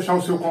você deixar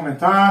o seu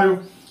comentário,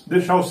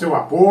 deixar o seu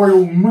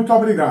apoio. Muito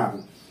obrigado.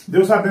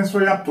 Deus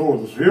abençoe a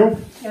todos, viu?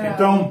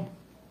 Então,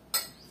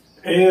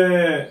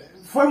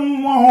 foi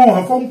uma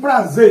honra, foi um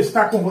prazer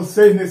estar com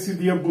vocês nesse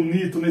dia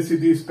bonito, nesse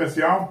dia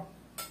especial.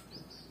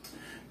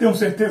 Tenho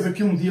certeza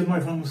que um dia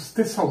nós vamos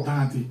ter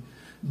saudade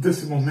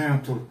desse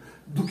momento,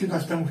 do que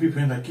nós estamos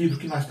vivendo aqui, do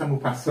que nós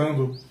estamos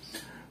passando,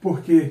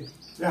 porque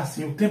é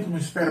assim, o tempo não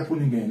espera por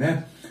ninguém,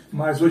 né?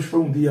 Mas hoje foi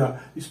um dia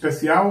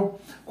especial,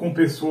 com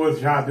pessoas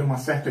já de uma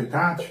certa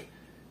idade.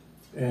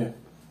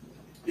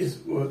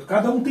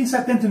 Cada um tem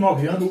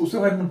 79 anos, o seu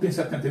Raimundo tem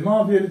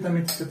 79, ele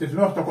também tem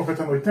 79, está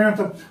completando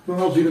 80, a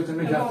Dona Alzira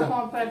também já está... Eu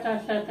vou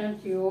completar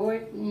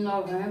 78 em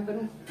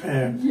novembro.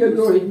 Dia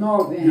 2 de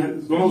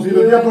novembro. Dona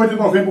Alzira, dia 2 de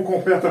novembro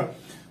completa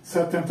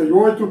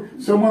 78,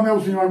 seu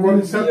Manoelzinho agora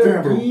em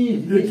setembro.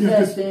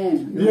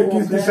 Dia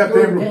 15 de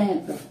setembro,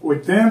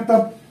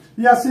 80,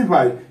 e assim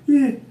vai.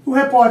 E o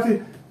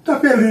repórter está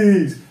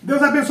feliz.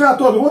 Deus abençoe a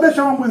todos. Vou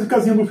deixar uma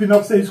musicazinha no final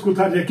para vocês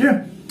escutarem aqui.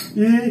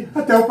 E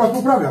até o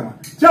próximo programa.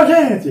 Tchau,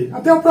 gente!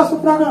 Até o próximo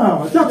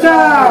programa. Tchau,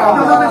 tchau!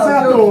 Deus abençoe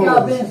a todos. Deus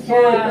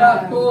abençoe para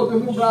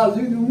todos no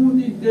Brasil e no mundo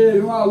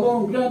inteiro. Um alô,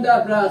 um grande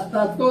abraço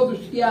para todos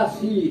que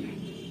assistem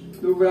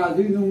no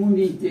Brasil e no mundo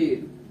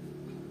inteiro.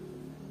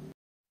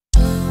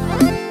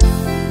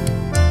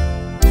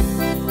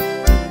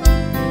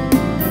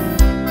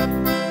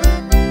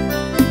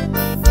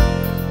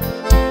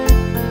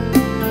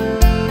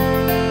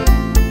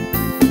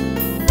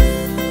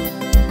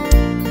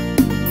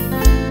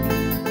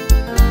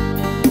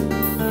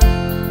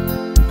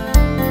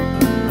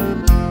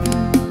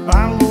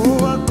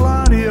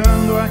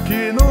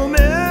 Aqui no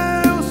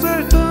meu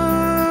sertão,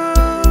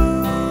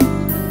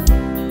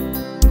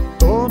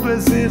 todo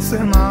esse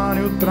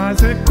cenário traz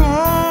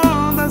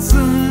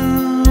recordação.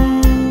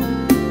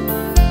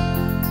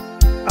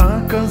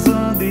 A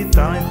casa de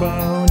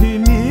taipa onde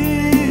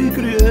me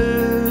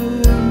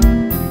criei,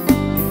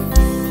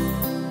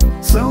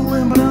 são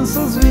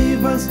lembranças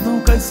vivas,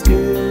 nunca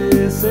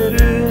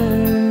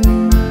esquecerei.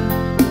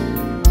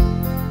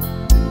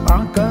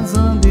 A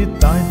casa de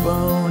taipa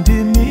onde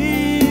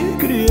me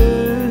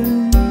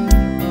criei,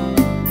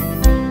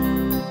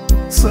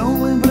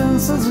 são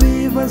lembranças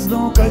vivas,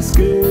 nunca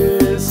esquecerei.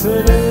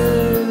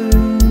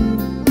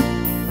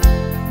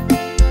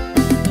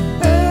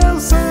 Eu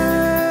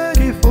sei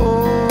que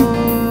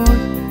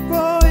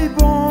foi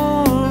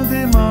bom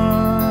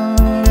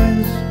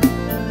demais,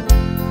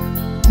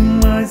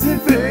 mas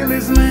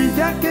infelizmente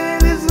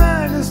aqueles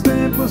velhos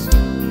tempos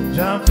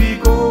já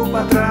ficou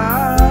pra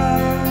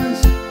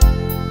trás.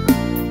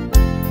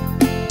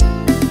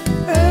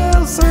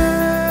 Eu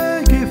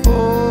sei que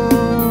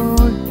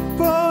foi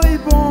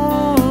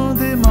bom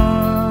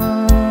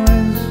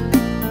demais,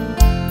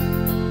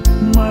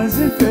 mas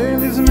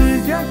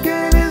infelizmente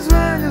aqueles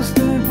velhos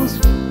tempos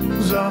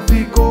já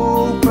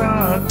ficou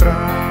pra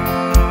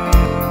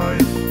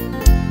trás.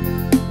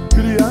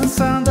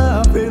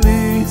 Criançada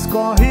feliz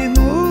corre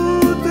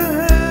no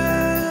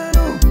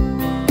terreno,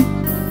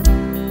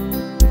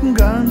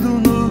 gado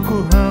no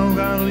curral,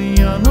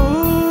 galinha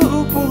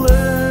no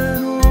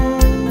puleiro,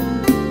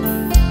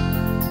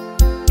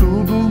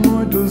 tudo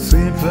muito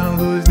simples à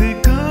luz de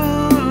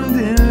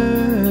candeeiro.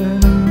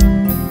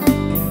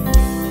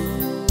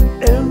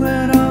 Eu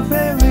era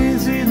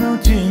feliz e não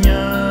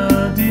tinha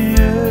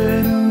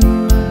dinheiro,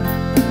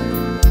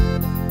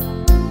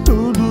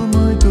 tudo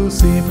muito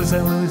simples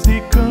à luz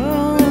de candeeiro.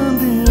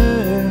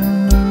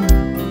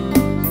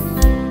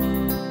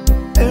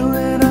 Eu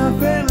era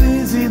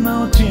feliz e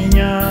não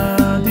tinha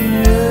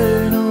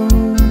dinheiro.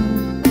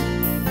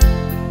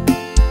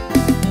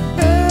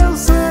 Eu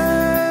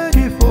sei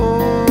que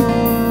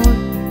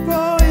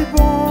foi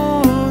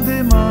bom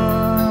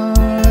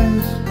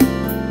demais,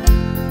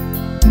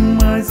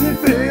 mas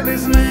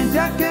infelizmente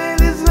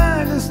aqueles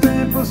velhos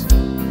tempos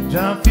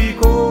já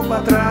ficou pra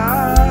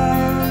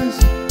trás.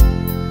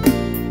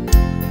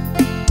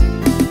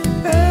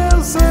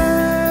 Eu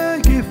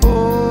sei que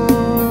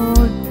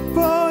foi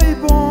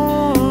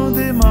bom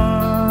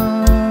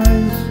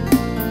demais,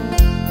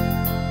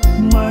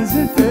 mas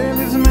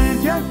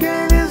infelizmente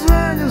aqueles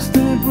velhos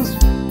tempos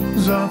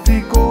já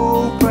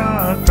ficou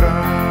pra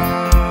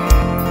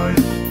trás.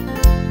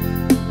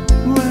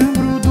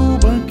 Lembro do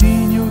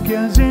banquinho que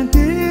a gente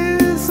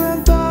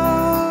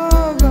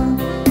sentava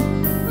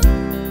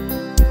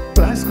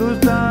pra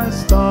escutar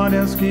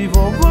histórias que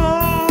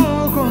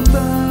vovô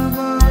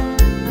contava.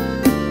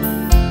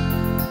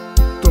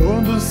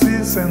 Todos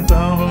se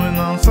sentavam e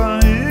não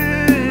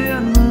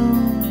saíam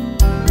não,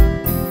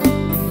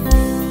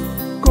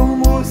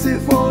 como se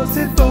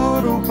fosse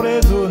touro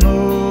preso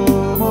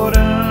no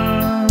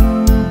morão.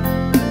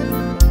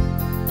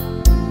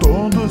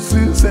 Todos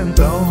se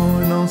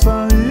sentavam e não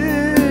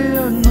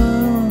saíam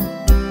não,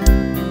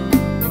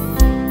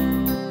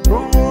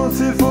 como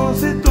se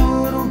fosse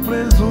touro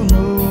preso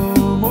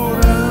no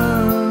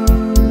morão.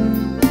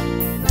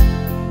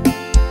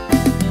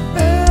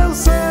 Eu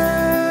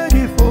sei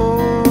que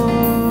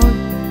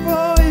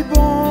foi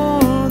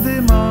bom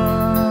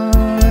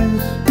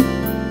demais,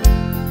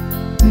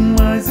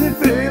 mas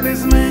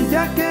infelizmente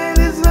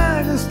aqueles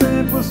velhos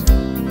tempos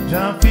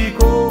já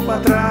ficou pra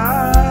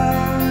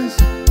trás.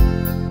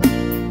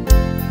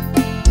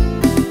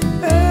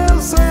 Eu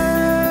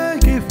sei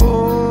que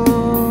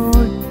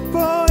foi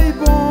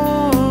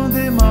bom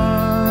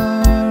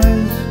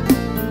demais,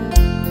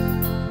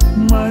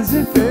 mas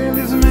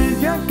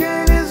infelizmente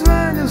aqueles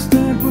velhos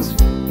tempos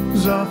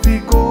já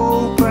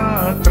ficou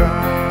pra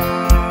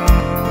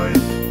trás.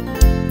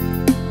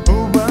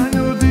 O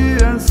banho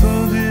de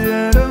açude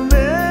era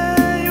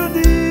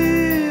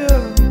meio-dia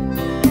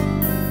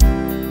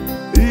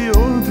e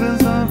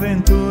outras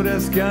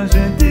aventuras que a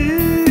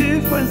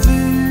gente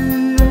fazia.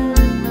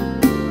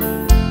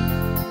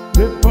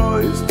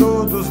 Depois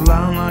todos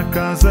lá na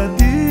casa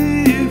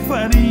de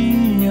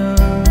farinha,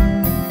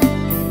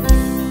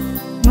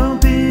 não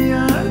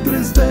tinha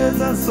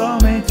tristeza,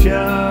 somente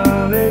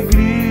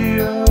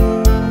alegria.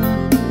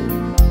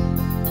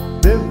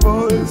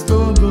 Depois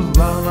todos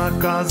lá na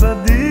casa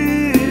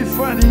de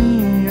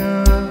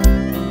farinha,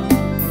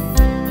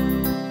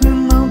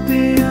 não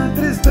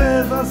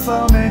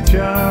somente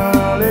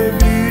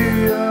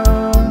alegria.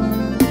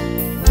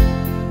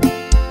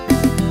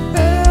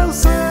 Eu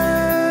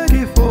sei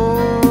que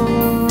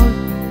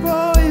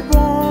foi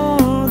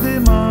bom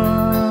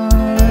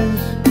demais,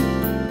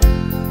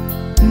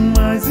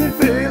 mas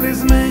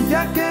infelizmente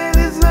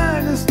aqueles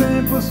velhos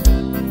tempos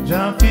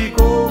já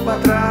ficou pra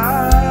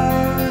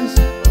trás.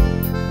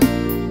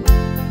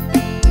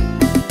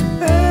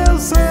 Eu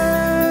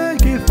sei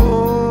que foi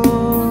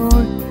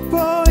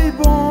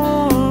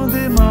bom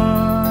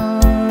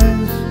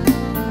demais,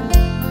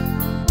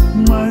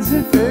 mas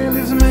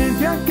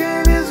infelizmente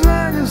aqueles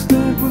velhos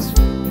tempos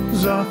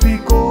já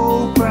ficou